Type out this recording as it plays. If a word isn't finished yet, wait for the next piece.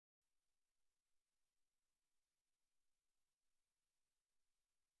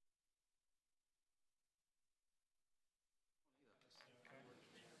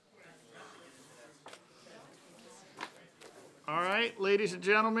right, ladies and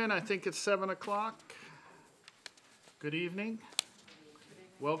gentlemen, I think it's 7 o'clock. Good evening.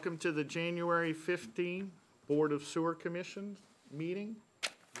 Welcome to the January 15 Board of Sewer Commission meeting,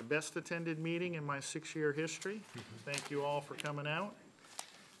 the best attended meeting in my 6-year history. Thank you all for coming out.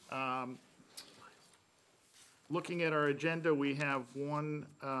 Looking at our agenda, we have one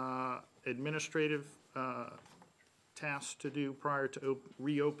administrative task to do prior to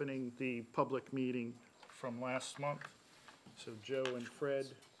reopening the public meeting from last month. So Joe and Fred,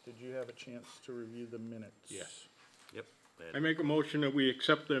 did you have a chance to review the minutes? Yes. Yep. I make a motion that we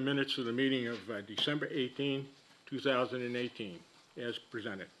accept the minutes of the meeting of December 18, 2018, as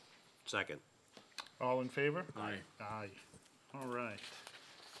presented. Second. All in favor? Aye. Aye. All right.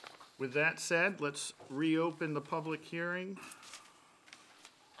 With that said, let's reopen the public hearing.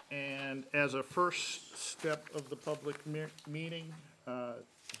 And as a first step of the public meeting,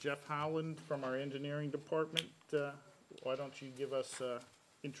 Jeff Howland from our engineering department, why don't you give us an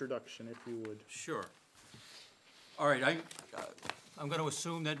introduction, if you would? Sure. All right, I'm going to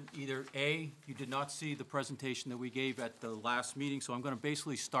assume that either A, you did not see the presentation that we gave at the last meeting, so I'm going to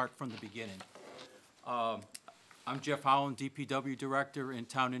basically start from the beginning. I'm Jeff Howland, DPW Director and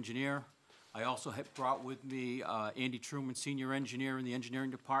Town Engineer. I also have brought with me Andy Truman, Senior Engineer in the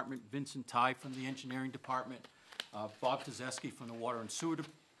Engineering Department, Vincent Ty from the Engineering Department, Bob Tzeski from the Water and Sewer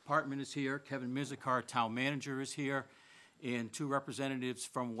Department is here, Kevin Mizikar, Town Manager, is here, and two representatives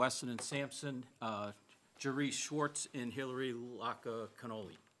from Weston and Sampson, Jerry Schwartz and Hillary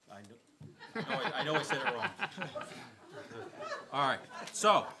Lacca-Canoli. I know I said it wrong. All right,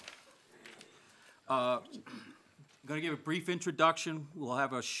 so I'm going to give a brief introduction. We'll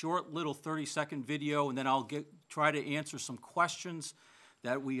have a short little 30-second video, and then I'll try to answer some questions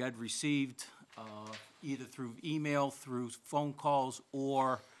that we had received either through email, through phone calls,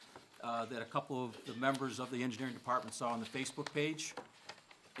 or that a couple of the members of the engineering department saw on the Facebook page.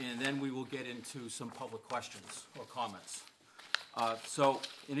 And then we will get into some public questions or comments. So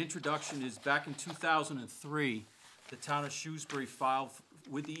an introduction is back in 2003, the town of Shrewsbury filed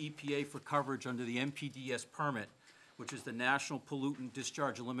with the EPA for coverage under the NPDES permit, which is the National Pollutant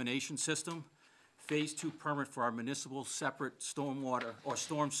Discharge Elimination System, Phase 2 permit for our municipal separate stormwater or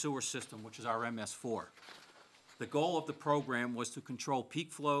storm sewer system, which is our MS4. The goal of the program was to control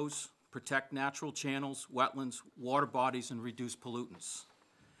peak flows, protect natural channels, wetlands, water bodies, and reduce pollutants.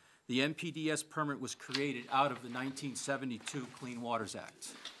 The NPDES permit was created out of the 1972 Clean Waters Act.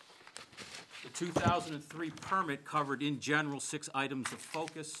 The 2003 permit covered in general 6 items of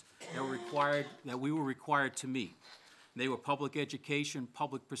focus that we were required to meet. They were public education,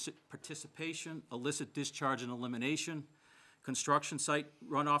 public participation, illicit discharge and elimination, construction site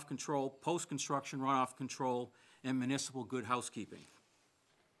runoff control, post-construction runoff control, and municipal good housekeeping.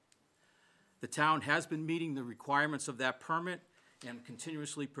 The town has been meeting the requirements of that permit and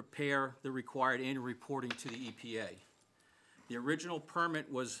continuously prepare the required annual reporting to the EPA. The original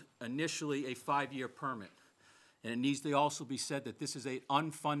permit was initially a 5-year permit, and it needs to also be said that this is an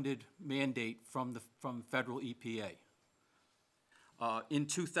unfunded mandate from federal EPA. In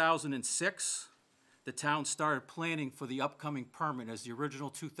 2006, the town started planning for the upcoming permit, as the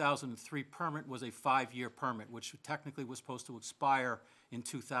original 2003 permit was a 5-year permit, which technically was supposed to expire in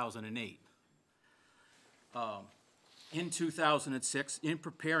 2008. In 2006, in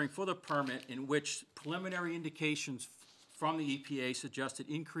preparing for the permit, in which preliminary indications from the EPA suggested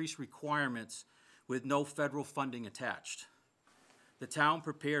increased requirements with no federal funding attached. The town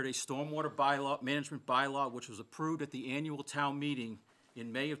prepared a stormwater management bylaw, which was approved at the annual town meeting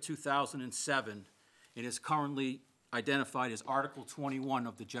in May of 2007, and is currently identified as Article 21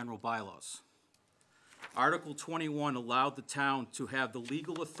 of the general bylaws. Article 21 allowed the town to have the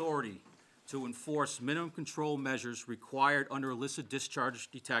legal authority to enforce minimum control measures required under illicit discharge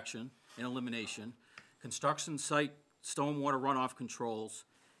detection and elimination, construction site stormwater runoff controls,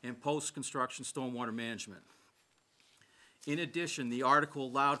 and post-construction stormwater management. In addition, the article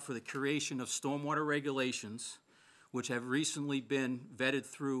allowed for the creation of stormwater regulations, which have recently been vetted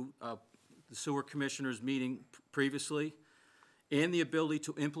through the sewer commissioners meeting previously, and the ability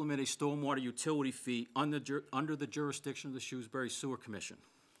to implement a stormwater utility fee under the jurisdiction of the Shrewsbury Sewer Commission.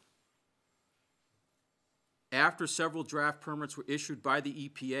 After several draft permits were issued by the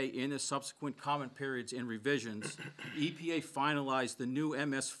EPA in the subsequent comment periods and revisions, EPA finalized the new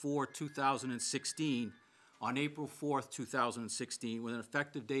MS4 2016 on April 4th, 2016, with an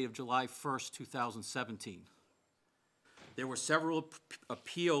effective date of July 1st, 2017. There were several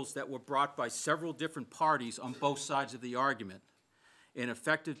appeals that were brought by several different parties on both sides of the argument. An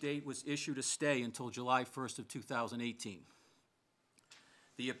effective date was issued a stay until July 1st of 2018.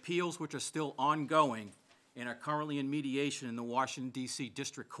 The appeals, which are still ongoing, and are currently in mediation in the Washington D.C.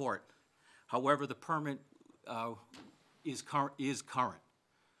 District Court. However, the permit is current.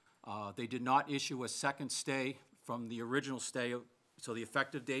 They did not issue a second stay from the original stay, so the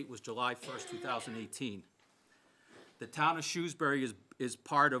effective date was July 1st, 2018. The town of Shrewsbury is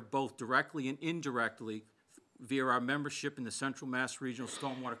part of both directly and indirectly via our membership in the Central Mass Regional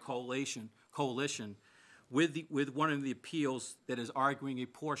Stormwater Coalition with one of the appeals that is arguing a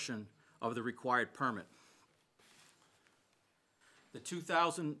portion of the required permit. The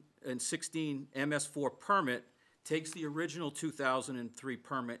 2016 MS4 permit takes the original 2003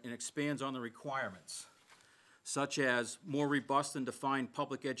 permit and expands on the requirements, such as more robust and defined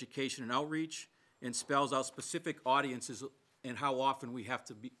public education and outreach, and spells out specific audiences and how often we have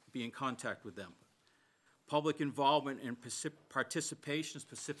to be in contact with them. Public involvement and participation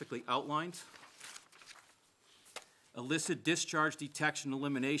specifically outlined. Illicit discharge detection and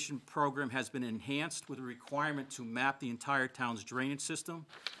elimination program has been enhanced with a requirement to map the entire town's drainage system,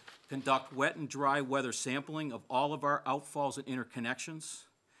 conduct wet and dry weather sampling of all of our outfalls and interconnections,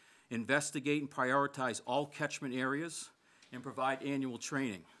 investigate and prioritize all catchment areas, and provide annual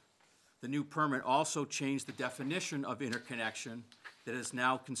training. The new permit also changed the definition of interconnection that is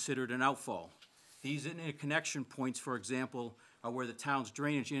now considered an outfall. These interconnection points, for example, are where the town's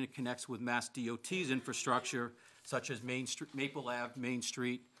drainage interconnects with Mass DOT's infrastructure, such as Maple Ave, Main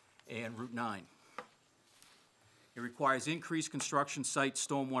Street, and Route 9. It requires increased construction site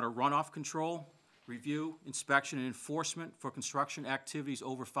stormwater runoff control, review, inspection, and enforcement for construction activities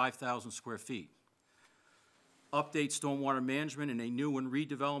over 5,000 square feet. Update stormwater management in a new and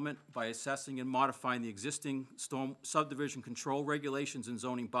redevelopment by assessing and modifying the existing subdivision control regulations and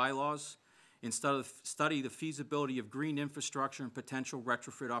zoning bylaws, and study the feasibility of green infrastructure and potential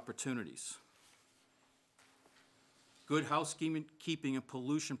retrofit opportunities. Good housekeeping and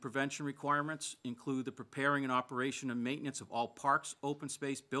pollution prevention requirements include the preparing and operation and maintenance of all parks, open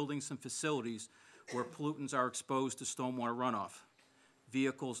space, buildings, and facilities where pollutants are exposed to stormwater runoff,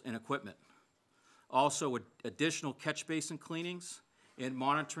 vehicles, and equipment. Also, additional catch basin cleanings and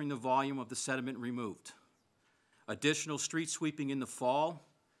monitoring the volume of the sediment removed. Additional street sweeping in the fall,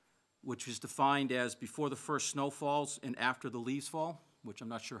 which is defined as before the first snow falls and after the leaves fall, which I'm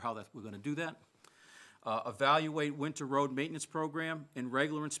not sure how we're going to do that. Evaluate winter road maintenance program and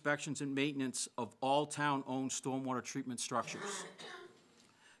regular inspections and maintenance of all town-owned stormwater treatment structures.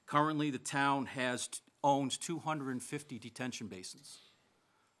 Currently, the town owns 250 detention basins.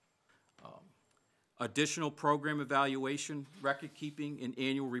 Additional program evaluation, record keeping, and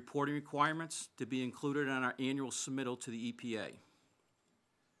annual reporting requirements to be included on our annual submittal to the EPA.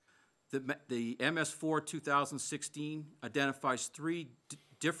 The MS4 2016 identifies three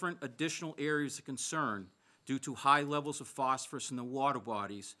different additional areas of concern due to high levels of phosphorus in the water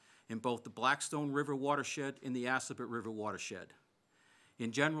bodies in both the Blackstone River watershed and the Assabet River watershed.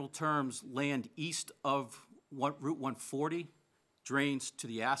 In general terms, land east of Route 140 drains to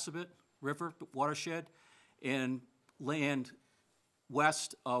the Assabet River watershed, and land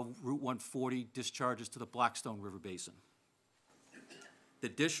west of Route 140 discharges to the Blackstone River basin. The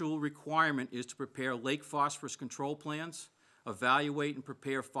additional requirement is to prepare lake phosphorus control plans, evaluate and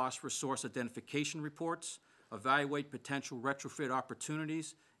prepare phosphorus source identification reports, evaluate potential retrofit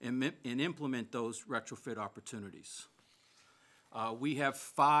opportunities, and implement those retrofit opportunities. We have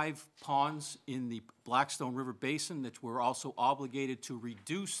 5 ponds in the Blackstone River basin that we're also obligated to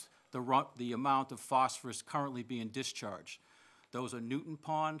reduce the amount of phosphorus currently being discharged. Those are Newton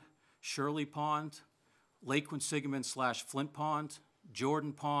Pond, Shirley Pond, Lake Quinsigamond / Flint Pond,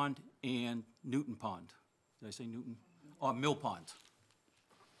 Jordan Pond, and Newton Pond. Did I say Newton? Oh, Mill Pond.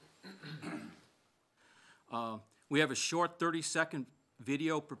 We have a short 30-second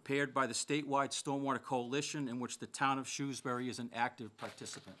video prepared by the statewide Stormwater Coalition in which the town of Shrewsbury is an active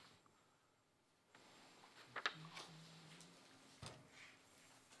participant.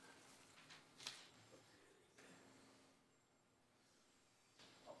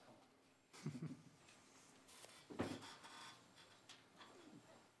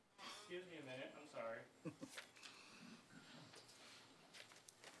 Excuse me a minute, I'm sorry.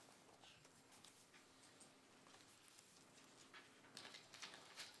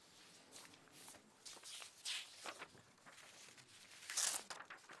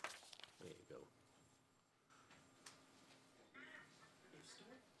 There you go.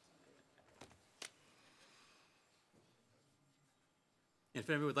 If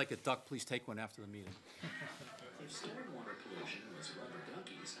anyone would like a duck, please take one after the meeting. If stormwater pollution was rubber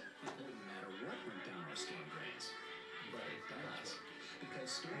duckies, it wouldn't matter what went down our storm drains. But it does,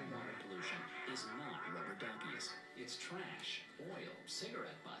 because stormwater pollution is not rubber duckies. It's trash, oil,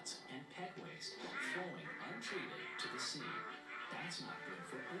 cigarette butts, and pet waste flowing untreated to the sea. That's not good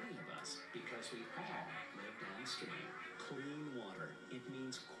for any of us because we all live downstream. Clean water. It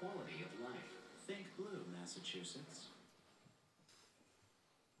means quality of life. Think blue, Massachusetts.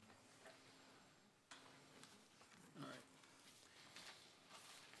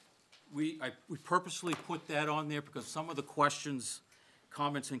 We purposely put that on there because some of the questions,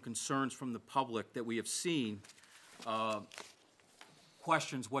 comments, and concerns from the public that we have seen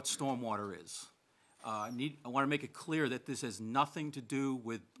questions what stormwater is. I want to make it clear that this has nothing to do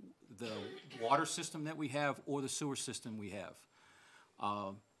with the water system that we have or the sewer system we have.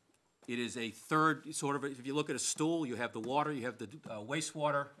 It is a third, sort of, if you look at a stool, you have the water, you have the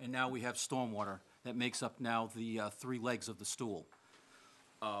wastewater, and now we have stormwater. That makes up now the three legs of the stool.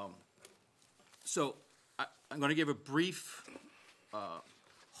 So I'm going to give a brief,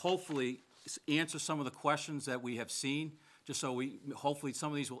 hopefully, answer some of the questions that we have seen, just so hopefully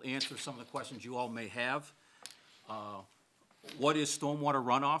some of these will answer some of the questions you all may have. What is stormwater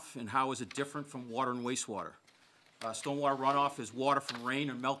runoff and how is it different from water and wastewater? Stormwater runoff is water from rain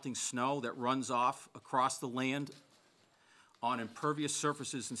or melting snow that runs off across the land on impervious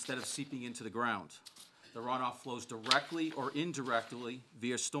surfaces instead of seeping into the ground. The runoff flows directly or indirectly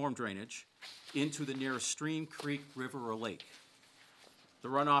via storm drainage into the nearest stream, creek, river, or lake. The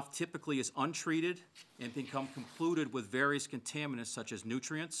runoff typically is untreated and can become polluted with various contaminants such as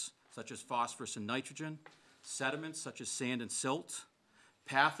nutrients, such as phosphorus and nitrogen, sediments such as sand and silt,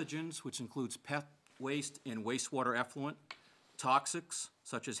 pathogens, which includes pet waste and wastewater effluent, toxics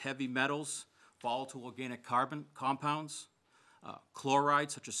such as heavy metals, volatile organic carbon compounds,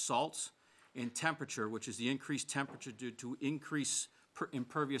 chlorides such as salts, and temperature, which is the increased temperature due to increased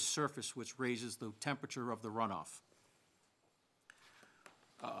impervious surface, which raises the temperature of the runoff.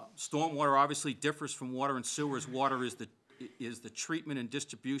 Stormwater obviously differs from water and sewers. Water is the treatment and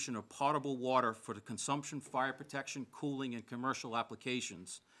distribution of potable water for the consumption, fire protection, cooling, and commercial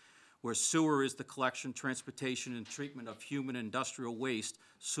applications, where sewer is the collection, transportation, and treatment of human and industrial waste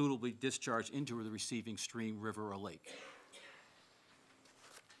suitably discharged into the receiving stream, river, or lake.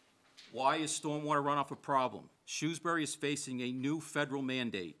 Why is stormwater runoff a problem? Shrewsbury is facing a new federal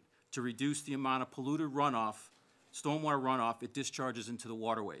mandate to reduce the amount of polluted runoff, stormwater runoff, it discharges into the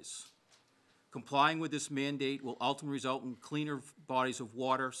waterways. Complying with this mandate will ultimately result in cleaner bodies of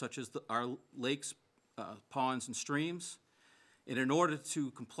water, such as our lakes, ponds, and streams. And in order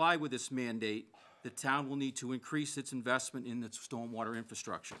to comply with this mandate, the town will need to increase its investment in its stormwater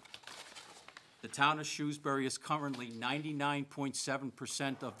infrastructure. The town of Shrewsbury is currently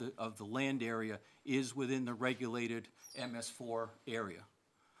 99.7% of the land area is within the regulated MS4 area.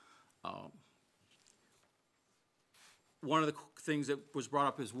 One of the things that was brought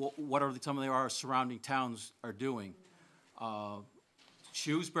up is what are some of our surrounding towns are doing.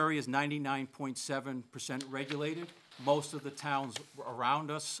 Shrewsbury is 99.7% regulated. Most of the towns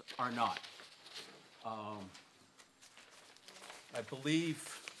around us are not. I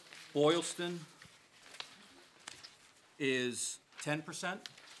believe Boylston is 10%.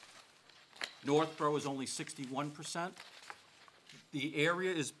 Northborough is only 61%. The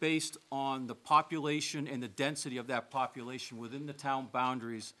area is based on the population and the density of that population within the town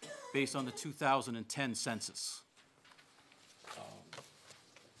boundaries based on the 2010 census.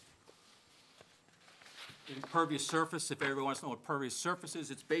 Impervious surface, if everyone wants to know what pervious surface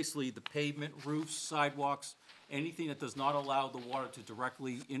is, it's basically the pavement, roofs, sidewalks, anything that does not allow the water to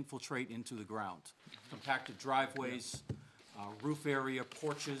directly infiltrate into the ground. Compacted driveways, roof area,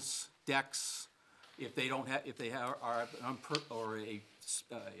 porches, decks. If they don't have, if they are a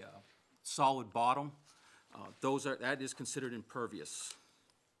solid bottom, that is considered impervious.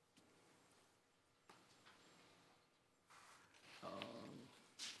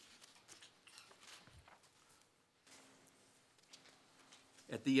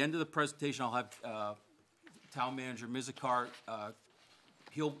 At the end of the presentation, I'll have Town Manager Mizikar,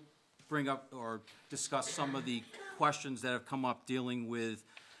 he'll bring up or discuss some of the questions that have come up dealing with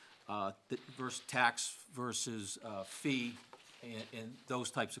versus tax versus fee and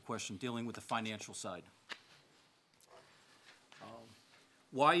those types of questions, dealing with the financial side.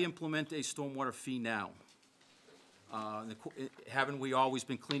 Why implement a stormwater fee now? Haven't we always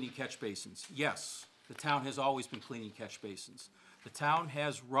been cleaning catch basins? Yes, the town has always been cleaning catch basins. The town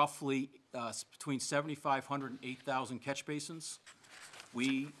has roughly between 7,500 and 8,000 catch basins.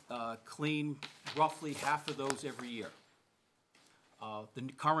 We clean roughly half of those every year. The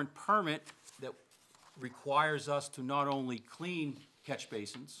current permit that requires us to not only clean catch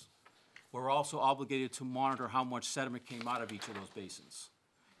basins, we're also obligated to monitor how much sediment came out of each of those basins.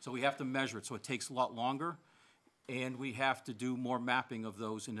 So we have to measure it, so it takes a lot longer. and we have to do more mapping of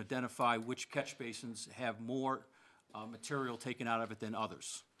those and identify which catch basins have more material taken out of it than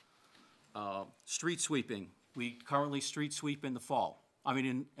others. Street sweeping, we currently street sweep in the fall,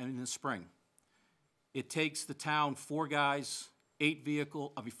 in the spring. It takes the town 4 vehicles,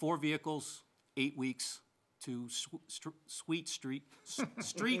 8 weeks to street sweep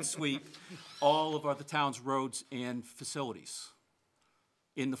all of the town's roads and facilities.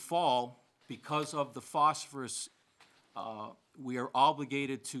 In the fall, because of the phosphorus, we are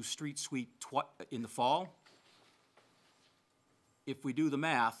obligated to street sweep in the fall. If we do the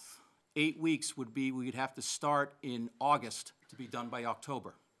math, 8 weeks would be, we'd have to start in August to be done by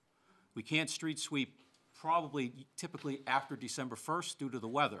October. We can't street sweep typically after December 1st due to the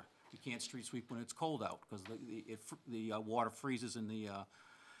weather. We can't street sweep when it's cold out because the water freezes in the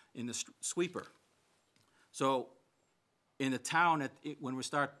sweeper. So in the town, when we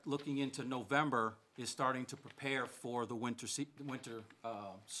start looking into November, is starting to prepare for the winter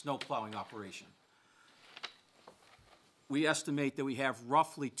snow plowing operation. We estimate that we have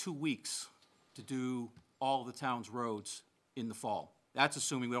roughly 2 weeks to do all the town's roads in the fall. That's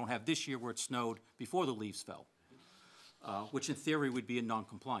assuming we don't have this year where it snowed before the leaves fell, which in theory would be in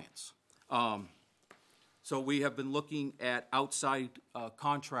non-compliance. So we have been looking at outside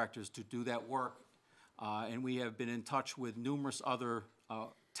contractors to do that work, and we have been in touch with numerous other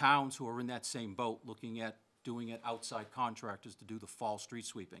towns who are in that same boat, looking at doing it outside contractors to do the fall street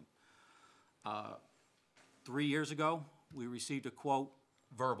sweeping. 3 years ago, we received a quote,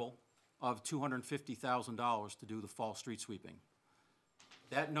 verbal, of $250,000 to do the fall street sweeping.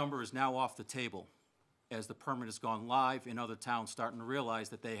 That number is now off the table as the permit has gone live and other towns starting to realize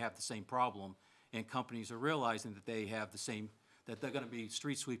that they have the same problem, and companies are realizing that they have that they're gonna be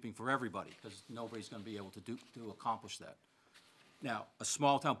street sweeping for everybody, because nobody's gonna be able to accomplish that. Now, a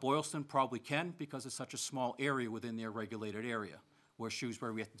small town, Boylston probably can, because it's such a small area within their regulated area, where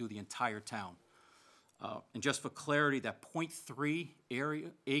Shrewsbury, we have to do the entire town. And just for clarity, that 0.3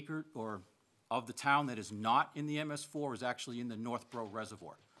 acre of the town that is not in the MS4 is actually in the Northborough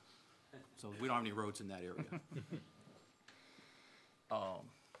Reservoir. So we don't have any roads in that area.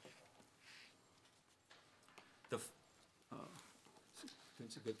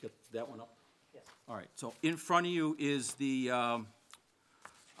 Get that one up? Yes. All right, so in front of you is the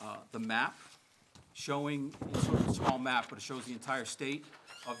map showing, it's sort of a small map, but it shows the entire state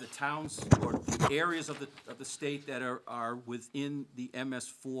of the towns or the areas of the state that are within the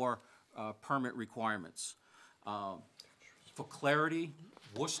MS4 permit requirements. For clarity,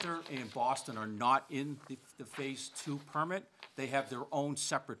 Worcester and Boston are not in the Phase 2 permit. They have their own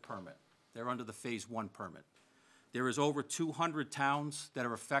separate permit. They're under the Phase 1 permit. There is over 200 towns that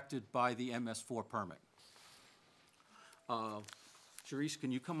are affected by the MS4 permit. Jerice,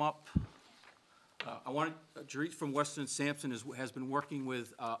 can you come up? Jerice from Weston Sampson has been working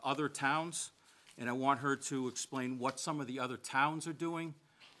with other towns, and I want her to explain what some of the other towns are doing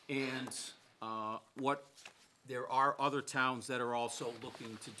and what there are other towns that are also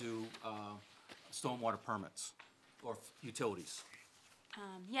looking to do stormwater permits or utilities.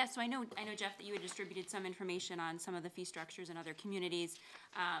 Yeah, so I know, Jeff, that you had distributed some information on some of the fee structures in other communities.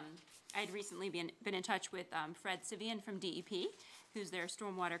 I had recently been in touch with Fred Sivian from DEP, who's their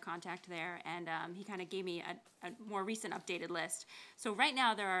stormwater contact there, and he kind of gave me a more recent updated list. So right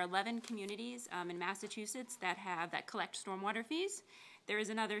now there are 11 communities in Massachusetts that collect stormwater fees. There is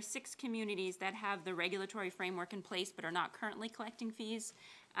another 6 communities that have the regulatory framework in place but are not currently collecting fees.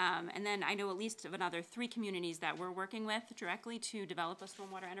 And then I know at least of another 3 communities that we're working with directly to develop a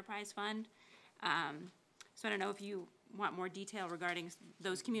stormwater enterprise fund. So I don't know if you want more detail regarding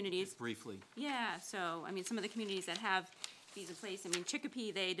those communities. Just briefly. Yeah, so, some of the communities that have fees in place,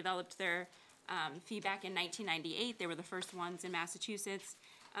 Chicopee, they developed their fee back in 1998. They were the first ones in Massachusetts.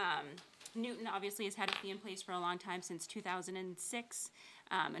 Newton obviously has had a fee in place for a long time, since 2006.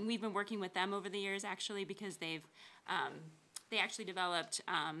 And we've been working with them over the years, actually, because they actually developed,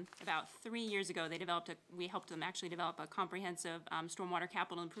 about 3 years ago, we helped them actually develop a comprehensive stormwater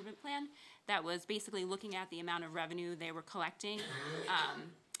capital improvement plan that was basically looking at the amount of revenue they were collecting,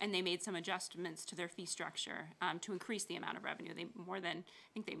 and they made some adjustments to their fee structure to increase the amount of revenue. I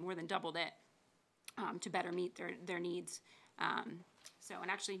think they more than doubled it to better meet their needs. And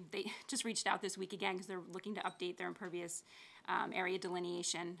actually, they just reached out this week again because they're looking to update their impervious area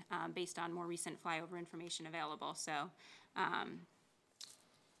delineation based on more recent flyover information available. So,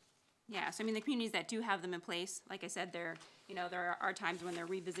 the communities that do have them in place, like I said, there are times when they're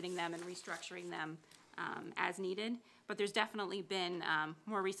revisiting them and restructuring them as needed. But there's definitely been,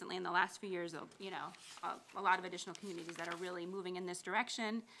 more recently in the last few years, a lot of additional communities that are really moving in this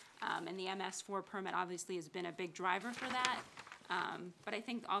direction. And the MS4 permit obviously has been a big driver for that. But I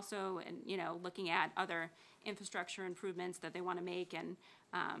think also, looking at other infrastructure improvements that they want to make. And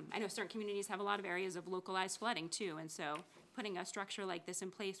I know certain communities have a lot of areas of localized flooding too. And so putting a structure like this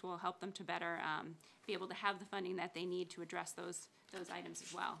in place will help them to better be able to have the funding that they need to address those items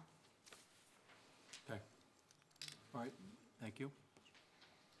as well. Okay. All right, thank you.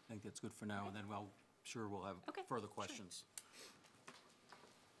 I think that's good for now, and then sure we'll have Okay, further sure. questions.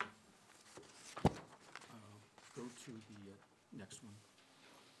 Go to the next one.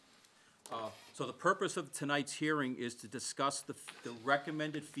 So the purpose of tonight's hearing is to discuss the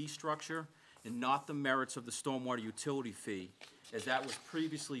recommended fee structure and not the merits of the stormwater utility fee, as that was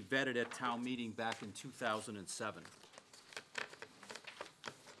previously vetted at town meeting back in 2007.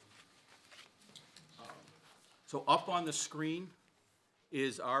 So up on the screen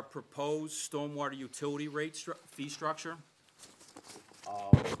is our proposed stormwater utility rate fee structure.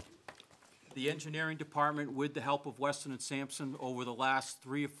 The engineering department, with the help of Weston and Sampson, over the last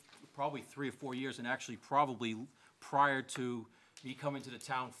probably 3 or 4 years, and actually probably prior to me coming to the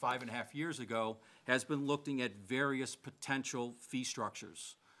town 5.5 years ago, has been looking at various potential fee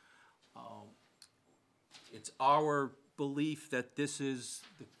structures. It's our belief that the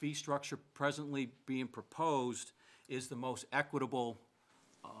fee structure presently being proposed is the most equitable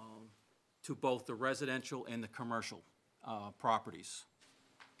to both the residential and the commercial properties.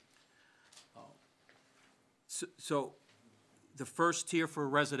 So the first tier for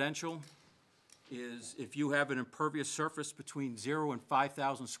residential is if you have an impervious surface between 0 and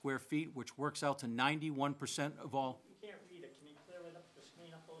 5,000 square feet, which works out to 91% of all. You can't read it, can you clear it up, the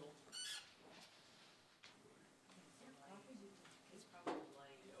screen up a little?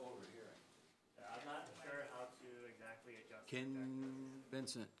 I'm not sure how to exactly adjust.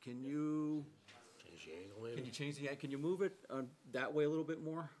 Vincent, can you Change the angle maybe? can you move it that way a little bit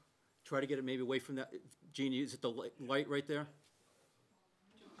more? Try to get it maybe away from that. Jeannie, is it the light right there?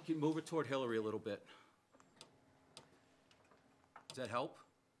 Can you move it toward Hillary a little bit? Does that help?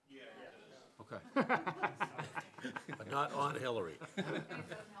 Yeah. Okay. But not on Hillary.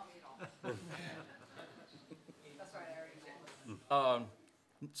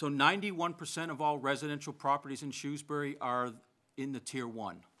 So 91% of all residential properties in Shrewsbury are in the Tier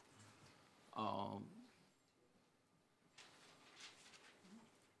 1.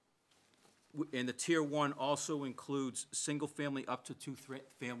 And the Tier 1 also includes single-family up to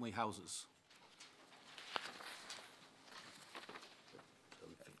two-family houses.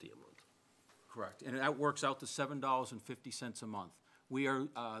 $7.50 a month. Correct, and that works out to $7.50 a month. We are,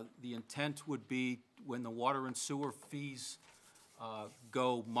 the intent would be, when the water and sewer fees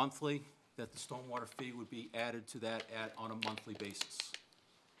go monthly, that the stormwater fee would be added to that on a monthly basis.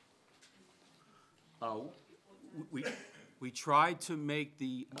 We tried to make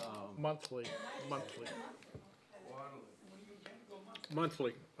the, Monthly.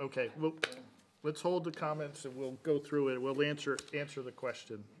 Monthly. Okay, well, let's hold the comments and we'll go through it. We'll answer the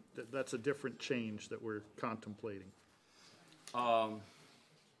question. That's a different change that we're contemplating.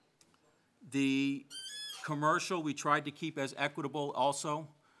 the commercial, we tried to keep as equitable also.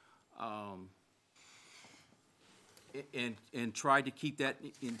 And tried to keep that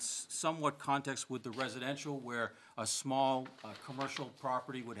in somewhat context with the residential, where a small commercial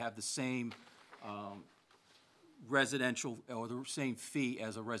property would have the same residential, or the same fee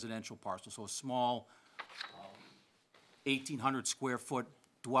as a residential parcel. So a small 1,800 square foot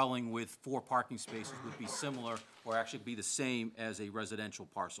dwelling with 4 parking spaces would be similar, or actually be the same as a residential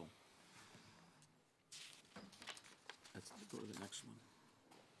parcel. Let's go to the next one.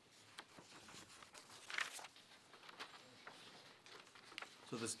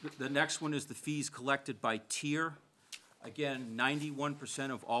 So the next one is the fees collected by tier. Again,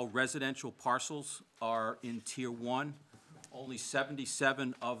 91% of all residential parcels are in Tier 1. Only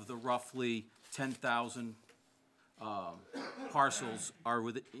 77 of the roughly 10,000 parcels are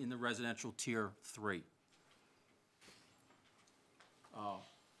in the residential Tier 3.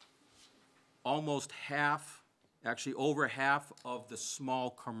 Almost half, actually over half of the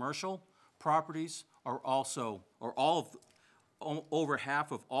small commercial properties are also, or all of, over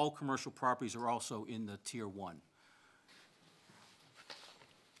half of all commercial properties are also in the Tier 1.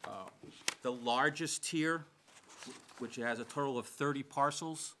 The largest tier, which has a total of 30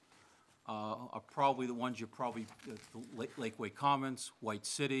 parcels, are probably the ones Lakeway Commons, White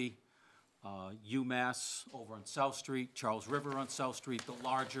City, UMass over on South Street, Charles River on South Street, the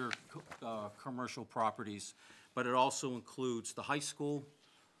larger commercial properties. But it also includes the high school,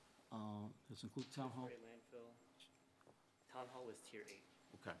 does it include Town Hall? town hall is tier 8.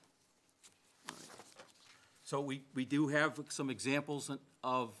 Okay. All right. So we do have some examples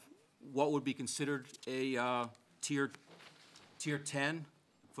of what would be considered a tier 10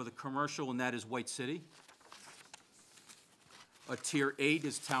 for the commercial, and that is White City. A tier 8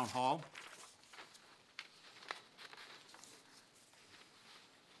 is Town Hall.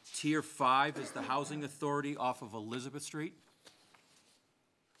 Tier 5 is the Housing Authority off of Elizabeth Street.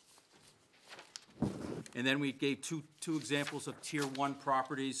 And then we gave two examples of tier 1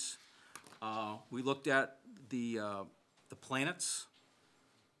 properties. We looked at the planets,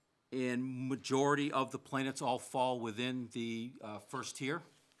 and majority of the planets all fall within the first tier.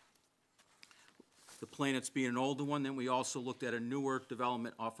 The planets being an older one. Then we also looked at a newer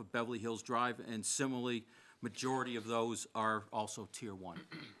development off of Beverly Hills Drive, and similarly, majority of those are also tier 1.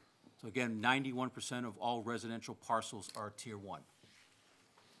 So again, 91% of all residential parcels are tier 1.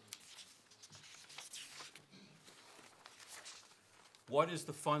 What is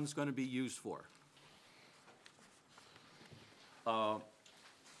the funds going to be used for?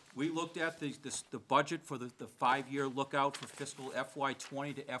 We looked at the budget for the 5-year lookout for fiscal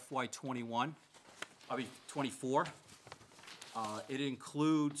FY20 to FY21, 24. It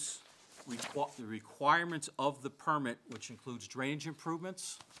includes the requirements of the permit, which includes drainage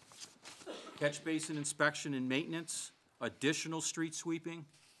improvements, catch basin inspection and maintenance, additional street sweeping,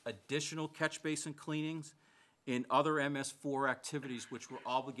 additional catch basin cleanings, and other MS4 activities which we're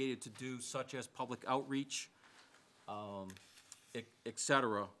obligated to do, such as public outreach, et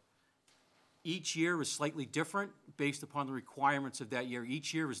cetera. Each year is slightly different based upon the requirements of that year.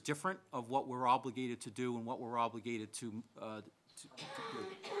 Each year is different of what we're obligated to do and what we're obligated to do.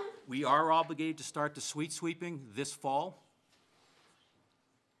 We are obligated to start the street sweeping this fall,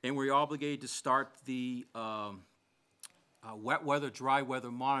 and we're obligated to start the wet weather, dry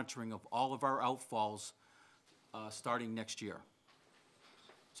weather monitoring of all of our outfalls starting next year.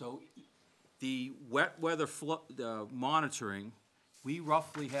 So the wet weather monitoring, we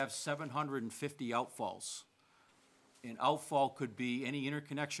roughly have 750 outfalls. An outfall could be any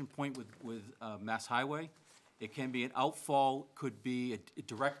interconnection point with Mass Highway. It can be an outfall, could be a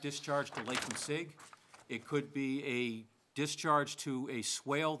direct discharge to Lake Quincy. It could be a discharge to a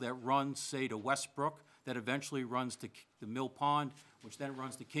swale that runs, say, to Westbrook, that eventually runs to the Mill Pond, which then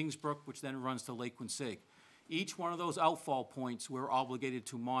runs to Kingsbrook, which then runs to Lake Quincy. Each one of those outfall points we're obligated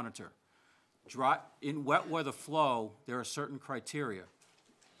to monitor. In wet weather flow, there are certain criteria.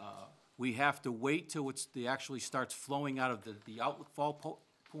 We have to wait till it actually starts flowing out of the outfall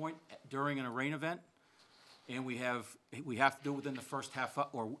point during a rain event, and we have to do it within the first half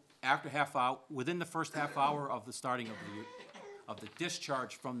or after half hour, within the first half hour of the starting of the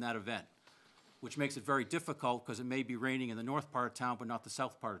discharge from that event, which makes it very difficult because it may be raining in the north part of town but not the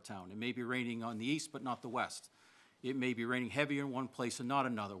south part of town. It may be raining on the east but not the west. It may be raining heavier in one place and not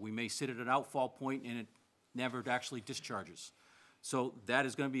another. We may sit at an outfall point and it never actually discharges. So that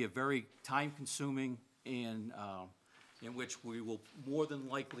is going to be a very time-consuming and in which we will more than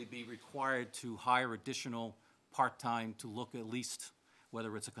likely be required to hire additional part-time to look at least,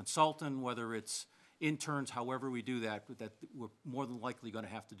 whether it's a consultant, whether it's interns, however we do that, that we're more than likely going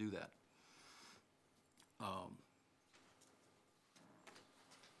to have to do that.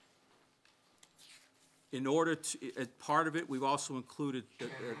 In order to, as part of it, we've also included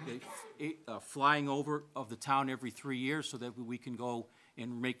flying over of the town every 3 years so that we can go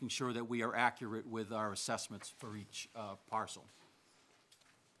and making sure that we are accurate with our assessments for each parcel.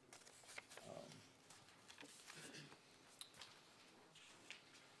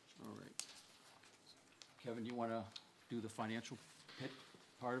 All right. Kevin, do you want to do the financial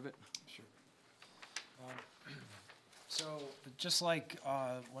part of it? Sure. So just like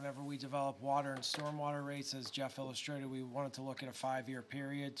whenever we develop water and stormwater rates, as Jeff illustrated, we wanted to look at a 5-year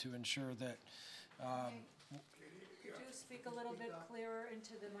period to ensure that. Could you speak a little bit clearer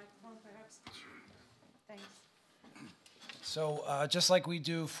into the microphone, perhaps? Thanks. So just like we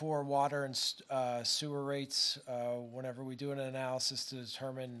do for water and sewer rates, whenever we do an analysis to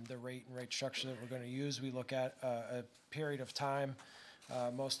determine the rate and rate structure that we're going to use, we look at a period of time,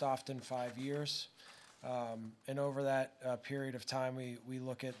 most often 5 years. And over that period of time, we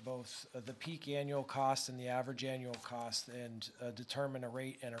look at both the peak annual cost and the average annual cost and determine a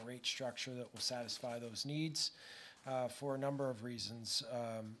rate and a rate structure that will satisfy those needs for a number of reasons.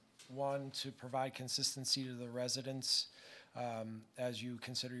 One, to provide consistency to the residents as you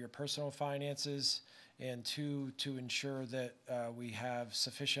consider your personal finances, and two, to ensure that we have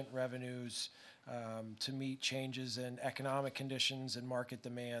sufficient revenues to meet changes in economic conditions and market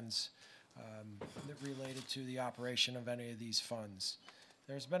demands related to the operation of any of these funds.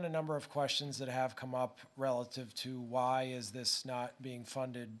 There's been a number of questions that have come up relative to why is this not being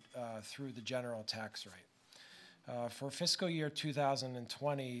funded through the general tax rate. For fiscal year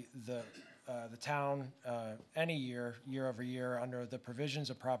 2020, the town, any year, year over year, under the provisions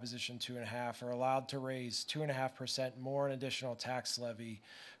of Proposition 2.5, are allowed to raise 2.5% more in additional tax levy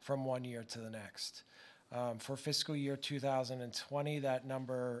from one year to the next. For fiscal year 2020, that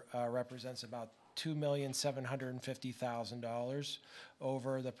number represents about $2,750,000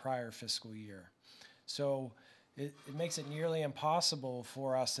 over the prior fiscal year. So it makes it nearly impossible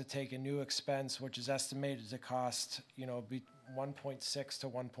for us to take a new expense, which is estimated to cost, $1.6 to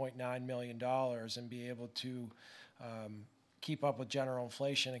 $1.9 million, and be able to keep up with general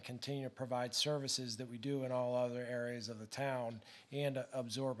inflation and continue to provide services that we do in all other areas of the town and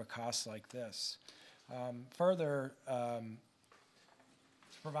absorb a cost like this. Further,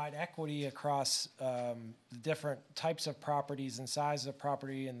 provide equity across the different types of properties and sizes of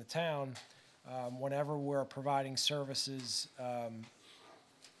property in the town. Whenever we're providing services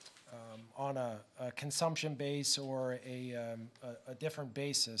on a consumption base or a different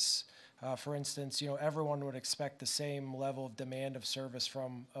basis. For instance, everyone would expect the same level of demand of service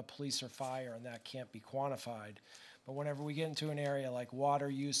from a police or fire, and that can't be quantified. But whenever we get into an area like water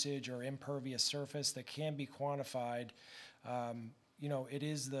usage or impervious surface that can be quantified, it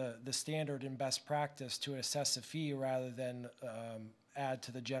is the standard and best practice to assess a fee rather than add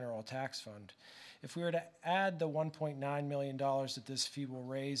to the general tax fund. If we were to add the $1.9 million that this fee will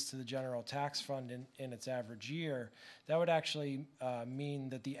raise to the general tax fund in its average year, that would actually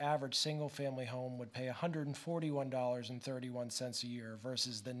mean that the average single-family home would pay $141.31 a year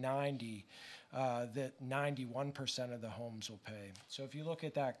versus the $90 that 91% of the homes will pay. So if you look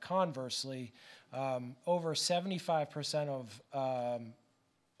at that conversely, over 75% of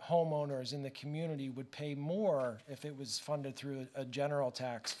homeowners in the community would pay more if it was funded through a general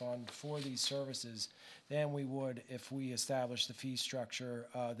tax fund for these services than we would if we established the fee structure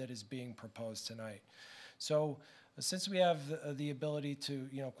that is being proposed tonight. So since we have the ability to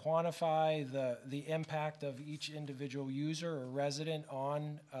quantify the impact of each individual user or resident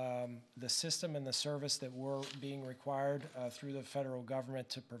on the system and the service that we're being required through the federal government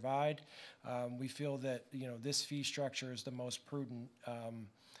to provide, we feel that this fee structure is the most prudent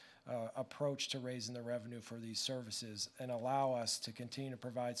approach to raising the revenue for these services and allow us to continue to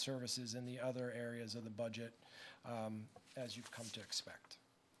provide services in the other areas of the budget as you've come to expect.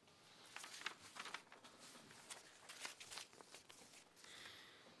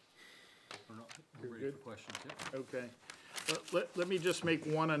 We're ready for questions, yeah. Okay. Let me just make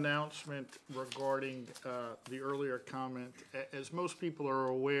one announcement regarding the earlier comment. As most people are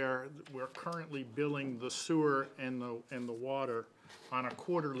aware, we're currently billing the sewer and the water on a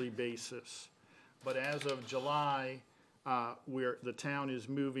quarterly basis. But as of July, the town is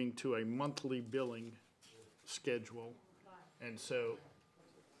moving to a monthly billing schedule. And so.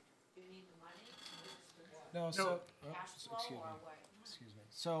 You need the money? No, Cash flow or what? Excuse me.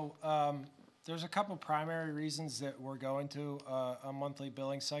 So there's a couple primary reasons that we're going to a monthly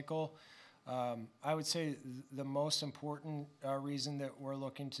billing cycle. I would say the most important reason that we're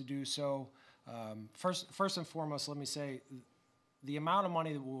looking to do so, first and foremost, let me say, the amount of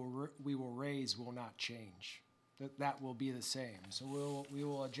money that we will raise will not change. That will be the same. So we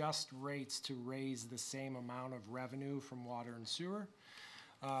will adjust rates to raise the same amount of revenue from water and sewer.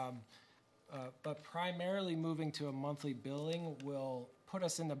 But primarily moving to a monthly billing will put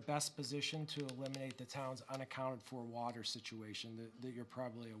us in the best position to eliminate the town's unaccounted for water situation that you're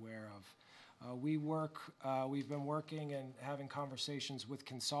probably aware of. We've been working and having conversations with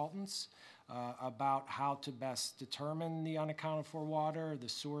consultants about how to best determine the unaccounted for water, the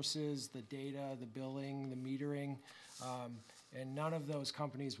sources, the data, the billing, the metering. And none of those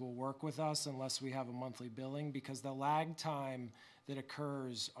companies will work with us unless we have a monthly billing, because the lag time that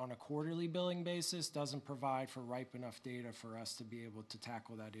occurs on a quarterly billing basis doesn't provide for ripe enough data for us to be able to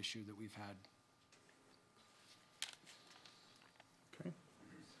tackle that issue that we've had. Okay.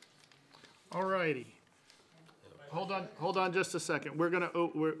 All righty. Hold on just a second.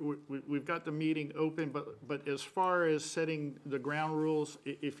 We've got the meeting open, but as far as setting the ground rules,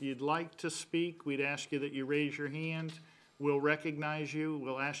 if you'd like to speak, we'd ask you that you raise your hand. We'll recognize you.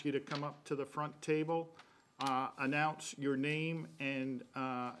 We'll ask you to come up to the front table, announce your name and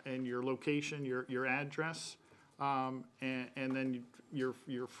your location, your address, and then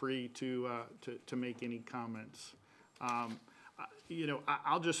you're free to make any comments.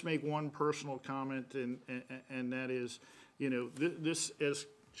 I'll just make one personal comment, and that is, this, as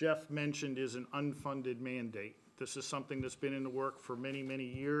Jeff mentioned, is an unfunded mandate. This is something that's been in the work for many, many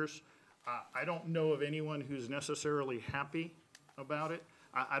years. I don't know of anyone who's necessarily happy about it,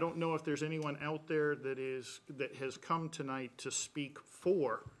 I don't know if there's anyone out there that has come tonight to speak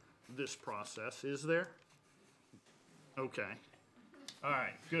for this process, is there? Okay. All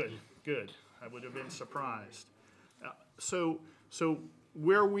right, good, good. I would have been surprised. So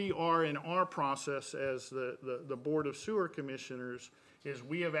where we are in our process as the Board of Sewer Commissioners is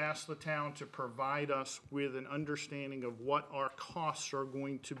we have asked the town to provide us with an understanding of what our costs are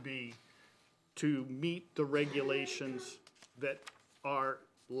going to be to meet the regulations that are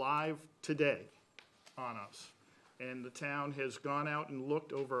live today on us. And the town has gone out and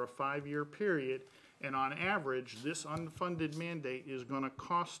looked over a 5-year period, and on average, this unfunded mandate is gonna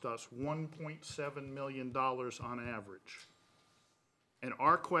cost us $1.7 million on average. And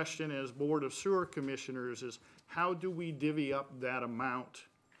our question as Board of Sewer Commissioners is, how do we divvy up that amount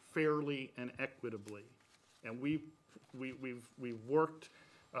fairly and equitably? And we've worked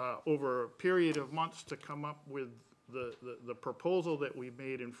over a period of months to come up with the proposal that we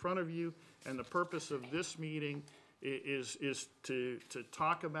made in front of you, and the purpose of this meeting is to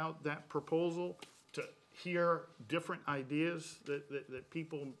talk about that proposal, to hear different ideas that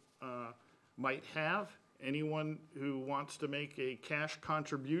people might have. Anyone who wants to make a cash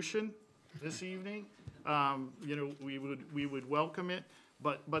contribution this evening, you know, we would welcome it.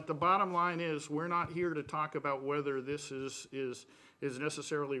 But the bottom line is, we're not here to talk about whether this is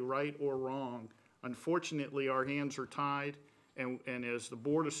necessarily right or wrong. Unfortunately, our hands are tied, and as the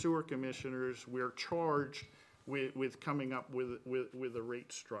Board of Sewer Commissioners, we're charged with coming up with a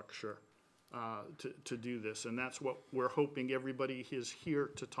rate structure to do this, and that's what we're hoping everybody is here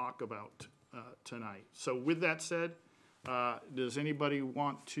to talk about tonight. So with that said, does anybody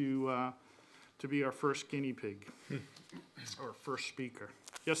want to be our first guinea pig or first speaker?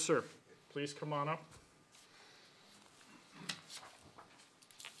 Yes, sir. Please come on up.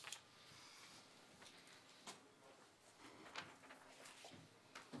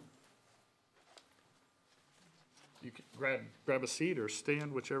 You can grab a seat or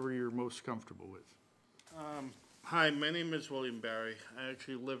stand, whichever you're most comfortable with. Hi, my name is William Barry. I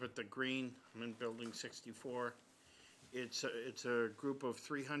actually live at the Green. I'm in Building 64. It's a group of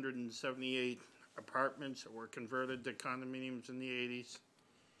 378 apartments that were converted to condominiums in the 80s.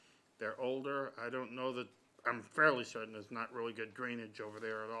 They're older. I don't know that, I'm fairly certain there's not really good drainage over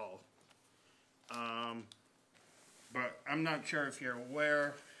there at all. But I'm not sure if you're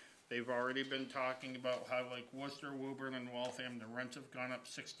aware, they've already been talking about how, like, Worcester, Woburn, and Waltham, the rents have gone up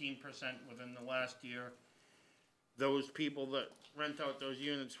 16% within the last year. Those people that rent out those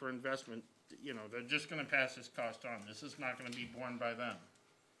units for investment, you know, they're just gonna pass this cost on. This is not gonna be borne by them.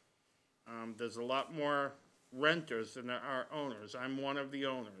 There's a lot more renters than there are owners. I'm one of the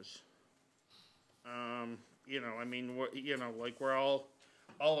owners. You know, I mean, you know, like, we're all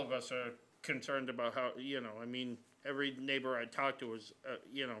of us are concerned about how, you know, I mean, every neighbor I talk to is,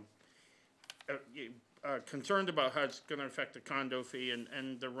 you know, concerned about how it's gonna affect the condo fee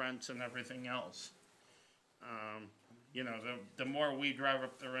and the rents and everything else. You know, the more we drive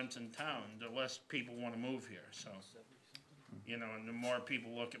up the rents in town, the less people wanna move here, so. You know, and the more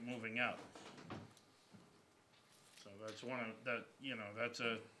people look at moving out. So that's you know, that's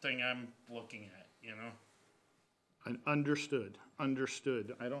a thing I'm looking at, you know? Understood. I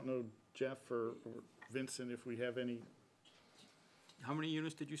don't know, Jeff or Vincent, if we have any. How many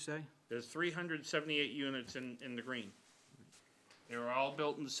units did you say? There's 378 units in the Green. They were all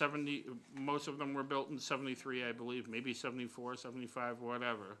built in most of them were built in 73, I believe, maybe 74, 75,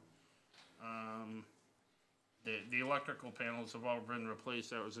 whatever. The electrical panels have all been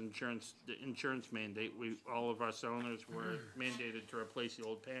replaced. That was the insurance mandate. All of us owners were mandated to replace the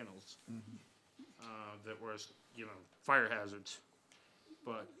old panels that were, you know, fire hazards.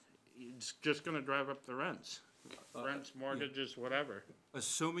 But it's just gonna drive up the rents. Rents, mortgages, whatever.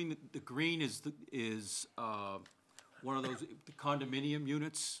 Assuming that the Green is one of those condominium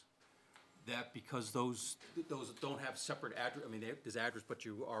units, that because those don't have separate address, I mean, there's address, but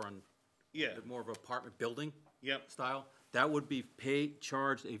you are on more of an apartment building style, that would be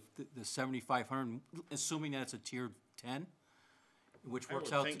charged the $7,500, assuming that it's a tier 10, which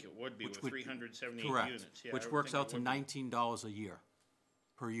works out. I would think it would be with 378 correct, units. Yeah, which works out to $19 a year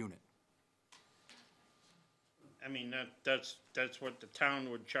per unit. I mean, that's what the town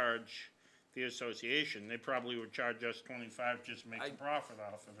would charge the association. They probably would charge us 25 just to make a profit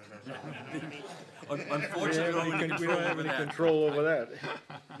off of it or something. You know what I mean? Unfortunately, We don't have any control over that.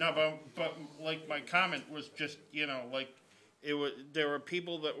 No, but like, my comment was just, you know, like, there were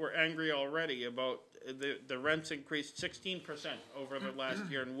people that were angry already about the rents increased 16% over the last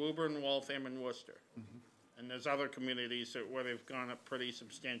year in Woburn, Waltham, and Worcester. And there's other communities where they've gone up pretty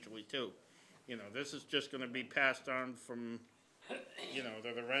substantially too. You know, this is just gonna be passed on from you know,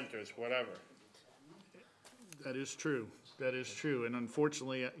 they're the renters, whatever. That is true. That is true. And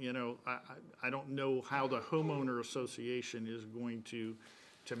unfortunately, you know, I don't know how the homeowner association is going to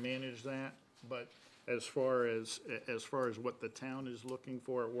manage that. But as far as what the town is looking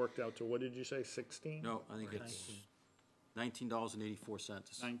for, it worked out to, what did you say, 16? No, I think it's $19.84.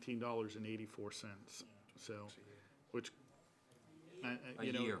 $19.84. So, which, A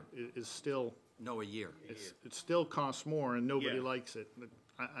you know, year. is still, No, a year. it still costs more and nobody Yeah. likes it.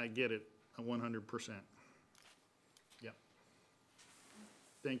 I get it, 100%. Yep.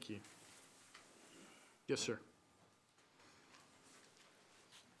 Thank you. Yes, sir.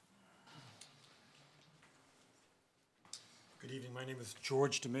 Good evening, my name is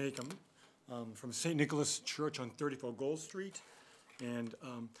George DeMake. I'm from St. Nicholas Church on 34 Gold Street. And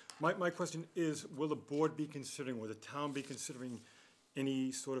my question is, will the board be considering, will the town be considering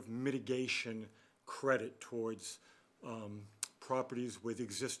any sort of mitigation credit towards properties with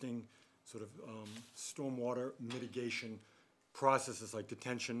existing sort of stormwater mitigation processes like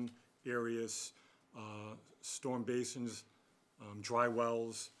detention areas, storm basins, dry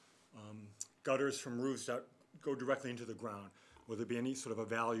wells, gutters from roofs that go directly into the ground? Will there be any sort of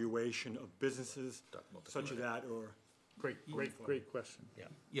evaluation of businesses such as that, or? Great question. Yeah.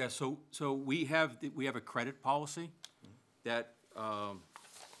 Yeah, so we have a credit policy that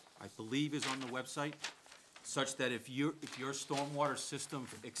I believe is on the website, such that if your stormwater system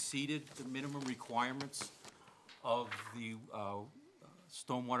exceeded the minimum requirements of the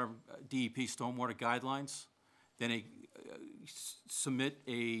stormwater, DEP stormwater guidelines, then submit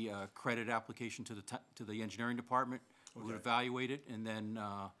a credit application to the engineering department. We would Okay. evaluate it, and then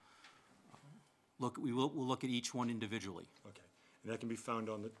we'll look at each one individually. Okay, and that can be found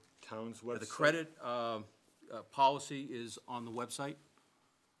on the town's website? The credit policy is on the website,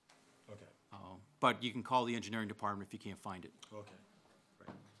 Okay, but you can call the engineering department if you can't find it. okay.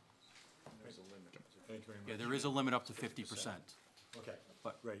 Right. Thank you very much. Yeah, there is a limit up to 50%. Okay,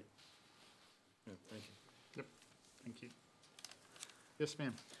 But- great. Yeah, thank you. Yep, thank you. Yes,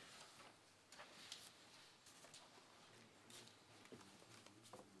 ma'am.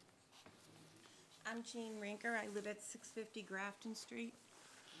 I'm Jean Rinker. I live at 650 Grafton Street.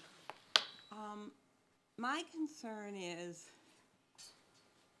 My concern is,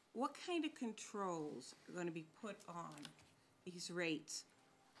 what kind of controls are going to be put on these rates?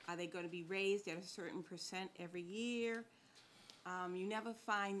 Are they going to be raised at a certain percent every year? You never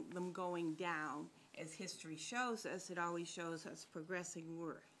find them going down. As history shows us, it always shows us progressing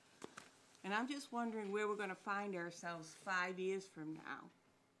worse. And I'm just wondering where we're going to find ourselves 5 years from now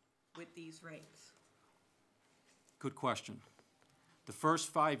with these rates. Good question. The first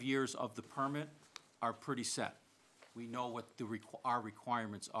 5 years of the permit are pretty set. We know what our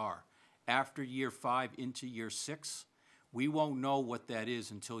requirements are. After year 5 into year 6, we won't know what that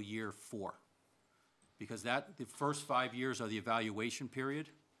is until year 4. Because the first 5 years are the evaluation period,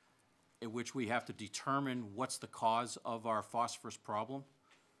 in which we have to determine what's the cause of our phosphorus problem.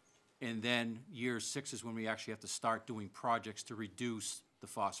 And then year 6 is when we actually have to start doing projects to reduce the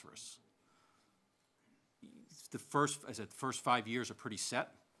phosphorus. The first 5 years are pretty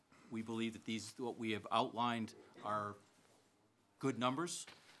set. We believe that what we have outlined are good numbers.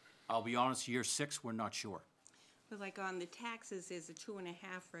 I'll be honest, year 6, we're not sure. But like on the taxes, there's a 2.5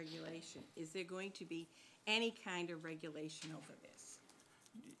 regulation. Is there going to be any kind of regulation over this?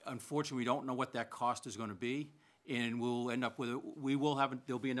 Unfortunately, we don't know what that cost is gonna be, and we'll end up with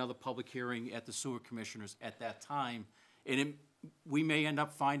there'll be another public hearing at the sewer commissioners at that time. And we may end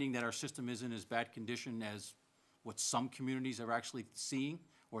up finding that our system is in as bad condition as what some communities are actually seeing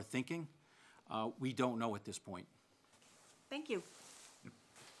or thinking. We don't know at this point. Thank you.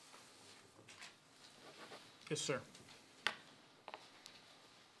 Yes, sir.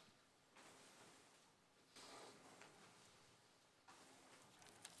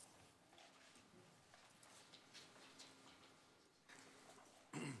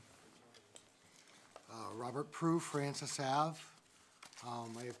 Robert Prue, Francis Ave.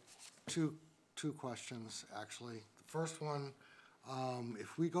 I have two questions, actually. The first one,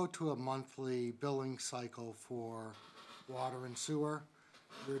 if we go to a monthly billing cycle for water and sewer,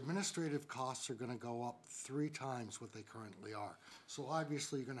 your administrative costs are gonna go up 3 times what they currently are. So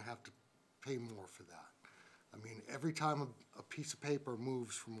obviously, you're gonna have to pay more for that. I mean, every time a piece of paper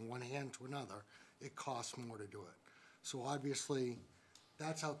moves from one hand to another, it costs more to do it. So obviously,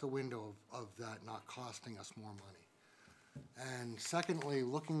 that's out the window of that not costing us more money. And secondly,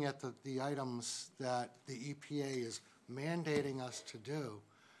 looking at the items that the EPA is mandating us to do,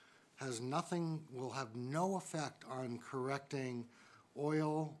 will have no effect on correcting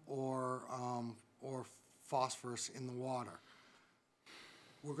oil or phosphorus in the water.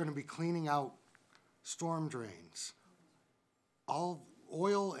 we're gonna be cleaning out storm drains. All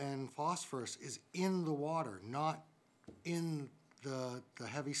oil and phosphorus is in the water, not in the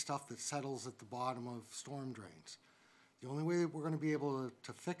heavy stuff that settles at the bottom of storm drains. The only way that we're gonna be able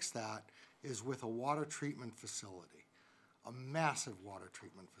to fix that is with a water treatment facility, a massive water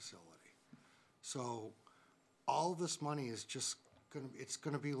treatment facility. So all this money is just it's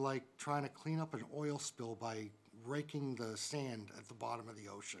gonna be like trying to clean up an oil spill by raking the sand at the bottom of the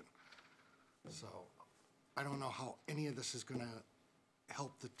ocean. So I don't know how any of this is gonna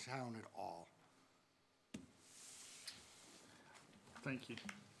help the town at all. Thank you.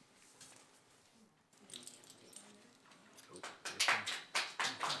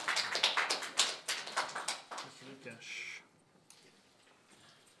 Mr. Lukash.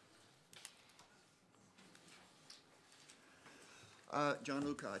 John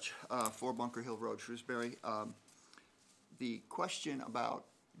Lukacs, 4 Bunker Hill Road, Shrewsbury. The question about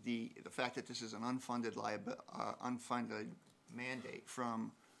the fact that this is an unfunded unfunded mandate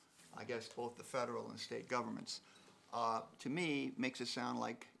from, I guess, both the federal and state governments, to me, makes it sound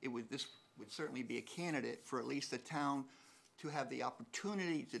like this would certainly be a candidate for at least the town to have the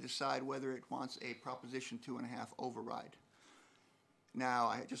opportunity to decide whether it wants a Proposition 2.5 override. Now,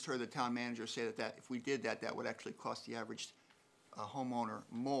 I just heard the town manager say that if we did that, that would actually cost the average homeowner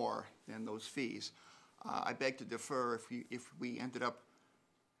more than those fees. I beg to defer if we ended up,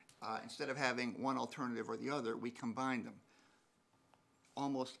 instead of having one alternative or the other, we combined them.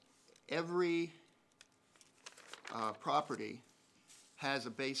 Almost every property has a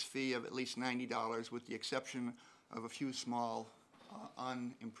base fee of at least $90, with the exception of a few small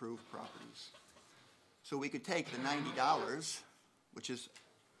unimproved properties. So we could take the $90, which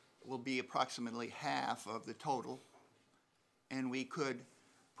will be approximately half of the total, and we could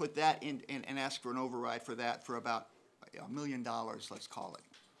put that in and ask for an override for that for about $1 million, let's call it.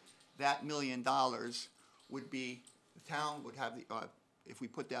 That $1 million would be, the town would have, if we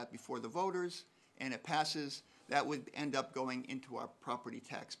put that before the voters and it passes, that would end up going into our property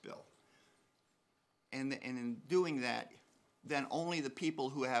tax bill. And in doing that, then only the people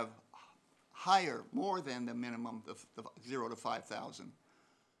who have more than the minimum of 0 to 5,000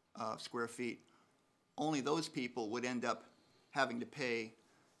 square feet, only those people would end up having to pay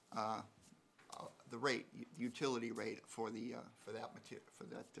the rate, the utility rate for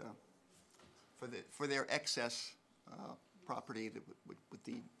their excess property with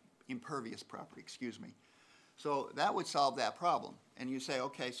the impervious property. Excuse me. So that would solve that problem. And you say,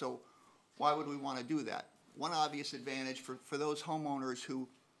 okay, so why would we want to do that? One obvious advantage for those homeowners who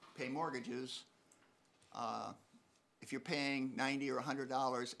pay mortgages, if you're paying $90 or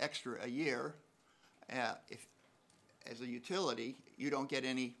 $100 extra a year, as a utility, you don't get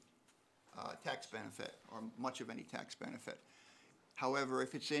any tax benefit or much of any tax benefit. However,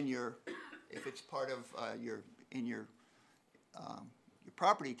 if it's part of your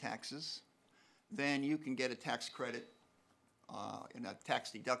property taxes, then you can get a tax credit, and a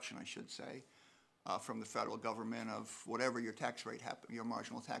tax deduction, I should say, from the federal government of whatever your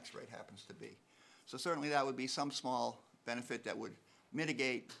marginal tax rate happens to be. So certainly that would be some small benefit that would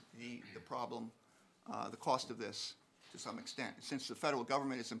mitigate the problem, the cost of this to some extent. Since the federal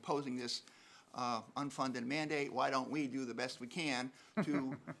government is imposing this unfunded mandate, why don't we do the best we can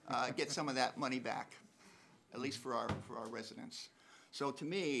to get some of that money back, at least for our residents? So to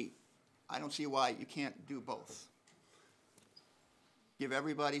me, I don't see why you can't do both. Give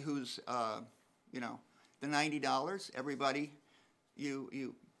everybody who's, the $90, everybody,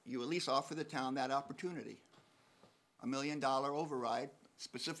 you at least offer the town that opportunity. $1 million override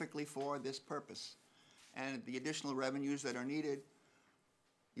specifically for this purpose. And the additional revenues that are needed,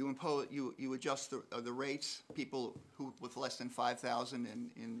 you adjust the rates. People who with less than 5,000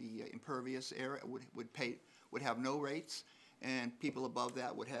 in the impervious area would have no rates, and people above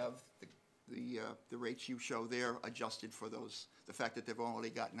that would have the rates you show there adjusted for the fact that they've only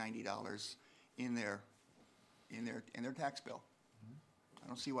got $90 in their tax bill. I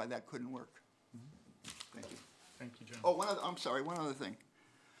don't see why that couldn't work. Thank you. Thank you, John. Oh, I'm sorry. One other thing.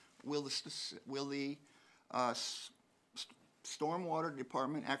 Will the stormwater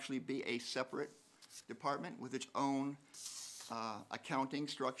department actually be a separate department with its own accounting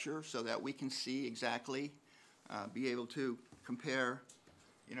structure so that we can see exactly, be able to compare,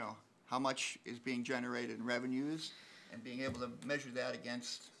 how much is being generated in revenues, and being able to measure that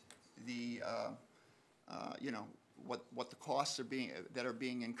against the, what the costs that are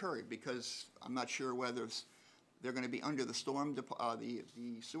being incurred? Because I'm not sure whether they're going to be under the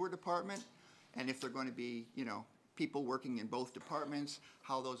the sewer department, and if they're going to be, people working in both departments,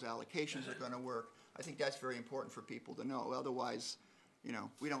 how those allocations are going to work. I think that's very important for people to know. Otherwise, you know,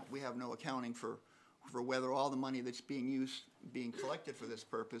 we have no accounting for whether all the money that's being collected for this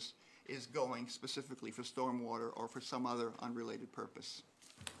purpose is going specifically for stormwater or for some other unrelated purpose.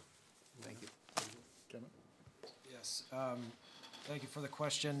 Thank you. Kevin? Yes, thank you for the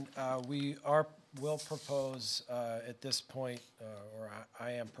question. Will propose at this point, or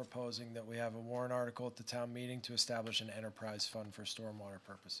I am proposing that we have a warrant article at the town meeting to establish an enterprise fund for stormwater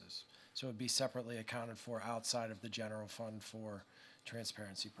purposes. So it would be separately accounted for outside of the general fund for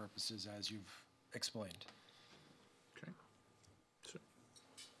transparency purposes, as you've explained. Okay. So,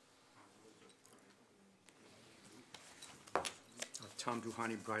 Tom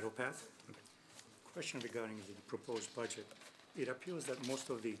Duhani, Bridle Path. Question regarding the proposed budget. It appears that most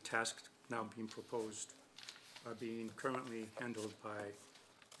of the tasks now being proposed are being currently handled by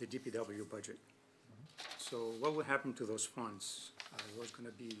the DPW budget. So what will happen to those funds? Are those going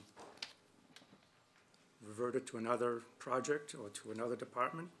to be reverted to another project or to another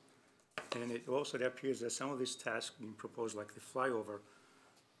department? And it also appears that some of these tasks being proposed, like the flyover,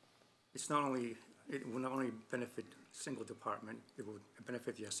 it will not only benefit a single department, it will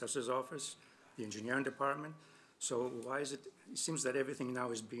benefit the assessor's office, the engineering department. So why is it seems that everything now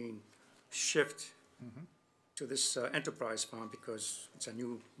is being shifted to this enterprise fund because it's a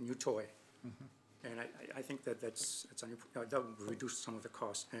new toy. And I think that that will reduce some of the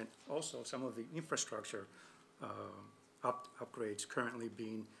costs. And also some of the infrastructure upgrades currently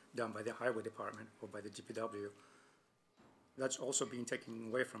being done by the highway department or by the DPW, that's also being taken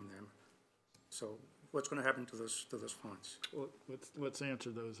away from them. So what's going to happen to those funds? well, let's answer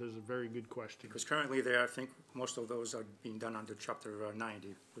those. There's a very good question. Because currently I think most of those are being done under Chapter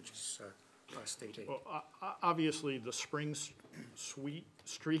 90, which is state aid. Well, obviously, the spring street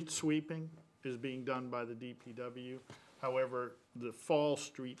sweeping is being done by the DPW. However, the fall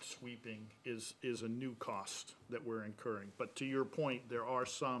street sweeping is a new cost that we're incurring. But to your point, there are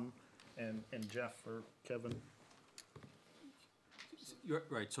some, and Jeff or Kevin? You're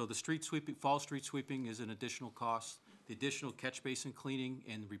right, so the street sweeping, fall street sweeping is an additional cost. The additional catch basin cleaning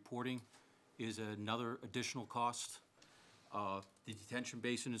and reporting is another additional cost. The detention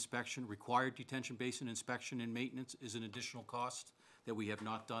basin inspection, required detention basin inspection and maintenance is an additional cost that we have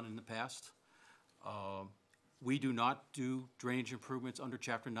not done in the past. We do not do drainage improvements under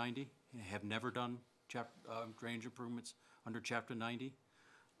Chapter 90, and have never done drainage improvements under Chapter 90.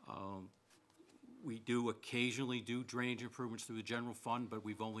 We do occasionally do drainage improvements through the general fund, but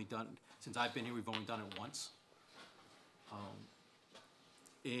we've only done, since I've been here, we've only done it once.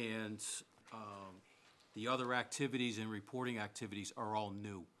 The other activities and reporting activities are all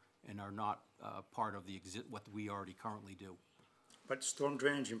new and are not part of what we already currently do. But storm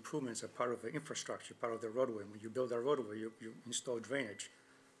drainage improvements are part of the infrastructure, part of the roadway. When you build a roadway, you install drainage.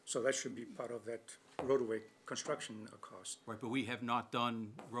 So that should be part of that roadway construction cost. Right, but we have not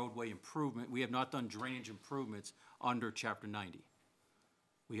done roadway improvement, we have not done drainage improvements under Chapter 90.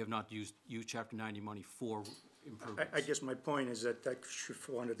 We have not used Chapter 90 money for improvements. I guess my point is that should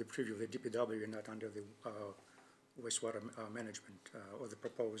fall under the purview of the DPW and not under the wastewater management or the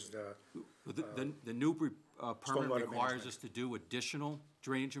proposed. The new permit requires us to do additional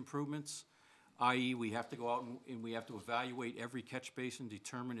drainage improvements, i.e. we have to go out and we have to evaluate every catch basin,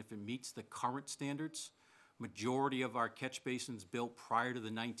 determine if it meets the current standards. Majority of our catch basins built prior to the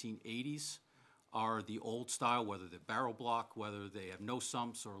 1980s are the old style, whether they're barrel block, whether they have no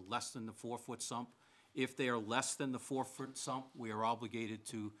sumps or less than the 4-foot sump. If they are less than the 4-foot sump, we are obligated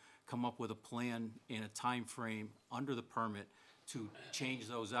to come up with a plan and a time frame under the permit to change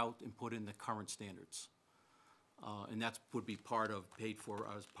those out and put in the current standards. And that would be paid for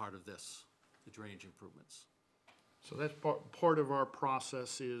as part of this, the drainage improvements. So that's part of our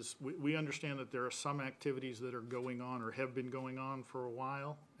process is, we understand that there are some activities that are going on or have been going on for a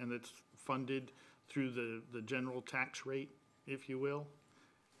while, and it's funded through the general tax rate, if you will.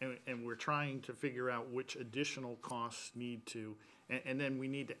 And we're trying to figure out which additional costs need to, and then we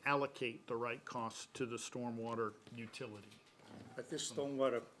need to allocate the right costs to the stormwater utility. But this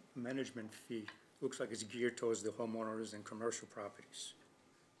stormwater management fee looks like it's geared towards the homeowners and commercial properties.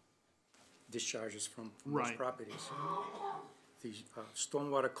 Discharges from most properties. The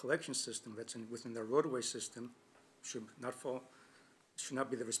stormwater collection system that's within the roadway system should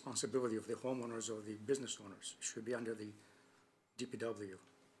not be the responsibility of the homeowners or the business owners. It should be under the DPW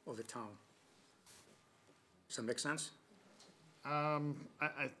or the town. Does that make sense? I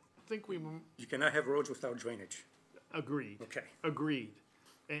think you cannot have roads without drainage. Agreed. Okay. Agreed.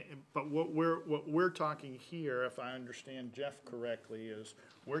 But what we're talking here, if I understand Jeff correctly, is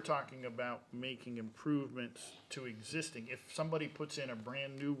we're talking about making improvements to existing. If somebody puts in a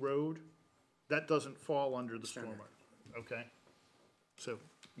brand new road, that doesn't fall under the stormwater. Okay. So,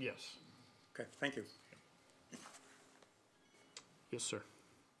 yes. Okay, thank you. Yes, sir.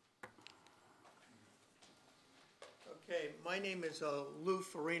 Okay, my name is Lou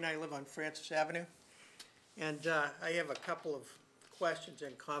Farina. I live on Francis Avenue. And I have a couple of questions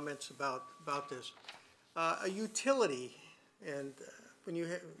and comments about this. A utility, and when you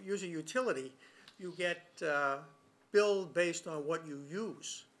use a utility, you get billed based on what you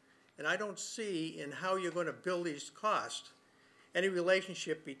use. And I don't see in how you're going to bill these costs any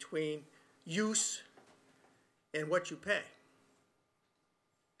relationship between use and what you pay.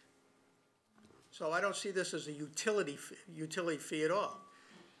 So I don't see this as a utility fee at all.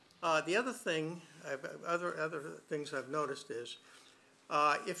 The other thing, other things I've noticed is,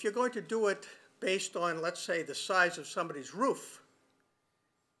 if you're going to do it based on, let's say, the size of somebody's roof,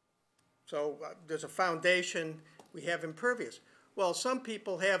 so there's a foundation, we have impervious. Well, some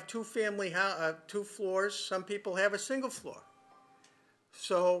people have two floors, some people have a single floor.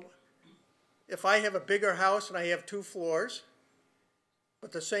 So if I have a bigger house and I have 2 floors,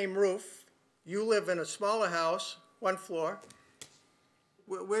 but the same roof, you live in a smaller house, 1 floor,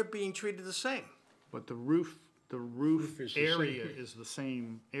 we're being treated the same. But the roof area is the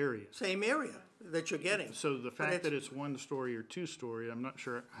same area. Same area that you're getting. So the fact that it's 1 story or 2 story, I'm not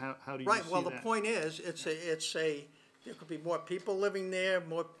sure, how do you see that? Right, well, the point is, there could be more people living there,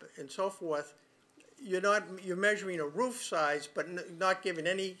 more, and so forth. You're measuring a roof size, but not giving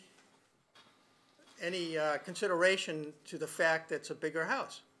any consideration to the fact that it's a bigger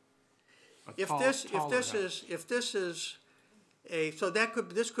house. This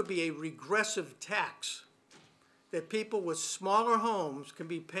could be a regressive tax, that people with smaller homes can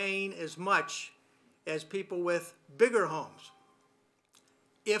be paying as much as people with bigger homes.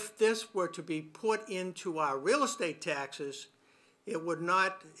 If this were to be put into our real estate taxes, it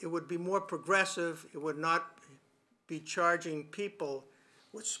would be more progressive. It would not be charging people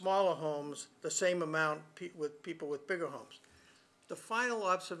with smaller homes the same amount with people with bigger homes. The final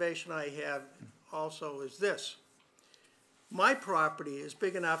observation I have also is this. My property is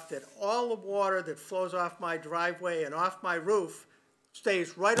big enough that all the water that flows off my driveway and off my roof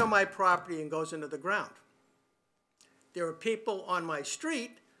stays right on my property and goes into the ground. There are people on my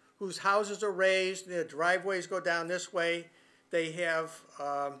street whose houses are raised, their driveways go down this way. They have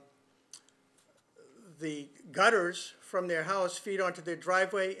the gutters from their house feed onto their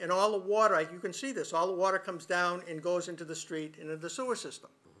driveway, and all the water, you can see this, all the water comes down and goes into the street and into the sewer system.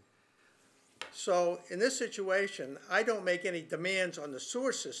 So in this situation, I don't make any demands on the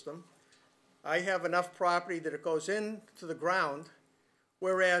sewer system. I have enough property that it goes into the ground,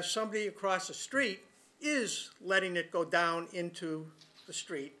 whereas somebody across the street is letting it go down into the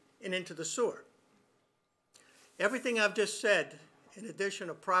street and into the sewer. Everything I've just said, in addition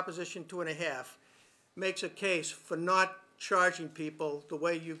to Proposition 2.5, makes a case for not charging people the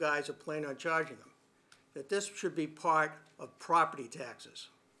way you guys are planning on charging them. That this should be part of property taxes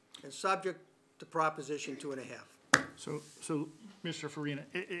and subject to Proposition 2.5. So, Mr. Farina,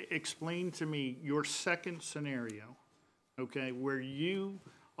 explain to me your second scenario, okay, where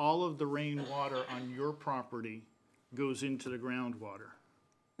all of the rainwater on your property goes into the groundwater.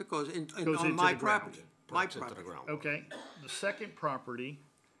 It goes on my property. My property. Okay, the second property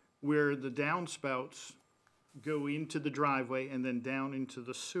where the downspouts go into the driveway and then down into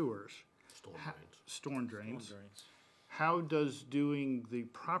the sewers. Storm drains. How does doing the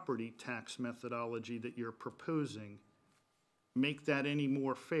property tax methodology that you're proposing make that any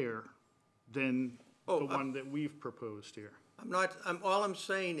more fair than the one that we've proposed here? All I'm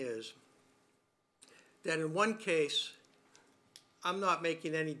saying is that in one case, I'm not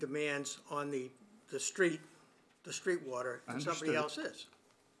making any demands on the street water, and somebody else is.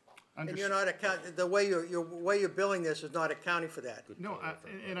 And you're not the way you're billing this is not accounting for that. No,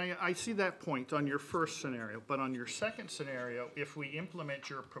 I see that point on your first scenario, but on your second scenario, if we implement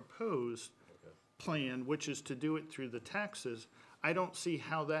your proposed plan, which is to do it through the taxes, I don't see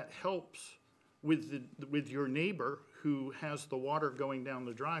how that helps with your neighbor who has the water going down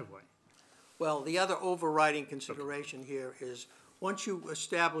the driveway. Well, the other overriding consideration here is once you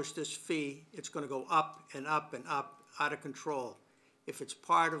establish this fee, it's going to go up and up and up, out of control. If it's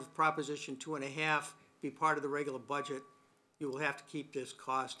part of Proposition 2.5, be part of the regular budget, you will have to keep this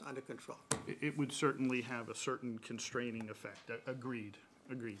cost under control. It would certainly have a certain constraining effect. Agreed.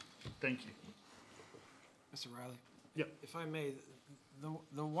 Thank you. Mr. Riley? Yep. If I may,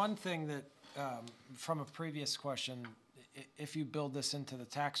 the one thing that, from a previous question, if you build this into the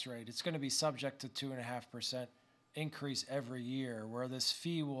tax rate, it's going to be subject to 2.5% increase every year, where this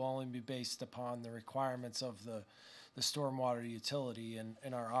fee will only be based upon the requirements of the stormwater utility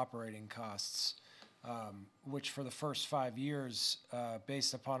and our operating costs. which for the first 5 years,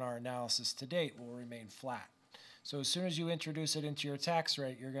 based upon our analysis to date, will remain flat. So as soon as you introduce it into your tax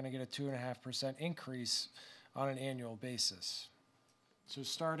rate, you're going to get a 2.5% increase on an annual basis. So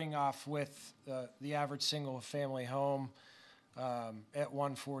starting off with the average single-family home at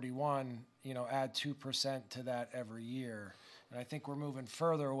 141, add 2% to that every year. And I think we're moving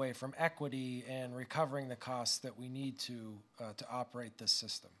further away from equity and recovering the costs that we need to operate this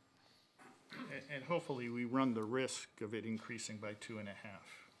system. And hopefully, we run the risk of it increasing by 2.5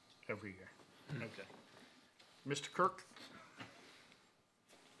 every year. Okay. Mr. Kirk?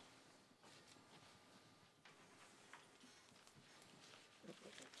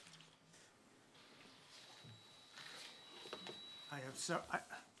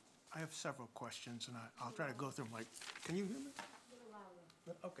 I have several questions, and I'll try to go through them. Can you hear me?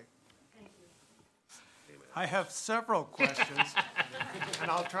 Okay. Thank you. I have several questions, and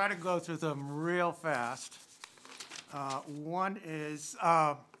I'll try to go through them real fast. One is,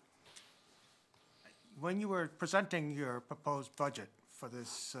 when you were presenting your proposed budget for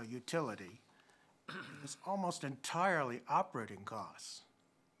this utility, it's almost entirely operating costs.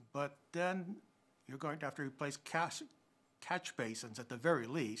 But then you're going to have to replace catch basins at the very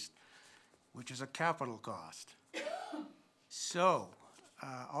least, which is a capital cost. So,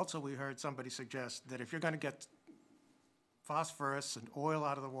 also we heard somebody suggest that if you're going to get phosphorus and oil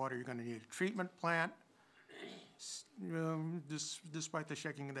out of the water, you're going to need a treatment plant. Despite the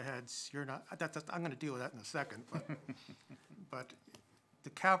shaking of the heads, you're not. I'm going to deal with that in a second. But the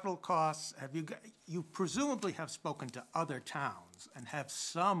capital costs, you presumably have spoken to other towns and have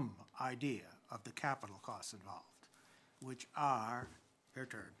some idea of the capital costs involved, which are, your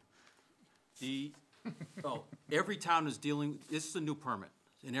turn. Every town is this is a new permit,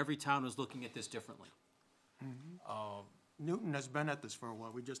 and every town is looking at this differently. Newton has been at this for a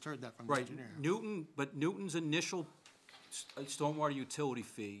while. We just heard that from the engineer. Newton's initial stormwater utility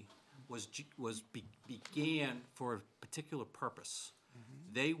fee began for a particular purpose.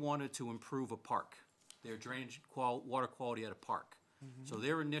 They wanted to improve a park, their drainage water quality at a park. So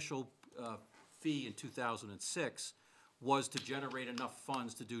their initial fee in 2006 was to generate enough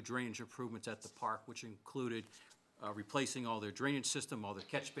funds to do drainage improvements at the park, which included replacing all their drainage system, all their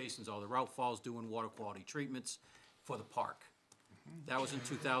catch basins, all their outfalls, doing water quality treatments for the park. That was in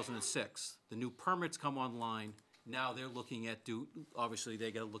 2006. The new permits come online. Now they're looking at, obviously they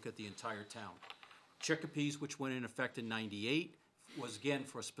gotta look at the entire town. Chicopee, which went in effect in '98, was again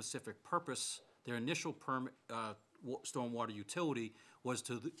for a specific purpose. Their initial permit, stormwater utility, was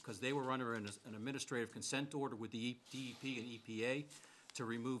because they were under an administrative consent order with the DEP and EPA to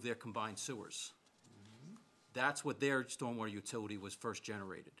remove their combined sewers. That's what their stormwater utility was first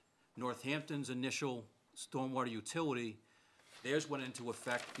generated. Northampton's initial stormwater utility, theirs went into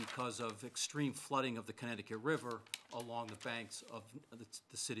effect because of extreme flooding of the Connecticut River along the banks of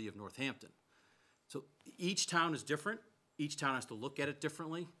the city of Northampton. So each town is different. Each town has to look at it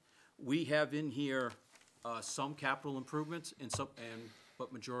differently. We have in here some capital improvements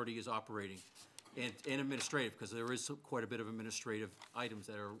but majority is operating and administrative, because there is quite a bit of administrative items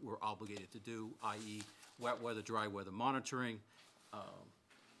that we're obligated to do, i.e. wet weather, dry weather monitoring.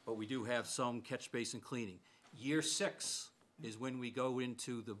 But we do have some catch basin cleaning. Year 6 is when we go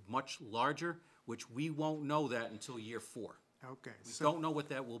into the much larger, which we won't know that until year 4. Okay. We don't know what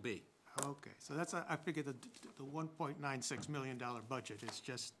that will be. Okay, so that's, I figured the $1.96 million budget is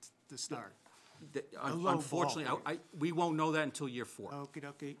just the start. Unfortunately, we won't know that until year 4.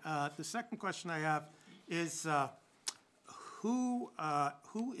 Okay. The second question I have is, who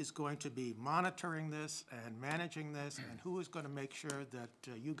is going to be monitoring this and managing this, and who is going to make sure that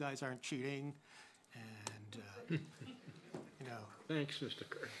you guys aren't cheating and, Thanks, Mr.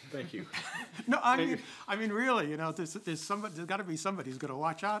 Kerr. Thank you. No, I mean, really, there's got to be somebody who's going to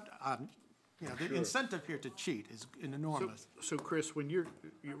watch out on, the incentive here to cheat is enormous. So Chris, when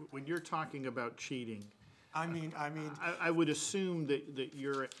you're talking about cheating, I would assume that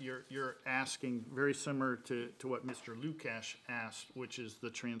you're asking very similar to what Mr. Lukash asked, which is the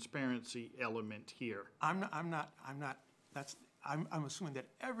transparency element here. I'm assuming that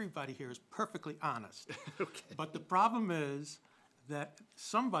everybody here is perfectly honest. Okay. But the problem is that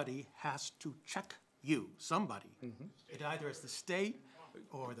somebody has to check you, somebody. It either is the state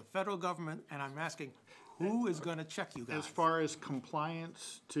or the federal government, and I'm asking, who is going to check you guys? As far as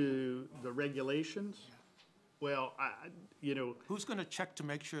compliance to the regulations, well, who's going to check to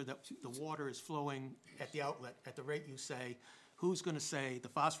make sure that the water is flowing at the outlet at the rate you say? Who's going to say the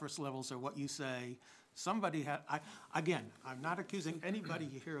phosphorus levels are what you say? Somebody again, I'm not accusing anybody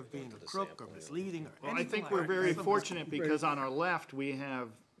here of being a crook or misleading or anything. I think we're very fortunate because on our left, we have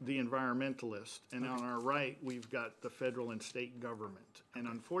the environmentalist, and on our right, we've got the federal and state government. And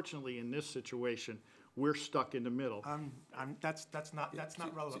unfortunately, in this situation, we're stuck in the middle. That's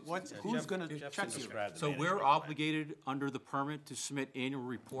not relevant. Who's gonna check you? So we're obligated under the permit to submit annual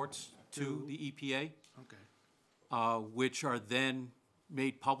reports to the EPA, Okay, which are then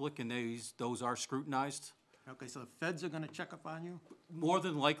made public, and those are scrutinized. okay, so the feds are gonna check up on you? More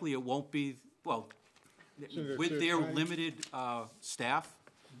than likely, it won't be, well, So with they're their trying- limited staff,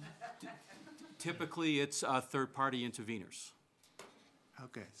 typically it's third-party interveners.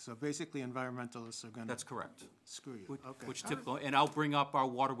 Okay, so basically environmentalists are gonna. That's correct. Screw you, okay. Which typical, and I'll bring up our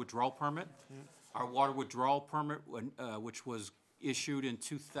water withdrawal permit. Our water withdrawal permit, which was issued in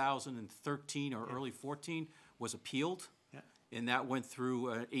 2013 or early 14, was appealed. Yeah. And that went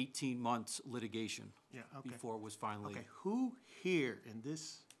through 18 months litigation. Yeah, okay. Before it was finally. Okay, who here in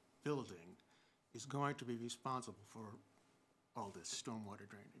this building is going to be responsible for all this stormwater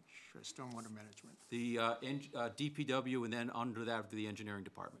drainage, or stormwater management? The DPW, and then under that, the engineering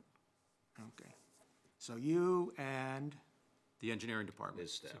department. Okay, so you and, The engineering department.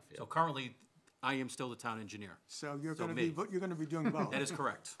 His staff, yeah. So currently, I am still the town engineer. so you're So gonna be, me. you're gonna be doing both? That is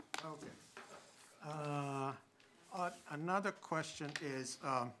correct. Okay. Another question is,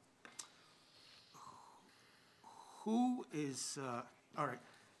 who is, all right,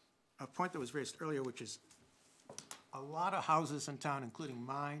 a point that was raised earlier, which is a lot of houses in town, including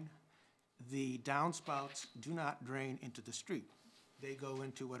mine, the downspouts do not drain into the street. They go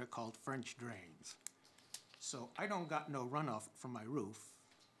into what are called French drains. So I don't got no runoff from my roof,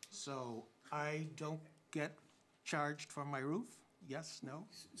 so I don't get charged for my roof? Yes, no?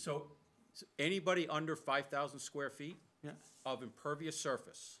 So anybody under 5,000 square feet Yeah, of impervious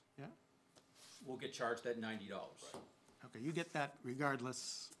surface yeah? will get charged at $90. Okay, you get that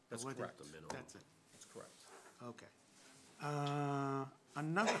regardless of That's whether. correct. That's it, That's correct. okay.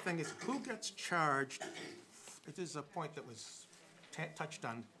 Another thing is, who gets charged, it is a point that was touched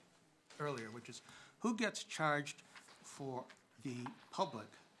on earlier, which is, who gets charged for the public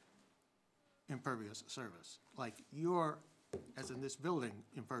impervious service? Like your, as in this building,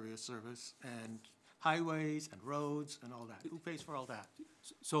 impervious service, and highways and roads and all that. Who pays for all that?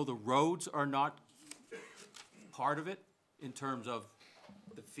 So the roads are not part of it in terms of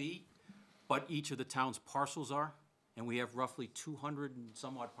the fee, but each of the town's parcels are, and we have roughly 200 and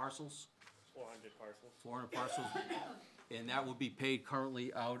some odd parcels, 400 parcels. 400 parcels, and that would be paid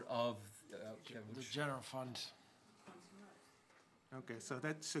currently out of, The general fund. Okay,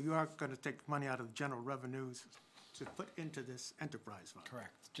 so you are gonna take money out of the general revenues to put into this enterprise fund?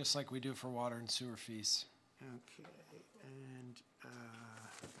 Correct, just like we do for water and sewer fees. Okay, and, all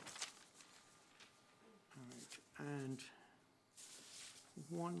right, and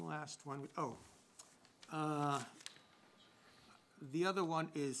one last one, the other one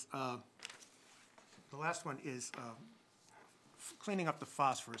is, the last one is cleaning up the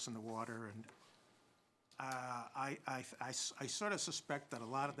phosphorus in the water, and I sort of suspect that a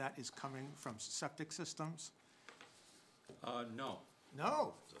lot of that is coming from septic systems. no.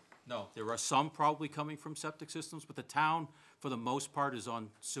 No. No, there are some probably coming from septic systems, but the town, for the most part, is on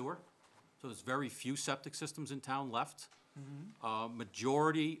sewer. So there's very few septic systems in town left.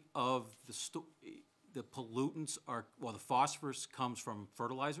 Majority of the pollutants are, well, the phosphorus comes from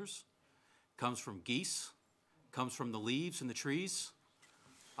fertilizers, comes from geese, comes from the leaves and the trees,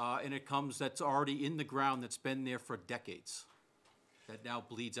 and it comes, that's already in the ground, that's been there for decades, that now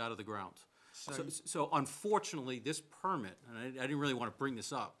bleeds out of the ground. So unfortunately, this permit, and I didn't really want to bring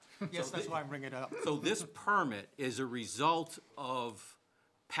this up. Yes, that's why I'm bringing it up. So this permit is a result of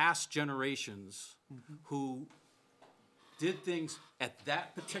past generations who did things at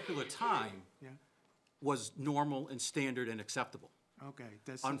that particular time Yeah, was normal and standard and acceptable. okay,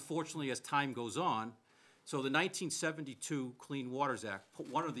 that's, Unfortunately, as time goes on, so the 1972 Clean Waters Act,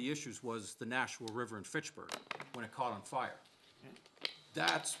 one of the issues was the Nashua River in Fitchburg, when it caught on fire.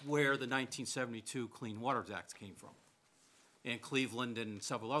 That's where the 1972 Clean Waters Act came from, and Cleveland and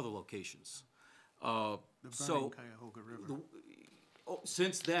several other locations. the burning Cuyahoga River.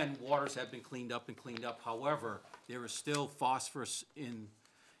 Since then, waters have been cleaned up and cleaned up. However, there is still phosphorus in,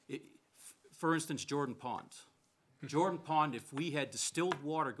 for instance, Jordan Pond. Jordan Pond, if we had distilled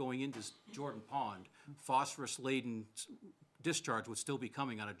water going into Jordan Pond, phosphorus-laden discharge would still be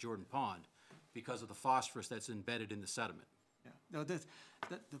coming out of Jordan Pond because of the phosphorus that's embedded in the sediment. Yeah, no,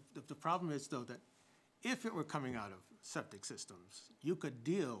 the problem is, though, that if it were coming out of septic systems, you could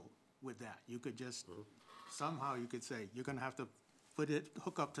deal with that. You could just, somehow you could say, you're gonna have to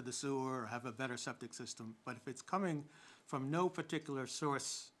hook up to the sewer or have a better septic system. But if it's coming from no particular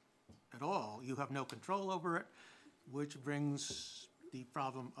source at all, you have no control over it, which brings the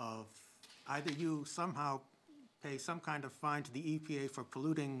problem of either you somehow pay some kind of fine to the EPA for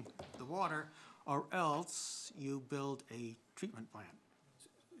polluting the water, or else you build a treatment plant.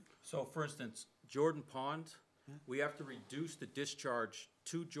 So for instance, Jordan Pond, we have to reduce the discharge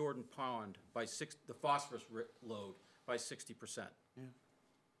to Jordan Pond by the phosphorus load by 60%. Yeah.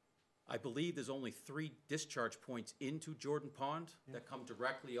 I believe there's only 3 discharge points into Jordan Pond that come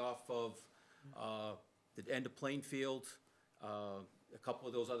directly off of the end of Plainfield, a couple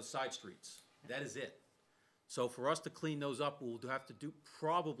of those other side streets. That is it. So for us to clean those up, we'll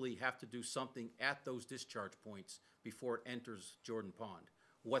probably have to do something at those discharge points before it enters Jordan Pond.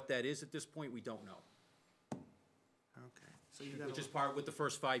 What that is at this point, we don't know. Okay. So you Which is part, with the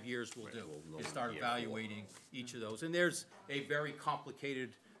first 5 years we'll do, is start evaluating each of those. And there's a very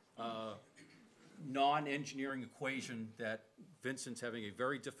complicated, non-engineering equation that Vincent's having a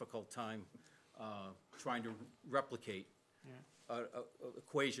very difficult time trying to replicate.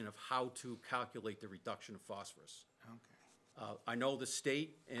 Equation of how to calculate the reduction of phosphorus. Okay. I know the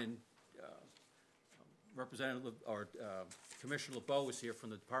state and Representative or Commissioner LeBeau is here from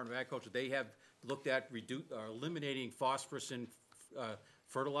the Department of Agriculture. They have looked at eliminating phosphorus in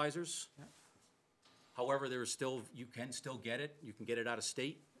fertilizers. Yeah. However, there is still, you can still get it. You can get it out of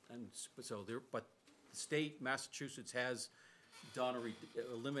state, and so there. But the state, Massachusetts, has done a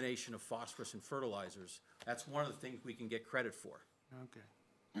elimination of phosphorus in fertilizers. That's one of the things we can get credit for. Okay.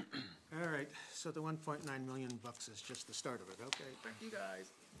 All right, so the 1.9 million bucks is just the start of it. Okay, thank you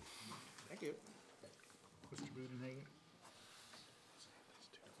guys. Thank you. Mr. Budenhagen?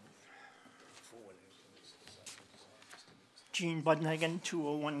 Gene Budenhagen,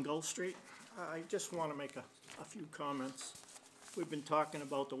 201 Gull Street. I just want to make a few comments. We've been talking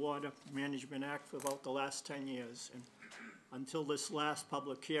about the Water Management Act for about the last 10 years, and until this last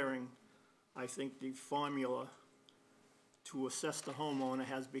public hearing, I think the formula to assess the homeowner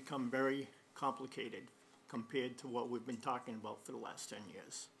has become very complicated compared to what we've been talking about for the last 10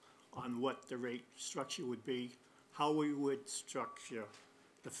 years on what the rate structure would be, how we would structure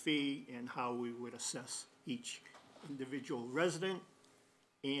the fee, and how we would assess each individual resident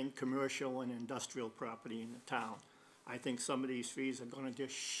and commercial and industrial property in the town. I think some of these fees are going to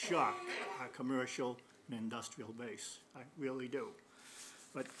just shock our commercial and industrial base. I really do.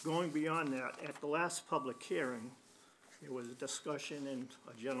 But going beyond that, at the last public hearing, there was a discussion, and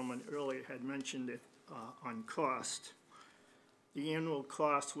a gentleman earlier had mentioned it on cost. The annual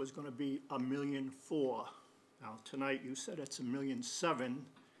cost was going to be $1.4 million. Now, tonight you said it's $1.7 million,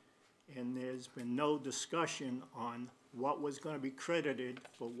 and there's been no discussion on what was going to be credited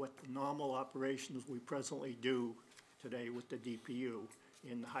for what the normal operations we presently do today with the DPU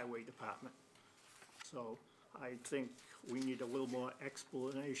in the Highway Department. So I think we need a little more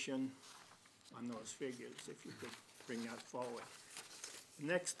explanation on those figures, if you could bring that forward. The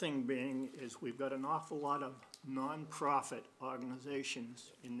next thing being is we've got an awful lot of nonprofit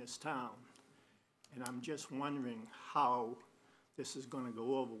organizations in this town, and I'm just wondering how this is going to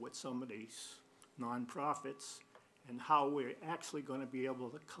go over with some of these nonprofits and how we're actually going to be able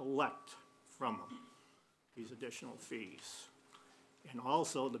to collect from them these additional fees. And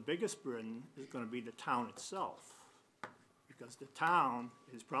also, the biggest burden is going to be the town itself, because the town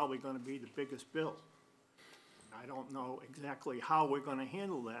is probably going to be the biggest bill. I don't know exactly how we're going to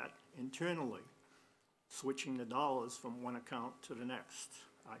handle that internally, switching the dollars from one account to the next.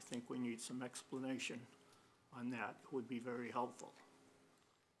 I think we need some explanation on that. It would be very helpful.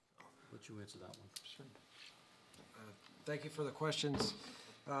 Let you answer that one. Sure. Thank you for the questions.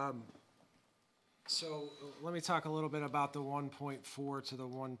 So let me talk a little bit about the 1.4 to the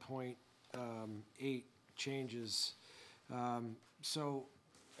 1.8 changes. So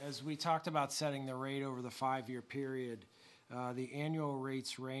as we talked about setting the rate over the 5-year period, the annual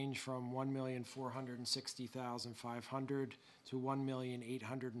rates range from $1,460,500 to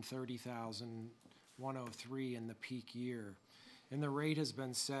 $1,830,103 in the peak year. And the rate has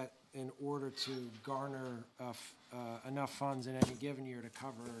been set in order to garner enough funds in any given year to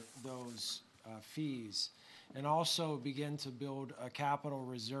cover those fees, and also begin to build a capital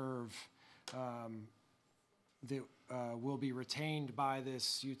reserve that will be retained by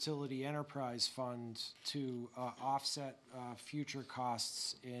this utility enterprise fund to offset future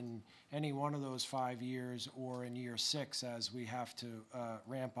costs in any one of those 5 years or in year 6 as we have to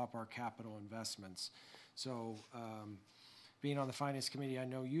ramp up our capital investments. So being on the Finance Committee, I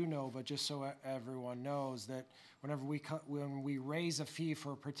know you know, but just so everyone knows that when we raise a fee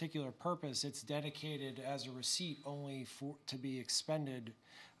for a particular purpose, it's dedicated as a receipt only to be expended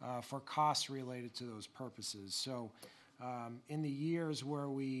for costs related to those purposes. So in the years where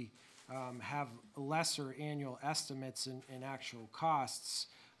we have lesser annual estimates in actual costs,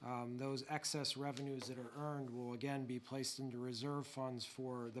 those excess revenues that are earned will again be placed into reserve funds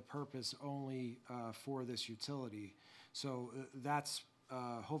for the purpose only for this utility. So that's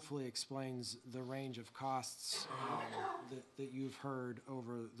hopefully explains the range of costs that you've heard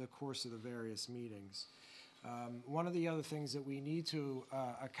over the course of the various meetings. One of the other things that we need to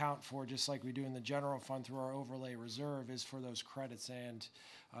account for, just like we do in the general fund through our overlay reserve, is for those credits and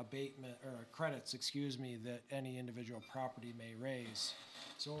abatement, or credits, excuse me, that any individual property may raise.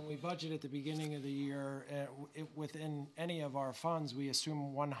 So when we budget at the beginning of the year, within any of our funds, we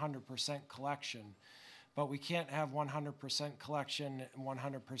assume 100% collection. But we can't have 100% collection and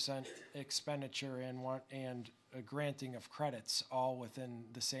 100% expenditure and a granting of credits all within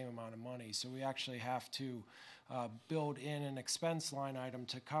the same amount of money. So we actually have to build in an expense line item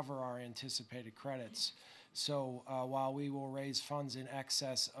to cover our anticipated credits. So while we will raise funds in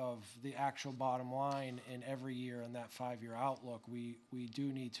excess of the actual bottom line in every year in that 5-year outlook, we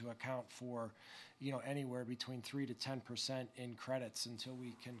do need to account for, anywhere between 3 to 10% in credits until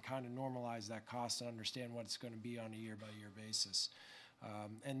we can kind of normalize that cost and understand what it's going to be on a year-by-year basis.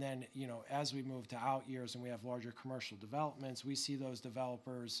 And then, as we move to out years and we have larger commercial developments, we see those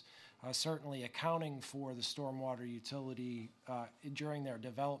developers certainly accounting for the stormwater utility during their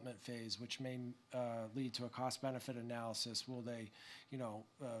development phase, which may lead to a cost-benefit analysis. Will they,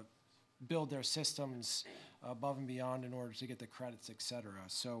 build their systems above and beyond in order to get the credits, et cetera.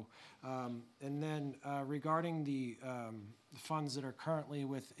 So, and then regarding the funds that are currently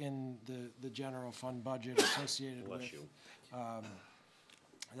within the general fund budget associated with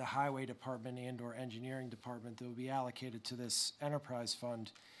the highway department and/or engineering department that will be allocated to this enterprise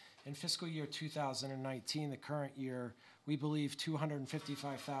fund. In fiscal year 2019, the current year, we believe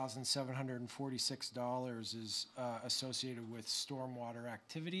 $255,746 is associated with stormwater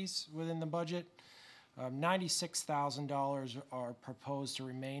activities within the budget. $96,000 are proposed to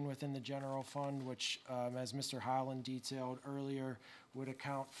remain within the general fund, which, as Mr. Howland detailed earlier, would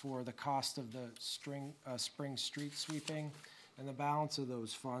account for the cost of the spring street sweeping. And the balance of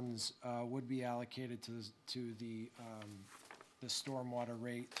those funds would be allocated to the stormwater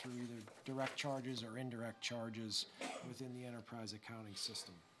rate through either direct charges or indirect charges within the enterprise accounting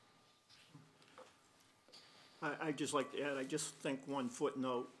system. I'd just like to add, I just think one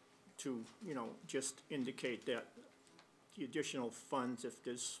footnote to, just indicate that the additional funds, if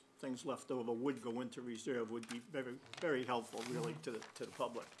there's things left over, would go into reserve, would be very, very helpful, really, to the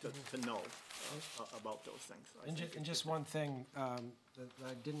public to know about those things. And just one thing that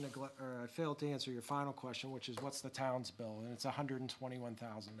I didn't neglect, or I failed to answer your final question, which is what's the town's bill? And it's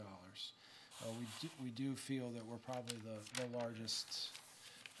 $121,000. We do feel that we're probably the largest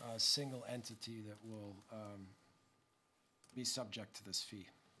single entity that will be subject to this fee.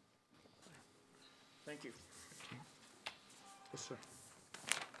 Thank you. Yes, sir.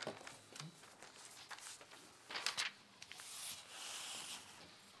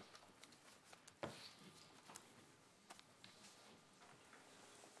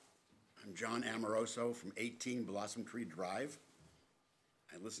 I'm John Amoroso from 18 Blossom Tree Drive.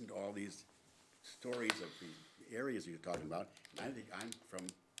 I listened to all these stories of the areas you're talking about, and I think I'm from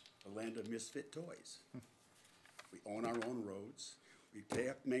the land of misfit toys. We own our own roads. We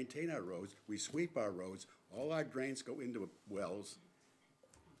have to maintain our roads. We sweep our roads. All our drains go into wells.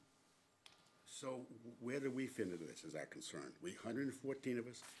 So where do we fit into this, is our concern? 114 of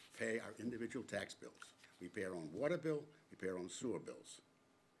us pay our individual tax bills. We pay our own water bill. We pay our own sewer bills.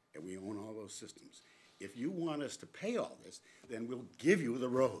 And we own all those systems. If you want us to pay all this, then we'll give you the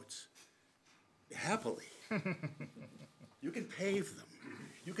roads. Happily. You can pave them.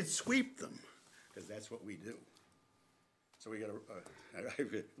 You can sweep them, because that's what we do. So we got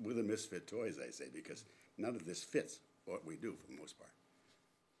we're the misfit toys, I say, because none of this fits what we do for the most part.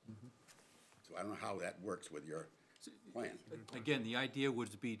 So I don't know how that works with your plan. Again, the idea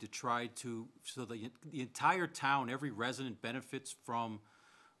would be to try to, so the entire town, every resident benefits from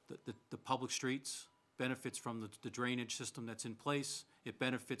the public streets, benefits from the drainage system that's in place. It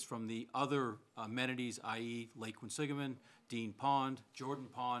benefits from the other amenities, i.e. Lake Quinsigamon, Dean Pond, Jordan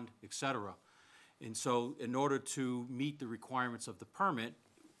Pond, et cetera. And so in order to meet the requirements of the permit,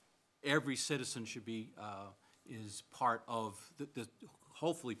 every citizen should be, is part of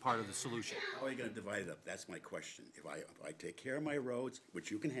hopefully part of the solution. How are you gonna divide it up? That's my question. If I take care of my roads, which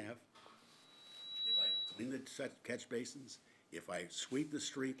you can have, if I clean the catch basins, if I sweep the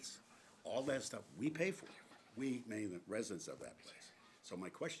streets, all that stuff, we pay for it. We, meaning the residents of that place. So my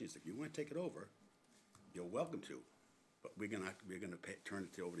question is, if you want to take it over, you're welcome to, but we're gonna turn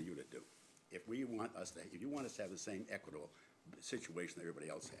it over to you to do. If you want us to have the same equitable situation that everybody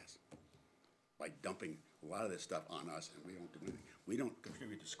else has. by dumping a lot of this stuff on us, and we don't do anything. We don't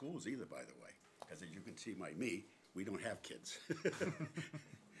contribute to schools either, by the way, because as you can see by me, we don't have kids.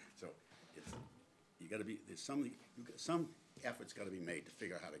 So it's, you gotta be, there's some effort's gotta be made to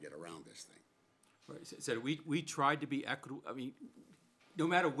figure out how to get around this thing. Right, so we tried to be equitable, I mean, no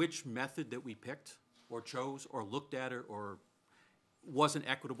matter which method that we picked, or chose, or looked at it, or wasn't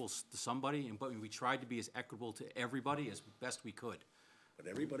equitable to somebody, but we tried to be as equitable to everybody as best we could. But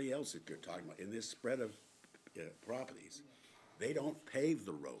everybody else that you're talking about, in this spread of properties, they don't pave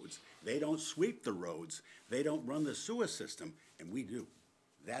the roads, they don't sweep the roads, they don't run the sewer system, and we do.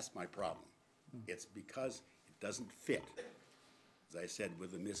 That's my problem. It's because it doesn't fit, as I said,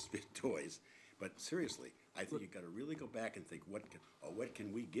 with the misfit toys. But seriously, I think you've got to really go back and think, what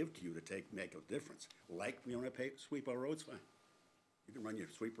can we give to you to make a difference? Like, we want to sweep our roads, fine. You can run your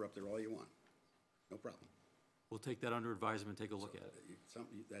sweeper up there all you want, no problem. We'll take that under advisement and take a look at it. You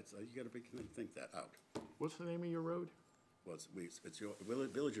got to think that out. What's the name of your road? Well, it's your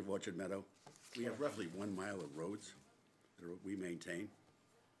Village of Orchard Meadow. We have roughly 1 mile of roads that we maintain.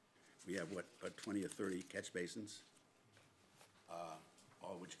 We have, what, 20 or 30 catch basins,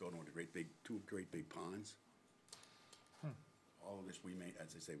 all of which go into two great big ponds. All of this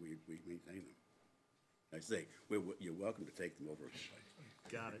as I say, we maintain them. I say, you're welcome to take them over.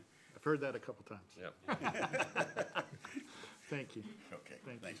 Got it. I've heard that a couple times. Yep. Thank you. Okay,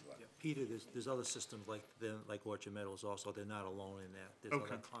 Thank thanks a lot. Peter, there's other systems like Orchard Meadows also, they're not alone in that. There's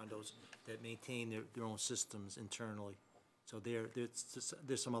Okay. other condos that maintain their own systems internally. So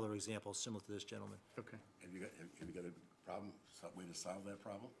there's some other examples similar to this gentleman. Okay. Have you got a problem, some way to solve that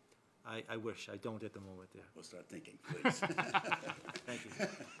problem? I wish, I don't at the moment there. We'll start thinking, please. Thank you.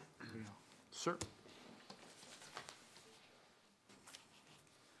 Sir?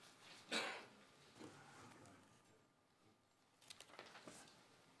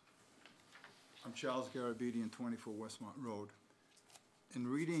 I'm Charles Garabedian, 24 Westmont Road. In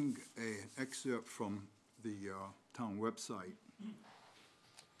reading an excerpt from the town website,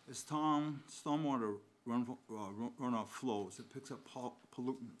 as stormwater runoff flows, it picks up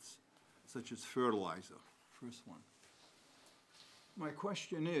pollutants such as fertilizer, first one. My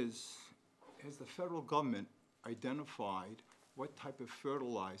question is, has the federal government identified what type of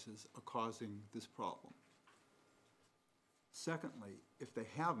fertilizers are causing this problem? Secondly, if they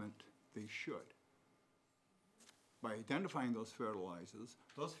haven't, they should. By identifying those fertilizers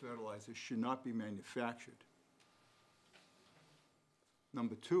should not be manufactured.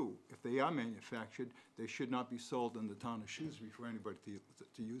 Number two, if they are manufactured, they should not be sold in the town of Shrewsbury for anybody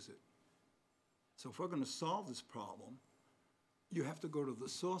to use it. So if we're going to solve this problem, you have to go to the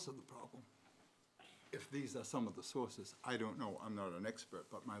source of the problem. If these are some of the sources, I don't know, I'm not an expert,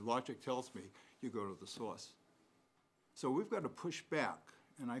 but my logic tells me you go to the source. So we've got to push back,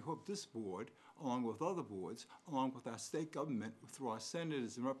 and I hope this board, along with other boards, along with our state government, through our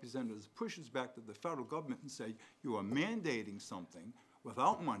senators and representatives, pushes back to the federal government and say, you are mandating something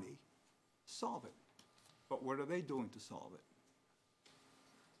without money, solve it. But what are they doing to solve it?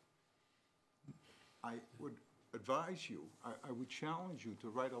 I would advise you, I would challenge you to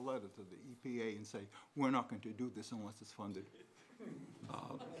write a letter to the EPA and say, we're not going to do this unless it's funded.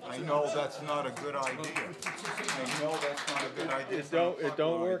 I know that's not a good idea. I know that's not a good idea. It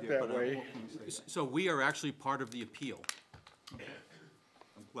don't work that way. So we are actually part of the appeal, Okay.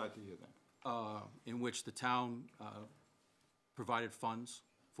 I'm glad to hear that. in which the town provided funds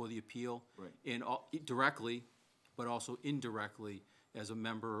for the appeal. Right. And directly, but also indirectly, as a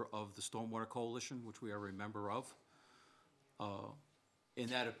member of the Stormwater Coalition, which we are a member of. And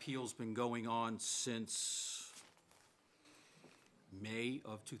that appeal's been going on since May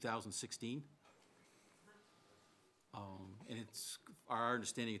of 2016. And it's, our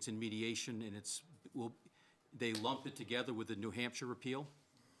understanding, it's in mediation, and they lumped it together with the New Hampshire appeal.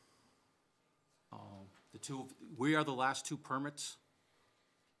 We are the last two permits.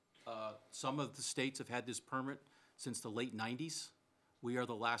 Some of the states have had this permit since the late 90s. We are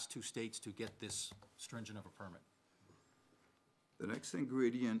the last two states to get this stringent of a permit. The next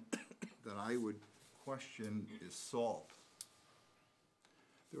ingredient that I would question is salt.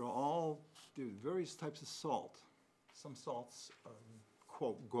 There are various types of salt. Some salts are,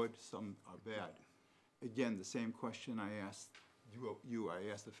 quote, good, some are bad. Again, the same question I asked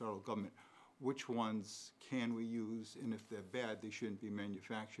I asked the federal government, which ones can we use, and if they're bad, they shouldn't be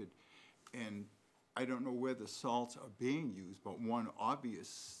manufactured. And I don't know where the salts are being used, but one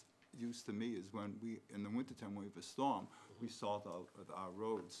obvious use to me is when in the wintertime, when we have a storm, we salt our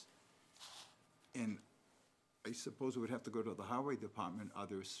roads. And I suppose we would have to go to the highway department. Are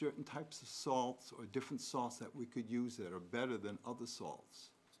there certain types of salts or different salts that we could use that are better than other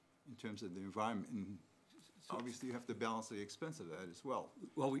salts? in terms of the environment, and obviously you have to balance the expense of that as well.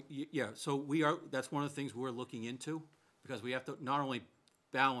 Well, yeah, so that's one of the things we're looking into, because we have to not only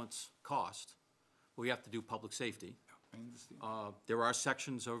balance cost, but we have to do public safety. I understand. There are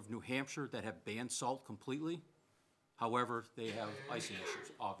sections of New Hampshire that have banned salt completely. However, they have icing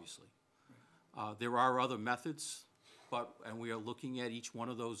issues, obviously. There are other methods, and we are looking at each one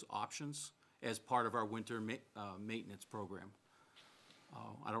of those options as part of our winter maintenance program.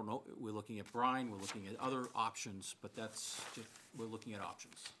 I don't know, we're looking at brine, we're looking at other options, but we're looking at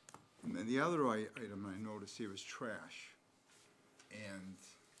options. And then the other item I noticed here is trash. And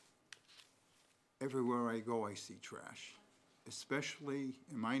everywhere I go, I see trash, especially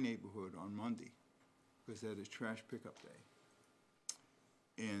in my neighborhood on Monday, because that is trash pickup day.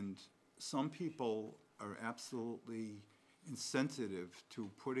 And some people are absolutely insensitive to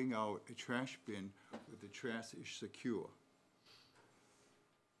putting out a trash bin where the trash is secure.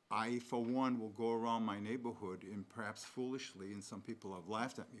 I, for one, will go around my neighborhood and perhaps foolishly, and some people have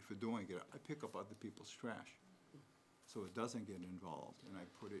laughed at me for doing it, I pick up other people's trash. So it doesn't get involved, and I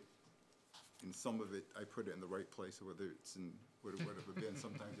put it, in some of it, I put it in the right place, whether it's in whatever bin.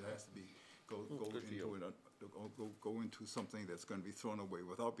 Sometimes it has to be, go into something that's gonna be thrown away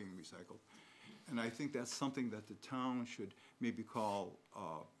without being recycled. And I think that's something that the town should maybe call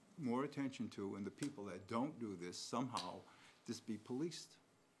more attention to, and the people that don't do this, somehow, just be policed.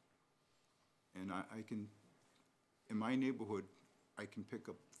 And I can, in my neighborhood, I can pick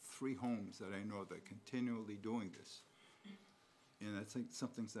up 3 homes that I know that are continually doing this. And I think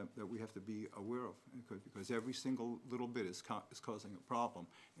something that we have to be aware of, because every single little bit is causing a problem.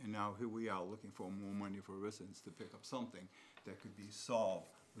 And now here we are looking for more money for residents to pick up something that could be solved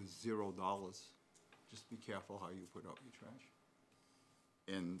with $0. Just be careful how you put out your trash.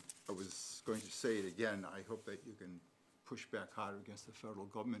 And I was going to say it again, I hope that you can push back harder against the federal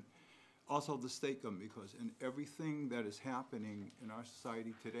government, also the state government, because in everything that is happening in our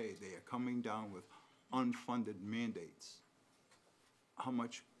society today, they are coming down with unfunded mandates. How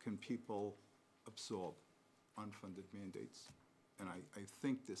much can people absorb unfunded mandates? And I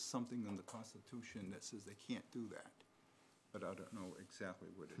think there's something in the Constitution that says they can't do that, but I don't know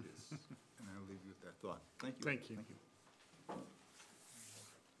exactly what it is. And I'll leave you with that thought. Thank you. Thank you. Thank you.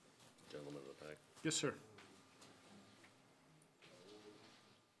 Gentleman in the back. Yes, sir.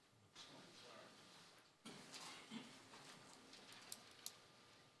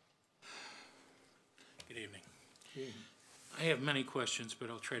 Good evening. I have many questions, but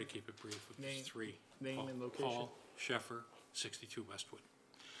I'll try to keep it brief with just 3. Name and location. Paul Sheffer, 62 Westwood.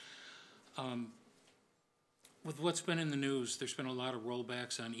 With what's been in the news, there's been a lot of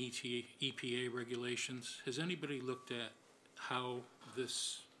rollbacks on EPA regulations. Has anybody looked at how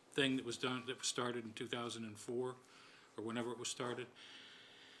this thing that was started in 2004, or whenever it was started,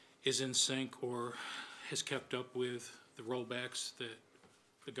 is in sync or has kept up with the rollbacks that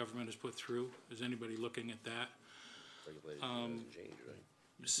the government has put through? Is anybody looking at that? Change, right?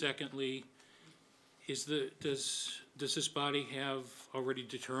 Secondly, does this body have already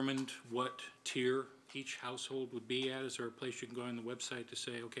determined what tier each household would be at? Is there a place you can go on the website to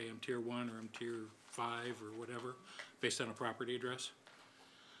say, okay, I'm tier 1 or I'm tier 5 or whatever, based on a property address?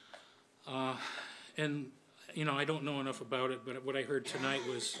 And, you know, I don't know enough about it, but what I heard tonight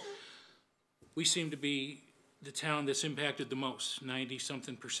was we seem to be the town that's impacted the most.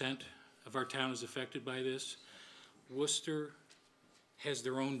 90-something% of our town is affected by this. Worcester has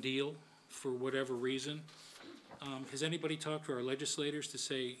their own deal for whatever reason. Has anybody talked to our legislators to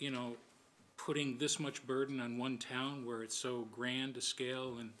say, you know, putting this much burden on one town where it's so grand a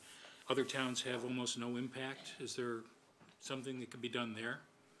scale and other towns have almost no impact? Is there something that could be done there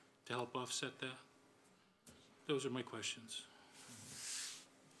to help offset that? Those are my questions.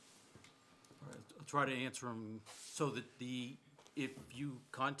 All right, I'll try to answer them. So that if you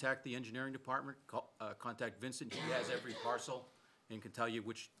contact the engineering department, contact Vincent, he has every parcel and can tell you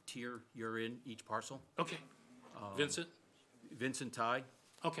which tier you're in each parcel. Okay. Vincent? Vincent Ty.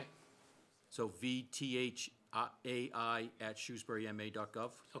 Okay. So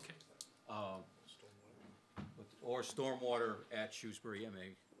VTHAI@shrewsburyma.gov. Okay. Or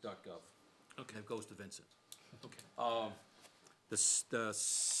stormwater@shrewsburyma.gov. Okay. That goes to Vincent. Okay.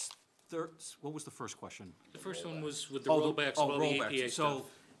 What was the first question? The first one was with the rollbacks of all the EPA stuff.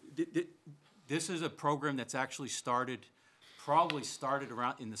 So this is a program that's actually probably started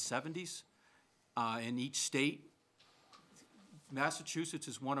around in the 70s. In each state, Massachusetts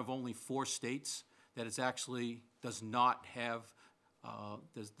is one of only 4 states that does not have,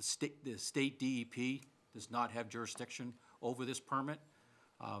 the state DEP does not have jurisdiction over this permit.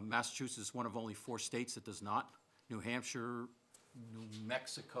 Massachusetts is one of only 4 states that does not. New Hampshire, New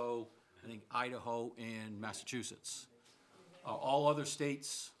Mexico, I think Idaho, and Massachusetts. All other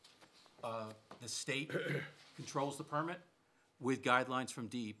states, the state controls the permit with guidelines from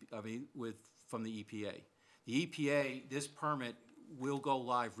from the EPA. The EPA, this permit will go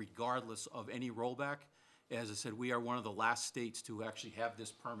live regardless of any rollback. As I said, we are one of the last states to actually have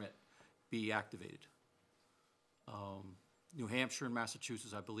this permit be activated. New Hampshire and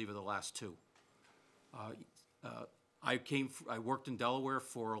Massachusetts, I believe, are the last two. I worked in Delaware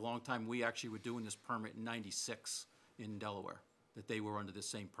for a long time. We actually were doing this permit in '96 in Delaware, that they were under the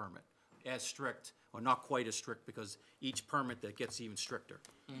same permit. As strict, or not quite as strict, because each permit that gets even stricter.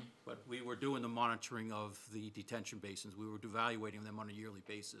 But we were doing the monitoring of the detention basins. We were evaluating them on a yearly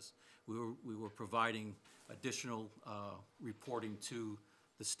basis. We were providing additional reporting to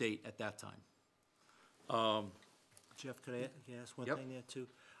the state at that time. Jeff, can I ask one Yep. thing there too?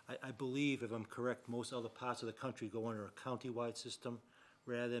 I believe, if I'm correct, most other parts of the country go under a county-wide system,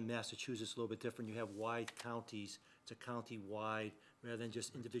 rather than Massachusetts, a little bit different. You have wide counties. It's a county-wide, rather than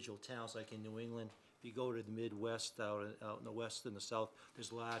just individual towns like in New England. If you go to the Midwest, out in the west and the south,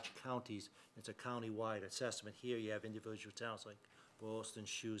 there's large counties. It's a county-wide assessment. Here you have individual towns like Boston,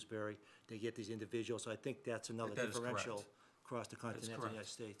 Shrewsbury. They get these individuals. So I think that's another That is differential correct. across the continental correct.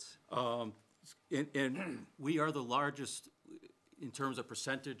 United States. And we are the largest in terms of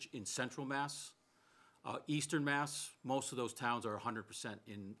percentage in central Mass. Eastern Mass, most of those towns are 100%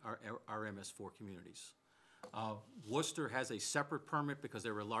 in our MS4 communities. Worcester has a separate permit because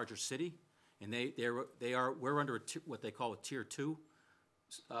they're a larger city, and we're under what they call a Tier 2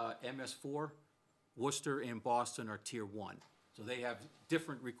 MS4. Worcester and Boston are Tier 1. So they have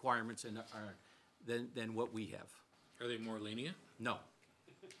different requirements than what we have. Are they more lenient? No.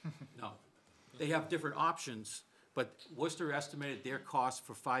 No. They have different options, but Worcester estimated their cost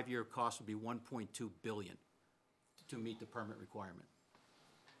for 5-year cost would be $1.2 billion to meet the permit requirement.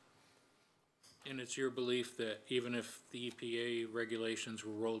 And it's your belief that even if the EPA regulations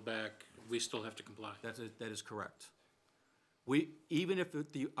were rolled back, we still have to comply? That is correct. Even if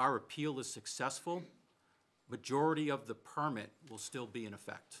our appeal is successful, majority of the permit will still be in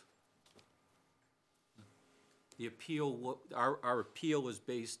effect. The appeal, our appeal is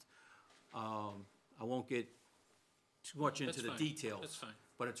based, I won't get too much into the details. That's fine.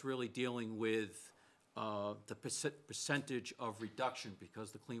 But it's really dealing with the percentage of reduction,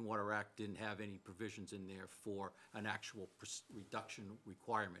 because the Clean Water Act didn't have any provisions in there for an actual reduction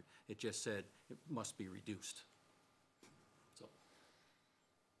requirement. It just said it must be reduced. So.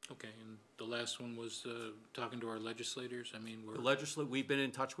 Okay, and the last one was talking to our legislators. I mean, We've been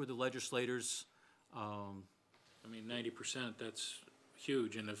in touch with the legislators. I mean, 90%, that's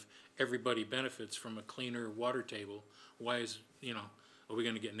huge, and if everybody benefits from a cleaner water table, why is, are we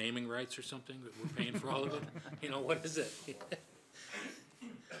gonna get naming rights or something, that we're paying for all of it? What is it?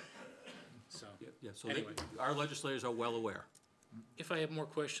 So, So anyway. our legislators are well aware. If I have more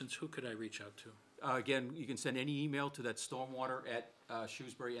questions, who could I reach out to? Again, you can send any email to that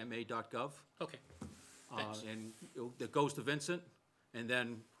stormwater@shrewsburyma.gov. Okay, thanks. And it goes to Vincent, and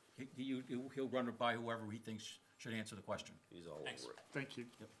then he'll run it by whoever he thinks should answer the question. He's all Thanks. over it. Thank you.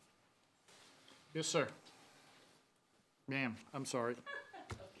 Yep. Yes, sir. Ma'am, I'm sorry.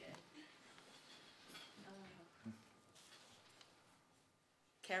 Okay.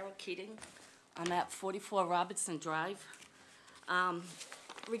 Carol Keating. I'm at 44 Robertson Drive.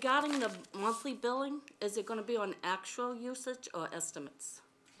 Regarding the monthly billing, is it gonna be on actual usage or estimates?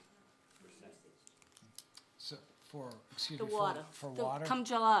 So excuse The me, water. for water, Come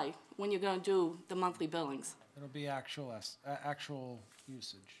July, when you're gonna do the monthly billings? it'll be actual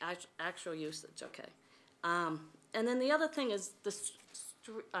usage. Actual usage, okay. And then the other thing is the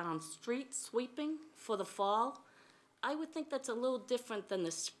street sweeping for the fall. I would think that's a little different than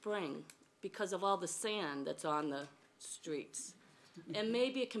the spring because of all the sand that's on the streets. And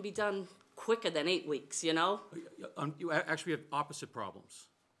maybe it can be done quicker than 8 weeks, You actually have opposite problems.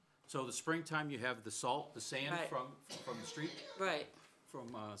 So the springtime, you have the salt, the sand Right. from the street, Right,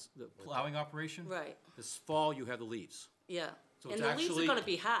 from the plowing operation. right, This fall, you have the leaves. yeah. So And it's the leaves are actually- gonna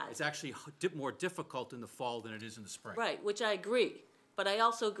be hard. It's actually more difficult in the fall than it is in the spring. Right, which I agree, but I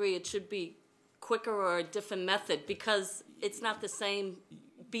also agree it should be quicker or a different method because it's not the same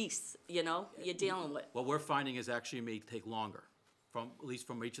beast, you're dealing with. What we're finding is actually it may take longer, at least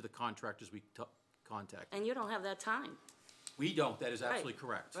from each of the contractors we contact. And you don't have that time. We don't, that is Right, absolutely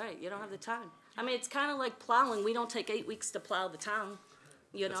correct. Right, you don't have the time. I mean, it's kind of like plowing, we don't take 8 weeks to plow the town,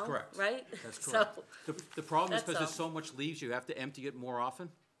 That's correct. right? That's So- correct. The problem is that's because there's all. so much leaves, you have to empty it more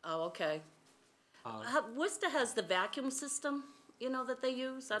often. Oh, okay. Worcester has the vacuum system, that they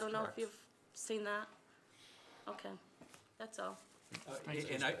use. I don't know if correct. you've seen that. Okay. That's all.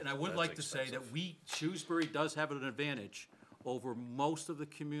 And I would like to say that Shrewsbury does have an advantage over most of the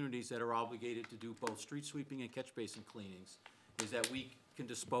communities that are obligated to do both street sweeping and catch basin cleanings, is that we can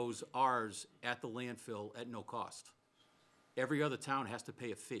dispose ours at the landfill at no cost. Every other town has to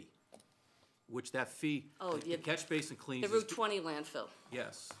pay a fee, which that fee, the catch basin cleans. The Route 20 landfill.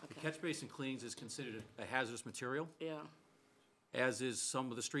 Yes, the catch basin cleans is considered a hazardous material. Yeah. As is some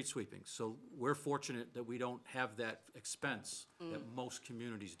of the street sweeping. So we're fortunate that we don't have that expense that most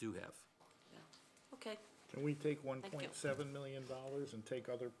communities do have. Okay. Can we take $1.7 million and take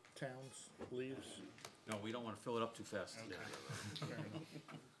other towns' leaves? No, we don't want to fill it up too fast.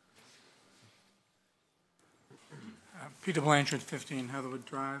 Peter Blanchard, 15 Heatherwood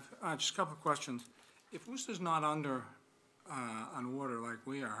Drive. Just a couple of questions. If Worcester's not under on water like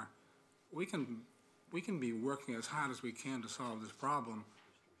we are, we can be working as hard as we can to solve this problem,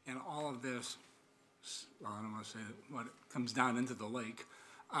 and all of this, well, I don't want to say what comes down into the lake,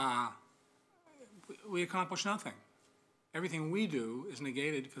 we accomplish nothing. Everything we do is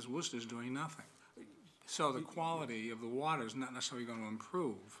negated because Worcester's doing nothing. So the quality of the water is not necessarily going to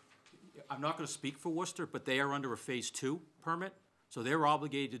improve. I'm not going to speak for Worcester, but they are under a Phase 2 permit, so they're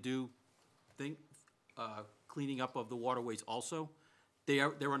obligated to do cleaning up of the waterways also.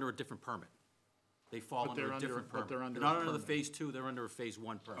 They're under a different permit. They fall under a different permit. They're not under the Phase 2, they're under a Phase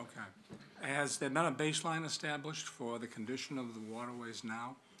 1 permit. Okay. Has there been a baseline established for the condition of the waterways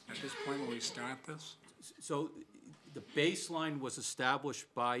now, at this point when we start this? So the baseline was established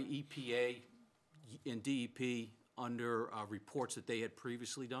by EPA and DEP under reports that they had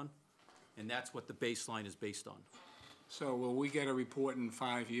previously done, and that's what the baseline is based on. So will we get a report in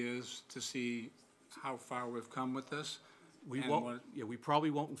 5 years to see how far we've come with this? We won't. Yeah, we probably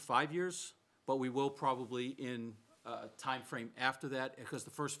won't in 5 years, but we will probably in a time frame after that, because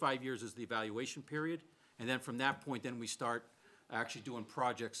the first 5 years is the evaluation period, and then from that point, then we start actually doing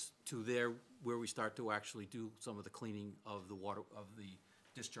projects to there where we start to actually do some of the cleaning of the water of the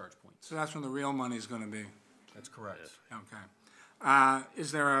discharge points. So that's when the real money's going to be? That's correct. Okay.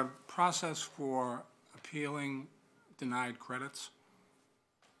 Is there a process for appealing denied credits?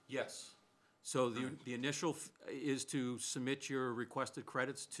 Yes. So the initial is to submit your requested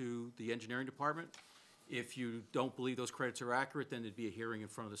credits to the engineering department. If you don't believe those credits are accurate, then there'd be a hearing in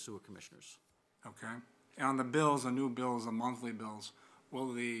front of the sewer commissioners. Okay. And on the bills, the new bills, the monthly bills,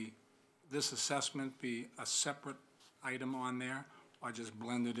 will this assessment be a separate item on there, or just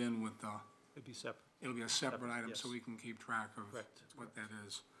blended in with the? It'd be separate. It'll be a separate item, so we can keep track of what that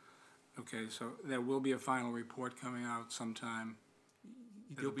is. Okay, so there will be a final report coming out sometime.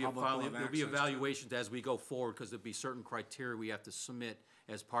 There'll be evaluations as we go forward, because there'll be certain criteria we have to submit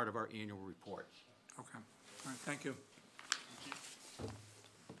as part of our annual report. Okay. All right, thank you.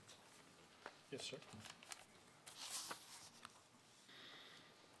 Yes, sir.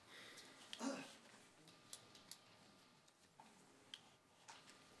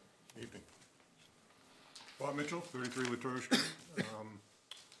 Evening. Bob Mitchell, 33 Latour Street.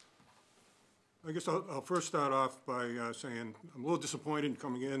 I guess I'll first start off by saying I'm a little disappointed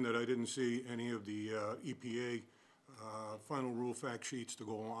coming in that I didn't see any of the EPA final rule fact sheets to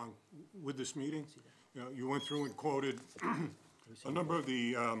go along with this meeting. You know, you went through and quoted a number of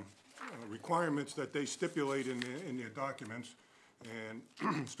the requirements that they stipulate in their documents,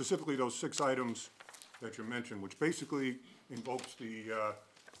 and specifically those 6 items that you mentioned, which basically invokes the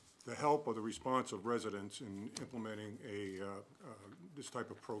help or the response of residents in implementing this type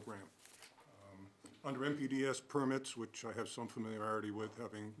of program. Under MPDS permits, which I have some familiarity with,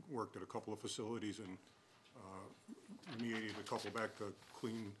 having worked at a couple of facilities and remediated a couple back to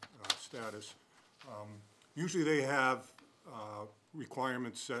clean status, usually they have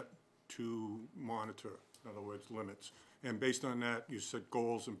requirements set to monitor, in other words, limits. And based on that, you set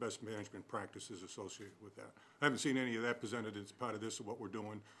goals and best management practices associated with that. I haven't seen any of that presented as part of this, or what we're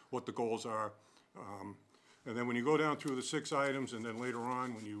doing, what the goals are. And then when you go down through the 6 items, and then later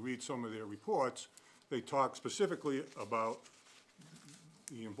on, when you read some of their reports, they talk specifically about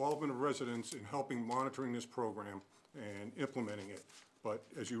the involvement of residents in helping monitoring this program and implementing it. But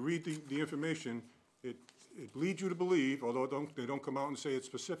as you read the information, it leads you to believe, although they don't come out and say it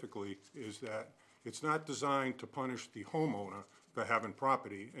specifically, is that it's not designed to punish the homeowner for having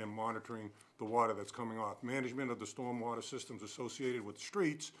property and monitoring the water that's coming off. Management of the stormwater systems associated with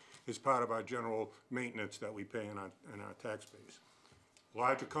streets is part of our general maintenance that we pay in our tax base.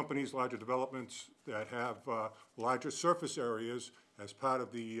 Larger companies, larger developments that have larger surface areas as part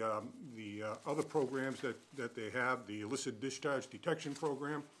of the other programs that they have, the illicit discharge detection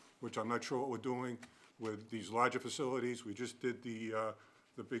program, which I'm not sure what we're doing with these larger facilities. We just did the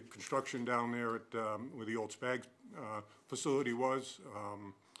the big construction down there at, where the old Spags, facility was.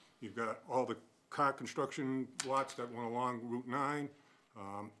 You've got all the car construction lots that went along Route 9.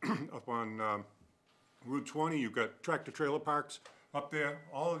 Up on, Route 20, you've got tractor-trailer parks up there.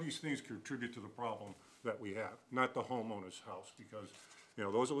 All of these things contribute to the problem that we have, not the homeowner's house, because, you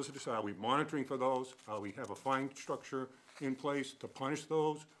know, those are listed aside. Are we monitoring for those? We have a fine structure in place to punish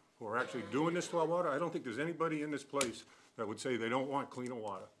those who are actually doing this to our water? I don't think there's anybody in this place that would say they don't want cleaner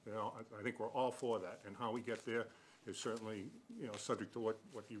water. You know, I think we're all for that, and how we get there is certainly, you know, subject to what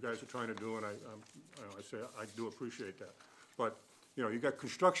you guys are trying to do, and I do appreciate that. But, you know, you got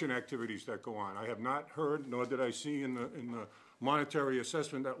construction activities that go on. I have not heard, nor did I see in the monetary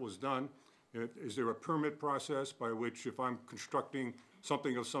assessment that was done, is there a permit process by which if I'm constructing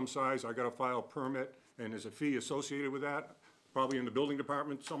something of some size, I gotta file a permit, and there's a fee associated with that? Probably in the building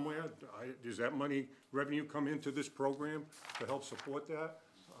department somewhere. Does that money, revenue come into this program to help support that?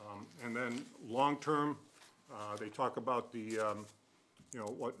 And then long-term, they talk about the, you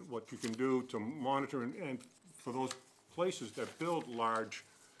know, what you can do to monitor and for those places that build large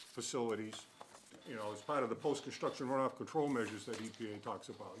facilities, you know, as part of the post-construction runoff control measures that EPA talks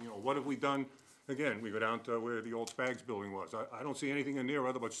about. You know, what have we done? Again, we go down to where the old Spags building was. I don't see anything in there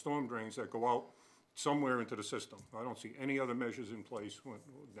other but storm drains that go out somewhere into the system. I don't see any other measures in place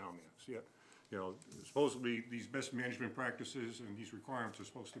down there. So, yet, you know, supposedly these best management practices and these requirements are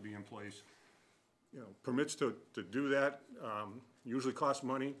supposed to be in place. You know, permits to do that usually cost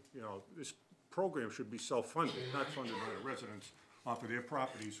money. You know, this program should be self-funded, not funded by the residents off of their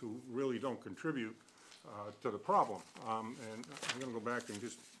properties who really don't contribute to the problem. And I'm gonna go back and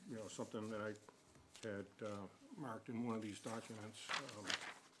just, you know, something that I had marked in one of these documents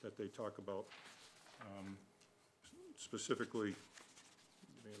that they talk about specifically.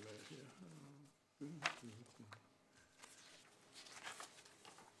 Give me a minute here.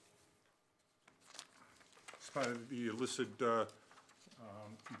 It's part of the illicit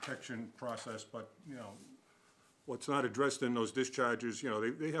detection process, but, you know, what's not addressed in those discharges, you know,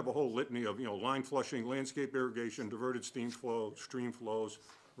 they have a whole litany of, you know, line flushing, landscape irrigation, diverted steam flow, stream flows,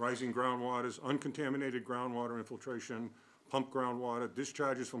 rising groundwaters, uncontaminated groundwater infiltration, pump groundwater,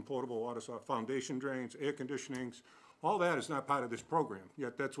 discharges from potable water, foundation drains, air conditionings. All that is not part of this program,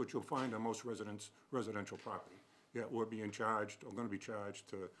 yet that's what you'll find on most residential property. Yet we're being charged, or gonna be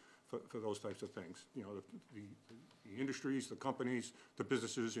charged for those types of things. You know, the industries, the companies, the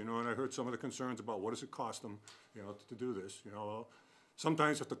businesses, you know, and I heard some of the concerns about what does it cost them, you know, to do this, you know.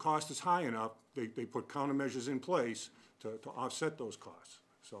 Sometimes if the cost is high enough, they put countermeasures in place to offset those costs.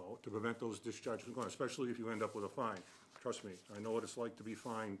 So to prevent those discharges from going, especially if you end up with a fine. Trust me, I know what it's like to be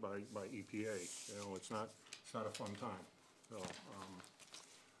fined by EPA. You know, it's not a fun time. So,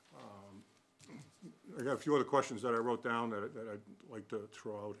 I got a few other questions that I wrote down that I'd like to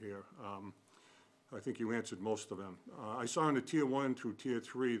throw out here. I think you answered most of them. I saw in the Tier 1 through Tier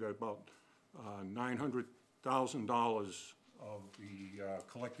 3 that about $900,000 of the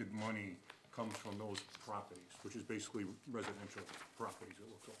collected money comes from those properties, which is basically residential properties, it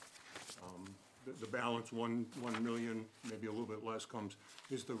looks like. The balance, 1 million, maybe a little bit less, comes.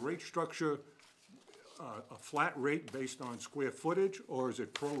 Is the rate structure a flat rate based on square footage, or is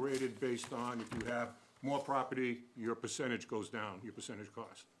it prorated based on if you have more property, your percentage goes down, your percentage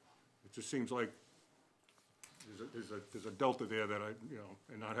cost? It just seems like there's a delta there that you know,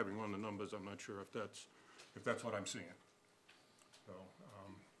 and not having run the numbers, I'm not sure if that's what I'm seeing. So,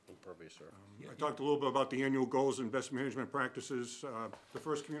 Impervious, sir. I talked a little bit about the annual goals and best management practices. The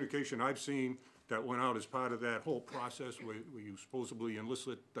first communication I've seen that went out as part of that whole process where you supposedly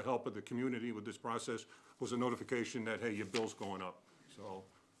enlisted the help of the community with this process was a notification that, hey, your bill's going up. So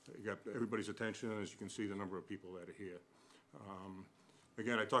you got everybody's attention, as you can see, the number of people that are here.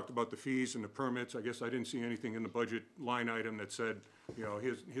 Again, I talked about the fees and the permits. I guess I didn't see anything in the budget line item that said, you know,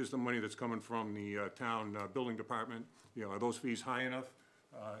 here's the money that's coming from the town building department. You know, are those fees high enough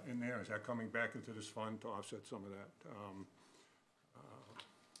in there? Is that coming back into this fund to offset some of that?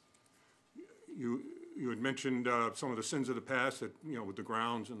 You had mentioned some of the sins of the past that, you know, with the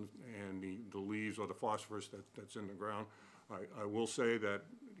grounds and the leaves or the phosphorus that's in the ground. I will say that,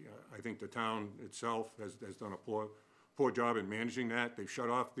 you know, I think the town itself has done a poor job in managing that. They've shut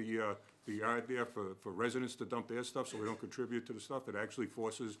off the yard there for residents to dump their stuff so we don't contribute to the stuff. It actually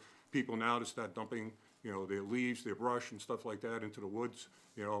forces people now to start dumping, you know, their leaves, their brush and stuff like that into the woods,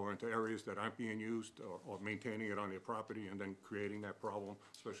 you know, or into areas that aren't being used or maintaining it on their property and then creating that problem,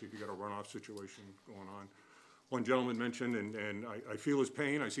 especially if you got a runoff situation going on. One gentleman mentioned, and I feel his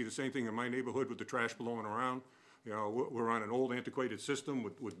pain. I see the same thing in my neighborhood with the trash blowing around. You know, we're on an old antiquated system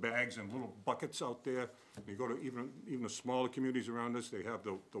with bags and little buckets out there. You go to even the smaller communities around us, they have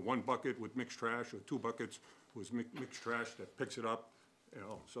the one bucket with mixed trash or two buckets with mixed trash that picks it up. You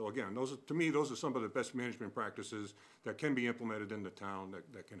know, so again, to me, those are some of the best management practices that can be implemented in the town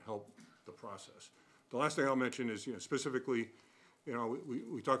that can help the process. The last thing I'll mention is, you know, specifically, you know,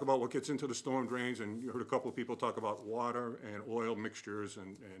 we talk about what gets into the storm drains, and you heard a couple of people talk about water and oil mixtures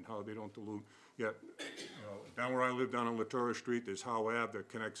and how they don't dilute. Yet, you know, down where I live, down on Latour Street, there's Howe Ave that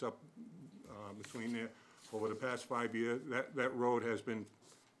connects up between there. Over the past 5 years, that road has been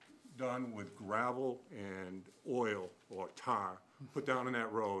done with gravel and oil or tar put down in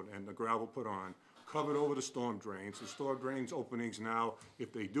that road, and the gravel put on, covered over the storm drains. The storm drains openings now,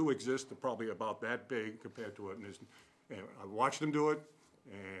 if they do exist, they're probably about that big compared to it. And I watched them do it,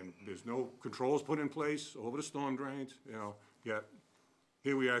 and there's no controls put in place over the storm drains, you know, yet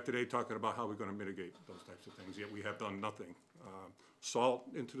here we are today talking about how we're gonna mitigate those types of things, yet we have done nothing. Salt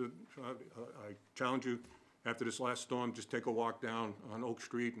into the, I challenge you, after this last storm, just take a walk down on Oak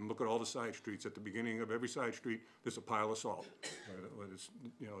Street and look at all the side streets. At the beginning of every side street, there's a pile of salt.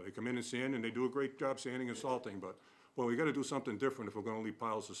 You know, they come in and sand, and they do a great job sanding and salting, but, well, we gotta do something different if we're gonna leave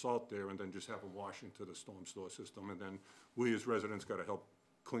piles of salt there and then just have them wash into the storm store system, and then we as residents gotta help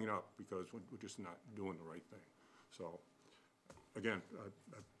clean up because we're just not doing the right thing. So, again,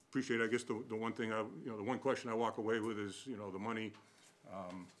 I appreciate, I guess, the one thing, you know, the one question I walk away with is, you know, the money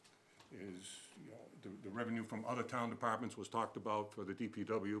is, you know, the revenue from other town departments was talked about for the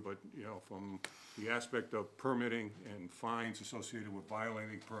DPW, but, you know, from the aspect of permitting and fines associated with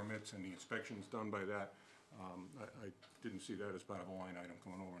violating permits and the inspections done by that, I didn't see that as part of a line item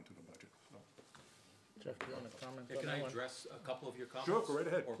coming over into the budget, so. Jeff, do you want to comment on Can that I one? address a couple of your comments? Sure, go right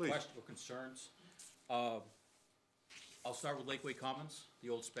ahead, Or please. questions or concerns? I'll start with Lakeway Commons, the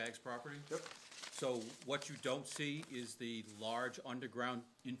old Spags property. Yep. So what you don't see is the large underground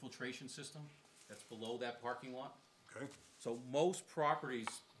infiltration system that's below that parking lot. Okay. So most properties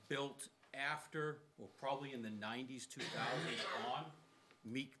built after, or probably in the 90s, 2000s on,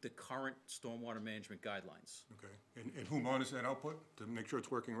 meet the current stormwater management guidelines. Okay, and who monitors that output to make sure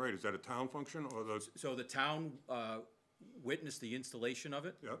it's working right? Is that a town function or the? So the town witnessed the installation of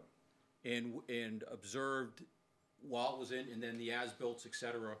it. Yep. And observed while it was in, and then the as-built, et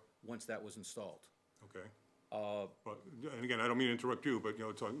cetera, once that was installed. Okay. But, and again, I don't mean to interrupt you, but, you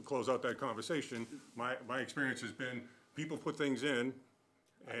know, to close out that conversation, my experience has been, people put things in,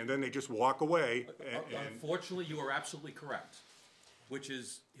 and then they just walk away, and. Unfortunately, you are absolutely correct, which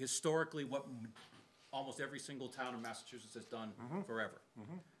is historically what almost every single town in Massachusetts has done forever.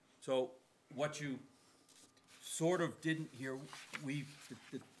 So what you sort of didn't hear, we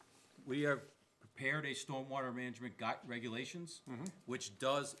have prepared a stormwater management regulations, which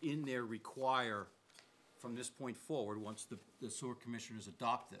does in there require, from this point forward, once the sewer commissioners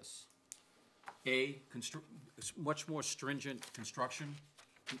adopt this, much more stringent construction,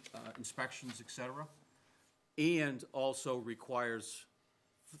 inspections, et cetera, and also requires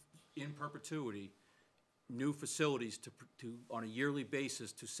in perpetuity new facilities to on a yearly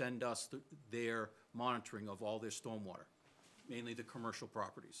basis to send us their monitoring of all their stormwater, mainly the commercial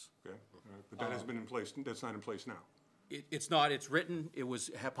properties. Okay, but that has been in place, that's not in place now. It's not, it's written,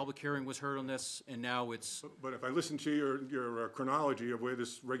 public hearing was heard on this, and now it's. But if I listen to your chronology of where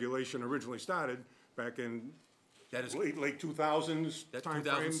this regulation originally started, back in late 2000s That's timeframe.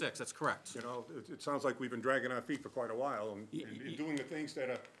 2006, that's correct. You know, it sounds like we've been dragging our feet for quite a while and doing the things that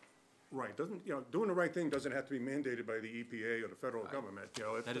are right. Doing the right thing doesn't have to be mandated by the EPA or the federal government. You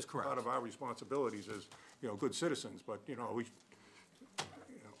know, That is correct. Part of our responsibilities as, you know, good citizens, but, you know,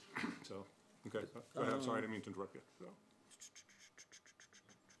 so, okay, go ahead, I'm sorry, I didn't mean to interrupt you, so.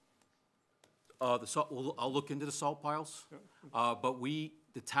 The salt, I'll look into the salt piles, but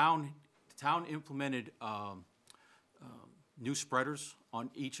the town implemented new spreaders on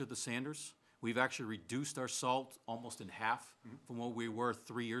each of the sanders. We've actually reduced our salt almost in half from what we were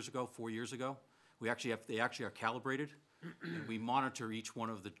 3 years ago, 4 years ago. They actually are calibrated, and we monitor each one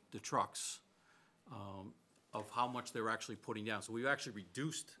of the trucks of how much they're actually putting down. So we've actually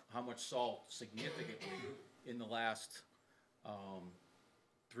reduced how much salt significantly in the last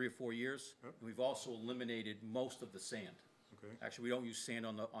 3 or 4 years. And we've also eliminated most of the sand. Okay. Actually, we don't use sand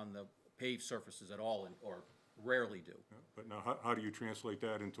on the paved surfaces at all, or rarely do. But now, how do you translate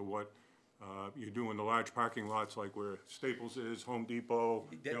that into what you do in the large parking lots, like where Staples is, Home Depot,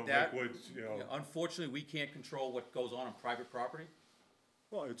 Lakewoods, you know? Unfortunately, we can't control what goes on private property.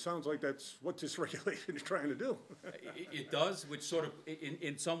 Well, it sounds like that's what this regulation is trying to do. It does, which sort of,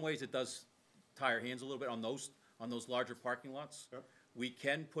 in some ways, it does tie our hands a little bit on those larger parking lots. Yep. We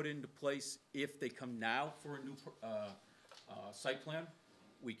can put into place, if they come now for a new site plan,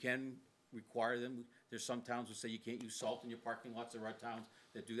 we can require them. There's some towns who say you can't use salt in your parking lots. There are towns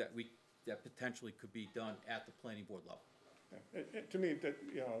that do that. That potentially could be done at the planning board level. To me, that,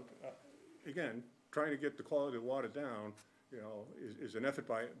 again, trying to get the quality of the water down, is an effort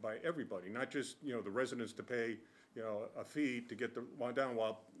by everybody, not just, the residents to pay, a fee to get the water down,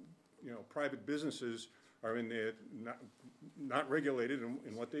 while, private businesses are in there not regulated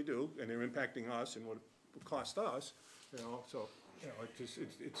in what they do, and they're impacting us and what it costs us, so,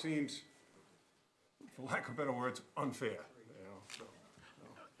 it seems, for lack of better words, unfair, so.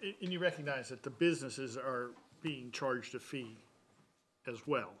 And you recognize that the businesses are being charged a fee as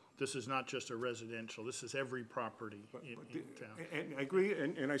well. This is not just a residential, this is every property in town. And I agree,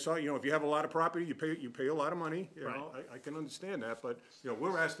 and I saw, if you have a lot of property, you pay a lot of money, Right. I can understand that, but,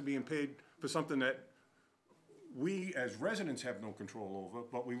 we're asked to be paid for something that we as residents have no control over,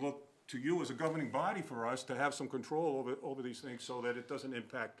 but we look to you as a governing body for us to have some control over these things so that it doesn't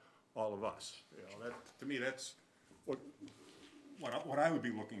impact all of us. That, to me, that's what I would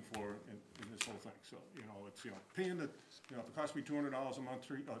be looking for in this whole thing. So, it's, paying the, if it costs me $200 a month,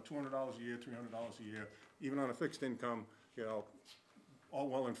 $200 a year, $300 a year, even on a fixed income, all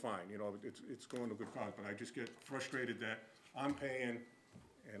well and fine, it's going to good cause, but I just get frustrated that I'm paying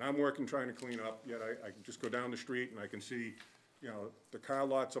and I'm working trying to clean up, yet I can just go down the street and I can see, the car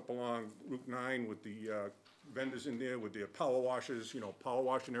lots up along Route 9 with the vendors in there with their power washers, power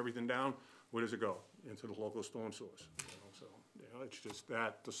washing everything down. Where does it go? Into the local storm sewers. So, it's just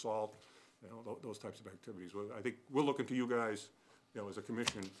that, the salt, those types of activities. I think we're looking to you guys, as a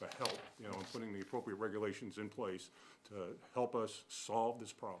commission for help, in putting the appropriate regulations in place to help us solve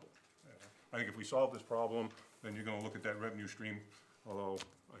this problem. I think if we solve this problem, then you're gonna look at that revenue stream, although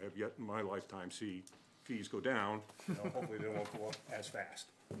I have yet in my lifetime see fees go down, hopefully they won't go up as fast.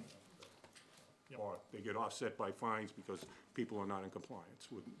 Or they get offset by fines because people are not in compliance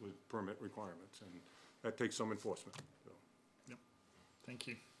with permit requirements, and that takes some enforcement. So. Yep. Thank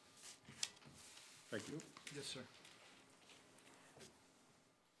you. Thank you. Yes, sir.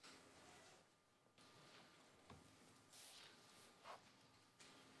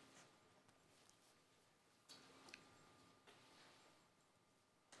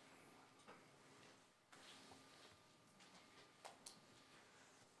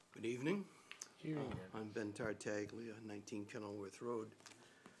 Good evening. I'm Ben Tartaglia, 19 Kenilworth Road.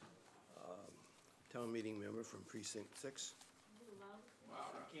 Town meeting member from Precinct 6.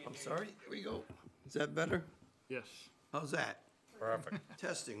 I'm sorry, here we go. Is that better? Yes. How's that? Perfect.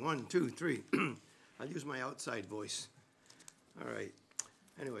 Testing, 1, 2, 3. I'll use my outside voice. All right.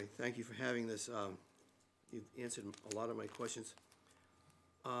 Anyway, thank you for having this. You've answered a lot of my questions.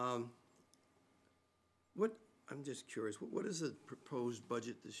 I'm just curious, what is the proposed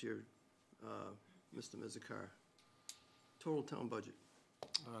budget this year, Mr. Mizikar? Total town budget?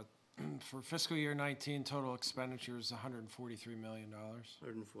 For fiscal year 19, total expenditures, $143 million.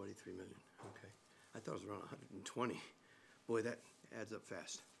 143 million, okay. I thought it was around 120. Boy, that adds up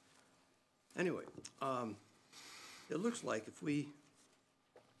fast. Anyway, it looks like if we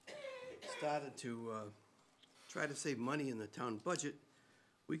started to try to save money in the town budget,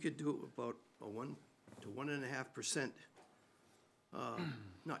 we could do it about a 1 to 1.5%,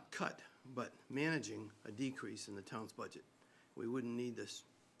 not cut, but managing a decrease in the town's budget. We wouldn't need this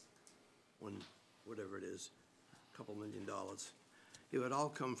whatever it is, $2 million. It would all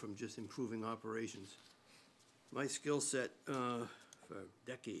come from just improving operations. My skill set for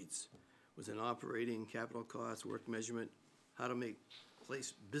decades was in operating, capital costs, work measurement, how to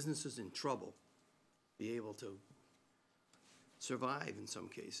place businesses in trouble, be able to survive in some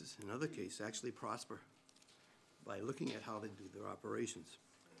cases, in other cases actually prosper by looking at how they do their operations.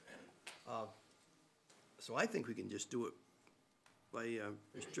 So I think we can just do it by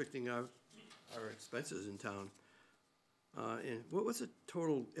restricting our expenses in town. And what's the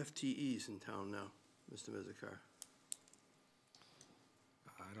total FTEs in town now, Mr. Mizikar?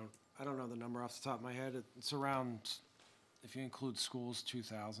 I don't know the number off the top of my head. It's around, if you include schools,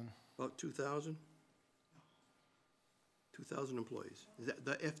 2,000. About 2,000? 2,000 employees. Is that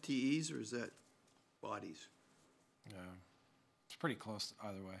the FTEs or is that bodies? Yeah, it's pretty close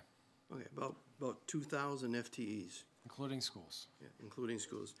either way. Okay, about 2,000 FTEs. Including schools. Yeah, including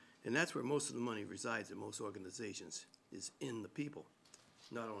schools. And that's where most of the money resides in most organizations, is in the people.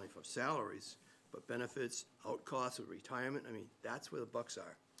 Not only for salaries, but benefits, out costs of retirement. I mean, that's where the bucks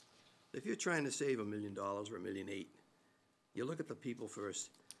are. If you're trying to save $1 million or $1.8 million, you look at the people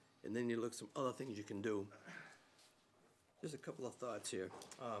first, and then you look at some other things you can do. There's a couple of thoughts here,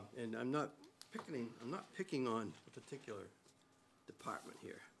 and I'm not picking on a particular department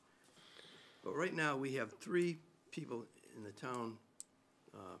here. But right now, we have 3 people in the town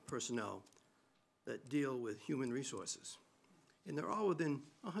personnel that deal with human resources. And they're all within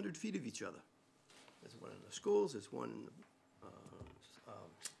 100 feet of each other. There's one in the schools, there's one in the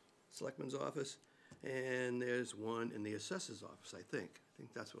selectman's office, and there's one in the assessor's office, I think. I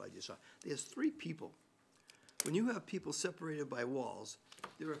think that's what I just saw. There's 3 people. When you have people separated by walls,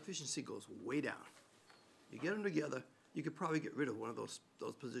 their efficiency goes way down. You get them together, you could probably get rid of one of those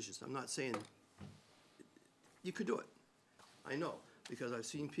positions. I'm not saying you could do it. I know, because I've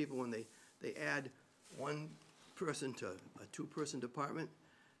seen people when they add one person to a 2-person department,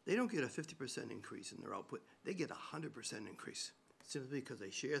 they don't get a 50% increase in their output. They get a 100% increase, simply because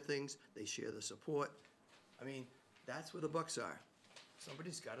they share things, they share the support. I mean, that's where the bucks are.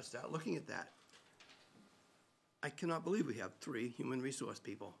 Somebody's got to start looking at that. I cannot believe we have 3 human resource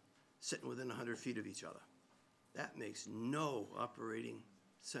people sitting within 100 feet of each other. That makes no operating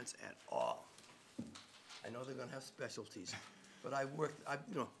sense at all. I know they're gonna have specialties, but I've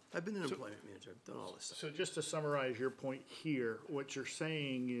been an employment manager, I've done all this stuff. So just to summarize your point here, what you're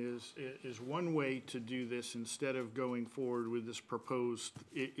saying is one way to do this instead of going forward with this proposed,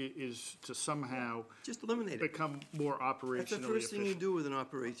 is to somehow just eliminate it. Become more operationally efficient. That's the first thing you do with an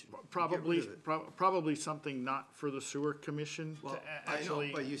operation. Probably something not for the sewer commission to actually. I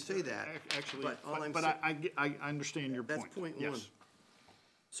know, but you say that. Actually, but all I'm but saying, I understand your point. that's point Yes. 1.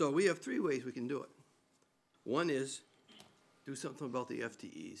 So we have 3 ways we can do it. One is do something about the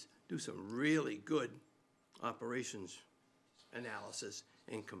FTEs, do some really good operations analysis,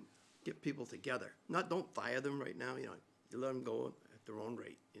 and get people together. Don't fire them right now, you let them go at their own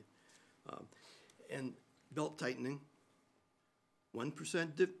rate. And belt tightening,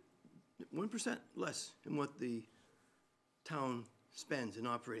 1% less than what the town spends in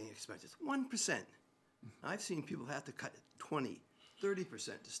operating expenses. 1%. I've seen people have to cut 20,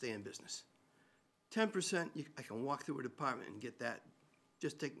 30% to stay in business. 10%, I can walk through a department and get that,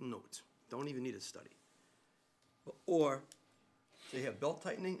 just take notes. Don't even need a study. Or they have belt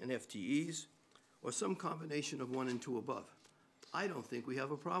tightening and FTEs, or some combination of 1 and 2 above. I don't think we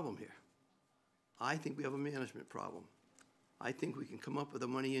have a problem here. I think we have a management problem. I think we can come up with the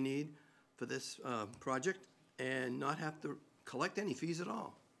money you need for this project and not have to collect any fees at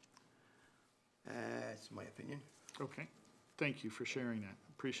all. That's my opinion. Okay, thank you for sharing that,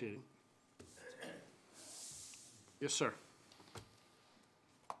 appreciate it. Yes, sir.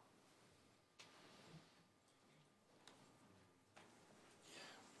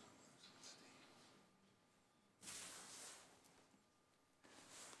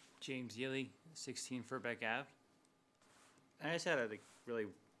 James Yealy, 16 Furbeck Ave. I just had really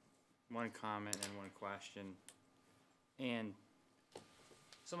one comment and one question. And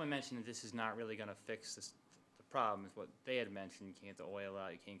someone mentioned that this is not really going to fix the problem with what they had mentioned. You can't get the oil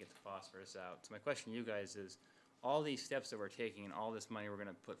out, you can't get the phosphorus out. So my question to you guys is, all these steps that we're taking and all this money we're going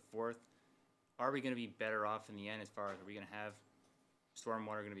to put forth, are we going to be better off in the end as far as, are we going to have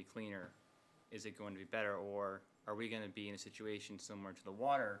stormwater going to be cleaner? Is it going to be better? Or are we going to be in a situation similar to the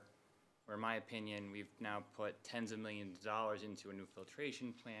water, where in my opinion, we've now put tens of millions of dollars into a new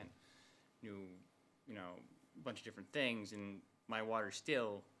filtration plant, a bunch of different things, and my water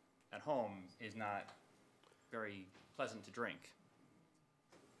still at home is not very pleasant to drink.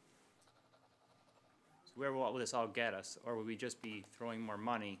 Where will this all get us? Or will we just be throwing more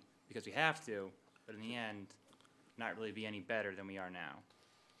money because we have to, but in the end, not really be any better than we are now?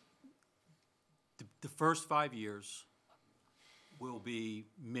 The first 5 years will be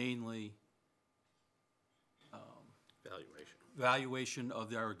mainly evaluation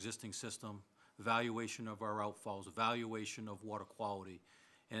of our existing system, evaluation of our outfalls, evaluation of water quality.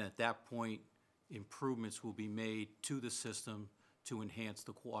 And at that point, improvements will be made to the system to enhance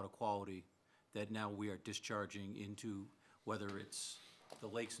the water quality that now we are discharging into, whether it's the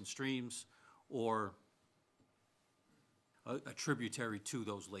lakes and streams or a tributary to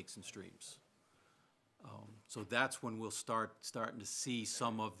those lakes and streams. So that's when we'll starting to see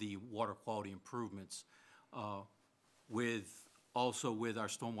some of the water quality improvements. Also with our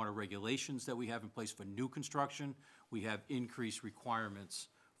stormwater regulations that we have in place for new construction, we have increased requirements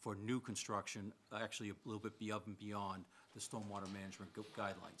for new construction, actually a little bit above and beyond the stormwater management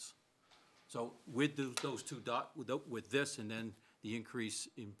guidelines. So with with this and then the increased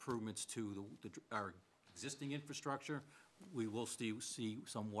improvements to our existing infrastructure, we will still see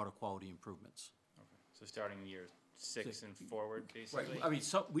some water quality improvements. Okay. So starting year 6 and forward, basically? Right. I mean,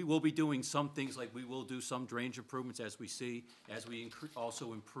 we will be doing some things, like we will do some drainage improvements as we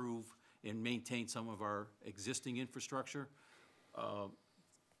also improve and maintain some of our existing infrastructure,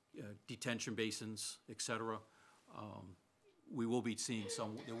 detention basins, et cetera. we will be seeing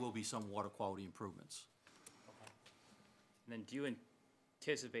there will be some water quality improvements. And then do you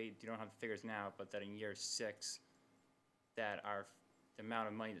anticipate, you don't have the figures now, but that in year 6, that the amount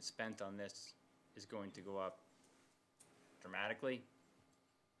of money that's spent on this is going to go up dramatically?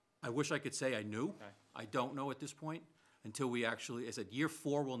 I wish I could say I knew. Okay. I don't know at this point until we actually, I said, year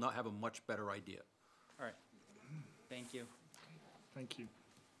 4 we'll not have a much better idea. All right. Thank you. Thank you.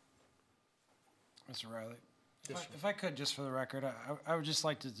 Mr. Riley? Yes, sir. If I could, just for the record, I would just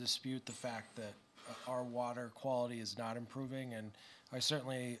like to dispute the fact that our water quality is not improving, and I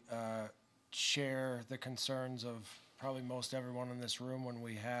certainly share the concerns of probably most everyone in this room when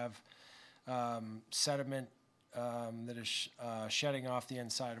we have sediment that is shedding off the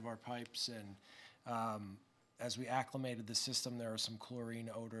inside of our pipes, and as we acclimated the system, there was some chlorine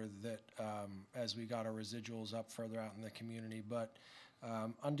odor that as we got our residuals up further out in the community, but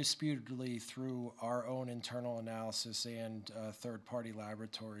undisputedly through our own internal analysis and third-party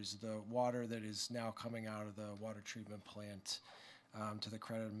laboratories, the water that is now coming out of the water treatment plant, to the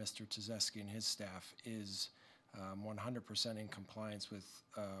credit of Mr. Tzeski and his staff, is 100% in compliance with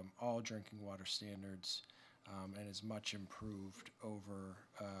all drinking water standards, and is much improved over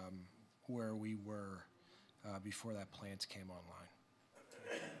where we were before that plant came online.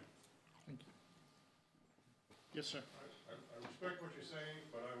 Thank you. Yes, sir. I respect what you're saying,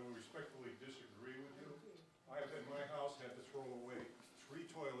 but I will respectfully disagree with you. I have at my house had to throw away 3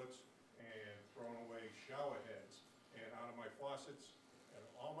 toilets and thrown away shower heads, and out of my faucets and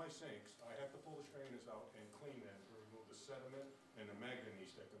all my sinks, I have to pull the strainers out and clean them to remove the sediment and the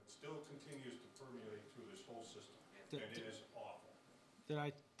manganese that still continues to permeate through this whole system, and it is awful. Did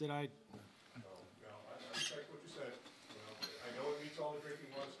I? So, I respect what you said. I know it meets all the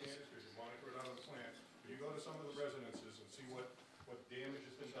drinking water standards because you monitor it out of the plant. But you go to some of the residences and see what damage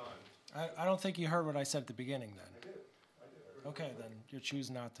has been done. I don't think you heard what I said at the beginning then. I did. I heard Okay, then you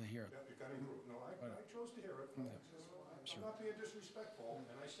choose not to hear it. Yep, it got improved. No, I chose to hear it. I'm not being disrespectful,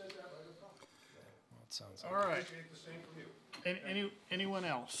 and I said that right up front. Well, it sounds All right. I appreciate the same from you. Anyone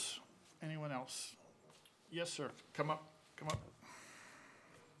else? Anyone else? Yes, sir. Come up. Come up.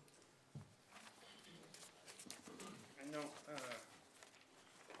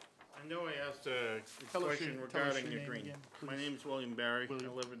 I know I asked a Tell us question your regarding name the green. again, My please. name's William Barry. I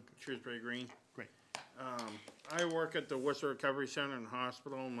live in Shrewsbury Green. Great. I work at the Worcester Recovery Center and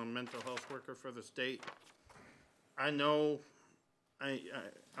Hospital. I'm a mental health worker for the state. I know,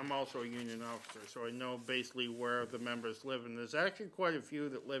 I'm also a union officer, so I know basically where the members live, and there's actually quite a few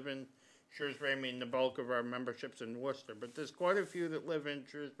that live in Shrewsbury. I mean, the bulk of our membership's in Worcester, but there's quite a few that live in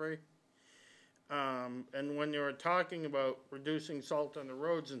Shrewsbury. And when you were talking about reducing salt on the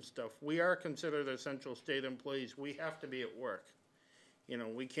roads and stuff, we are considered essential state employees. We have to be at work. You know,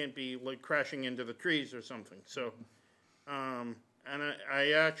 we can't be like crashing into the trees or something. So, and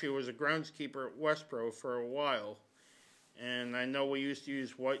I actually was a groundskeeper at Westboro for a while. And I know we used to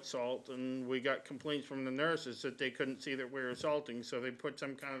use white salt, and we got complaints from the nurses that they couldn't see that we were salting. So they put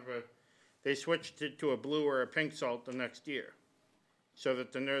some kind of they switched it to a blue or a pink salt the next year, so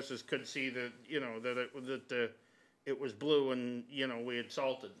that the nurses could see that, you know, that it was blue and, you know, we had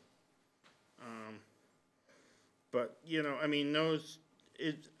salted. But, you know, I mean,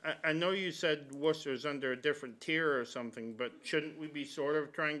 I know you said Worcester's under a different tier or something, but shouldn't we be sort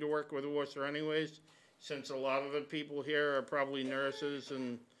of trying to work with Worcester anyways, since a lot of the people here are probably nurses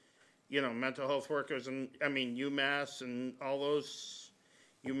and, you know, mental health workers, and, I mean, UMass and all those,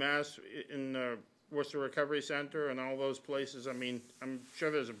 UMass in the Worcester Recovery Center and all those places. I mean, I'm sure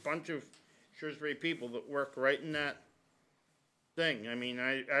there's a bunch of Shrewsbury people that work right in that thing. I mean,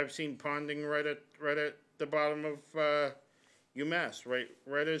 I've seen ponding right at the bottom of UMass,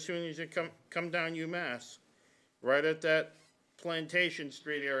 right as soon as you come down UMass, right at that Plantation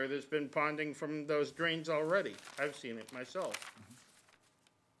Street area. There's been ponding from those drains already. I've seen it myself.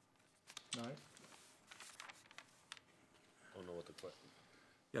 All right. Don't know what the question.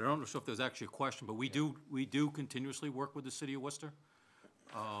 Yeah, I don't know if there's actually a question, but we do continuously work with the city of Worcester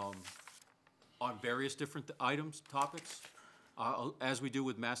on various different items, topics, as we do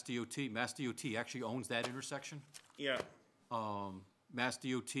with Mass DOT. Mass DOT actually owns that intersection. Yeah. Mass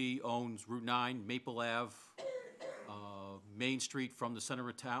DOT owns Route 9, Maple Ave, Main Street from the center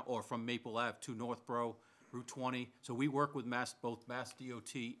of town, or from Maple Ave to Northborough, Route 20. So we work with both Mass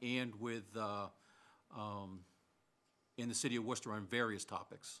DOT and with in the city of Worcester on various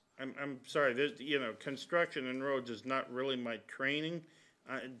topics. I'm sorry. There's, you know, construction and roads is not really my training.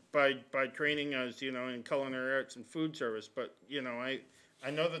 By training, I was, you know, in culinary arts and food service. But, you know, I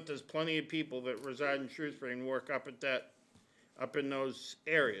know that there's plenty of people that reside in Shrewsbury and work up in those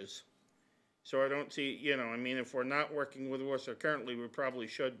areas. So I don't see, you know, I mean, if we're not working with Worcester currently, we probably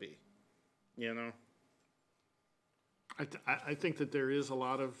should be, you know? I think that there is a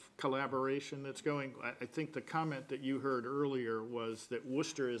lot of collaboration that's going. I think the comment that you heard earlier was that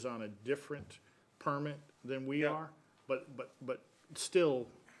Worcester is on a different permit than we are, but still,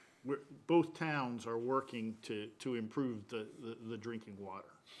 both towns are working to improve the drinking water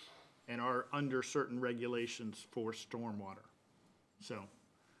and are under certain regulations for stormwater. So,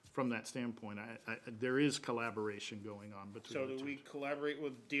 from that standpoint, there is collaboration going on between So the do two. we collaborate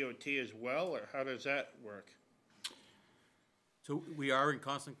with DOT as well, or how does that work? So we are in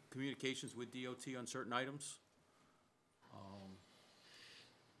constant communications with DOT on certain items.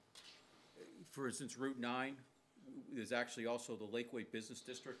 For instance, Route 9, there's actually also the Lakeway Business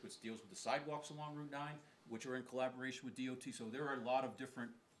District, which deals with the sidewalks along Route 9, which are in collaboration with DOT. So there are a lot of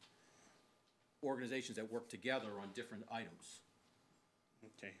different organizations that work together on different items.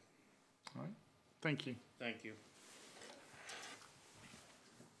 Okay. All right, thank you. Thank you.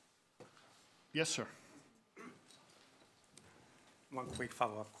 Yes, sir. One quick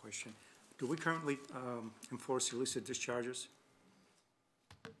follow-up question. Do we currently enforce illicit discharges?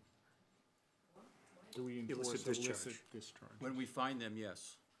 Do we enforce Illicit illicit discharge? When we find them,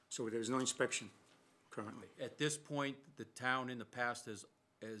 yes. So there's no inspection currently? At this point, the town in the past has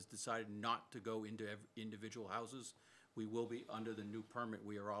decided not to go into individual houses. We will be, under the new permit,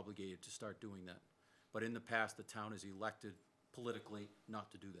 we are obligated to start doing that. But in the past, the town has elected politically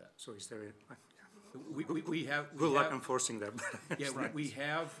not to do that. So is there We have. Good luck enforcing that. Yeah, we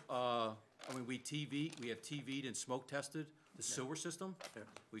have, I mean, we have TV'd and smoke tested the sewer system. Yeah.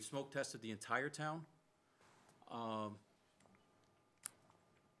 We've smoke tested the entire town. To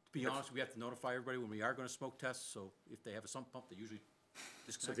be honest, we have to notify everybody when we are gonna smoke test, so if they have a sump pump, they usually So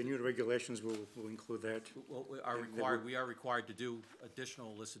disconnect the it. new regulations will include that? Well, And we are required to do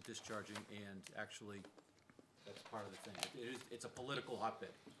additional illicit discharging, and actually, that's part of the thing. It's a political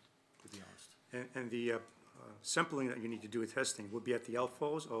hotbed, to be honest. And the sampling that you need to do with testing would be at the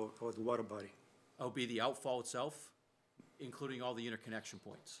outfalls or the water body? It'll be the outfall itself, including all the interconnection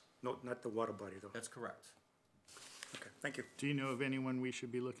points. No, not the water body, though? That's correct. Okay, thank you. Do you know of anyone we should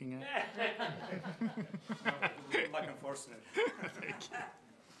be looking at? Good luck enforcing it.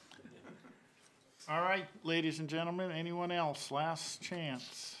 All right, ladies and gentlemen, anyone else? Last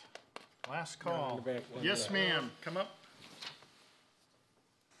chance. Last call. in the back, one Yes, back. ma'am, come up.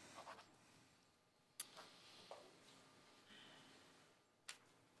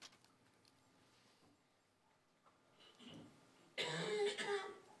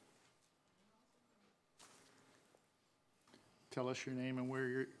 Tell us your name and where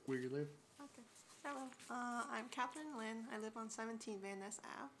you live. Okay. Hello. I'm Catherine Lynn. I live on 17 Van Ness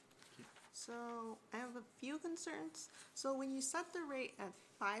Ave. So I have a few concerns. So when you set the rate at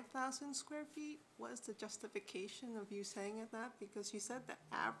 5,000 square feet, what is the justification of you saying it that? Because you said the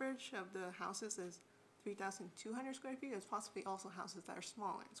average of the houses is 3,200 square feet. There's possibly also houses that are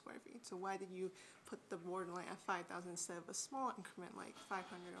smaller in square feet. So why did you put the borderline at 5,000 instead of a small increment like 500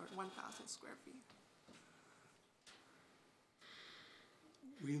 or 1,000 square feet?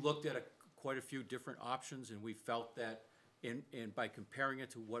 We looked at quite a few different options, and we felt that and by comparing it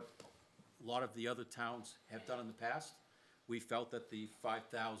to what a lot of the other towns have done in the past, we felt that the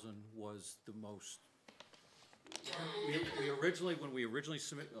 5,000 was the most. When we originally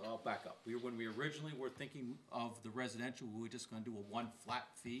submitted, I'll back up. When we originally were thinking of the residential, we were just gonna do a one flat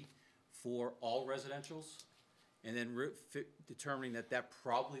fee for all residentials, and then determining that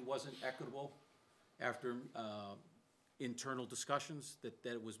probably wasn't equitable after, internal discussions, that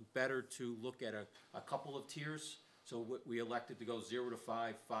it was better to look at a couple of tiers. So we elected to go 0 to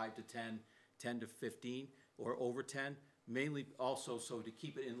 5, 5 to 10, 10 to 15, or over 10, mainly also so to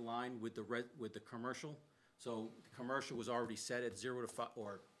keep it in line with the commercial. So the commercial was already set at 0 to 5,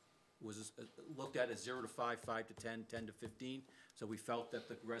 or was looked at as 0 to 5, 5 to 10, 10 to 15. So we felt that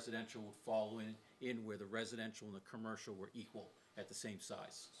the residential would fall in where the residential and the commercial were equal at the same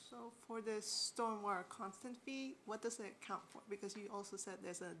size. So for the stormwater constant fee, what does it account for? Because you also said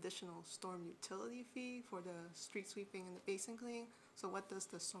there's an additional storm utility fee for the street sweeping and the basin cleaning. So what does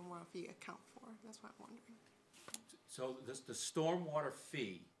the stormwater fee account for? That's what I'm wondering. So the stormwater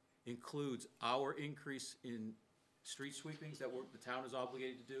fee includes our increase in street sweepings that the town is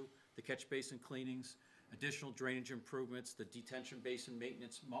obligated to do, the catch basin cleanings, additional drainage improvements, the detention basin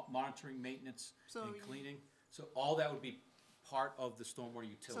maintenance, monitoring maintenance and cleaning. So all that would be part of the stormwater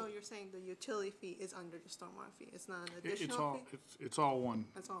utility. So you're saying the utility fee is under the stormwater fee? It's not an additional fee? It's all one.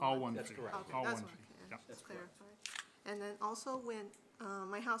 It's all one That's fee. correct. Okay, All that's one what fee. I Yeah. can clarify. And then also when,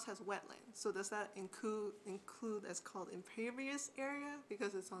 my house has wetlands, so does that include as called impervious area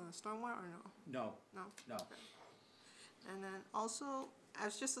because it's on a stormwater or no? No, No? no. And then also,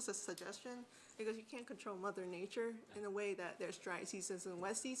 as just as a suggestion, because you can't control Mother Nature in a way that there's dry seasons and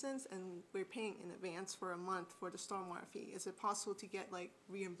wet seasons, and we're paying in advance for a month for the stormwater fee. Is it possible to get like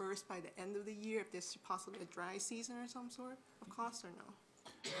reimbursed by the end of the year if there's possibly a dry season or some sort of cost, or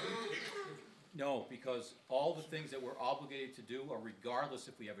no? No, because all the things that we're obligated to do are regardless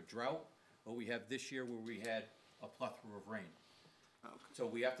if we have a drought or we have this year where we had a plethora of rain. Okay. So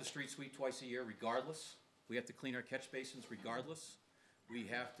we have to street sweep twice a year regardless. We have to clean our catch basins regardless. We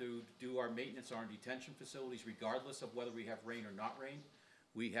have to do our maintenance on our detention facilities regardless of whether we have rain or not rain.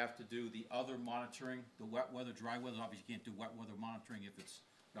 We have to do the other monitoring, the wet weather, dry weather. Obviously, you can't do wet weather monitoring if it's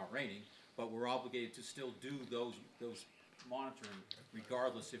not raining, but we're obligated to still do those monitoring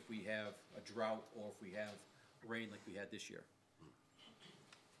regardless if we have a drought or if we have rain like we had this year.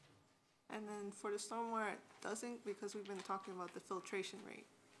 And then for the stormwater, it doesn't, because we've been talking about the filtration rate.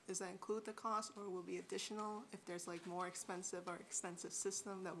 Does that include the cost, or will be additional if there's like more expensive or extensive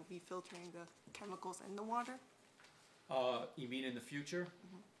system that will be filtering the chemicals in the water? You mean in the future?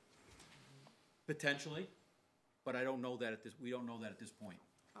 Potentially, but I don't know that we don't know that at this point.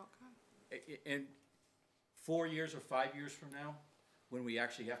 Okay. And 4 years or 5 years from now, when we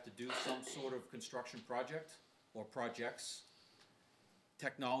actually have to do some sort of construction project or projects,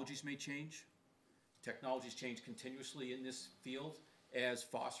 technologies may change. Technologies change continuously in this field as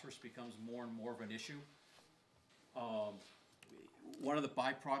phosphorus becomes more and more of an issue. One of the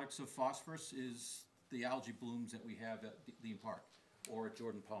byproducts of phosphorus is the algae blooms that we have at Dean Park or at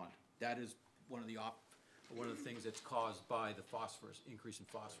Jordan Pond. That is one of the things that's caused by the phosphorus, increase in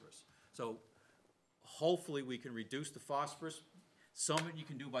phosphorus. So hopefully we can reduce the phosphorus. Some of it you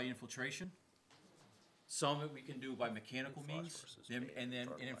can do by infiltration. Some of it we can do by mechanical means. And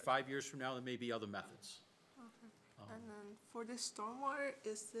in 5 years from now, there may be other methods. Okay. And then for this stormwater,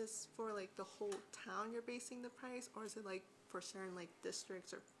 is this for like the whole town you're basing the price, or is it like for certain like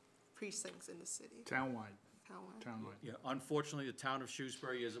districts or precincts in the city? Townwide. Townwide. Yeah, unfortunately, the town of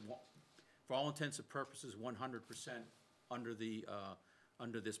Shrewsbury is, for all intents and purposes, 100% under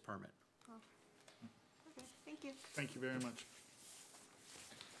this permit. Okay, thank you. Thank you very much.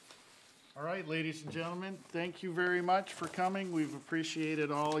 All right, ladies and gentlemen, thank you very much for coming. We've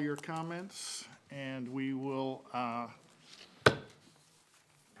appreciated all your comments, and we will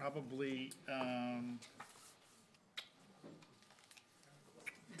probably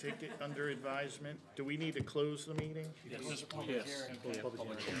take it under advisement. Do we need to close the meeting? Yes. Yes. Yes. You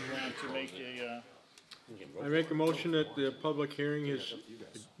want to make a, I make a motion that the public hearing is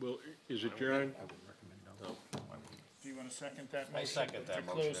adjourned. do you want to second that motion? I second that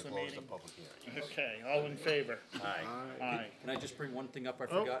to motion close to the close meeting? the public hearing. Okay, all in favor? Aye. Aye. Can I just bring one thing up I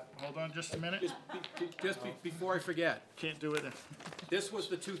Oh, forgot? hold on just a minute. Before I forget, Can't do it. this was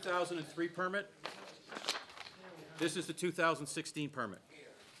the 2003 permit. This is the 2016 permit.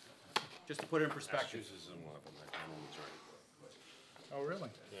 Just to put it in perspective. Massachusetts isn't one of them, I know it's right. Oh, really?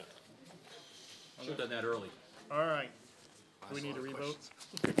 Yeah. Should've done that early. All right. Do we need to revote?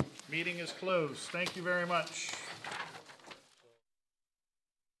 Meeting is closed. Thank you very much.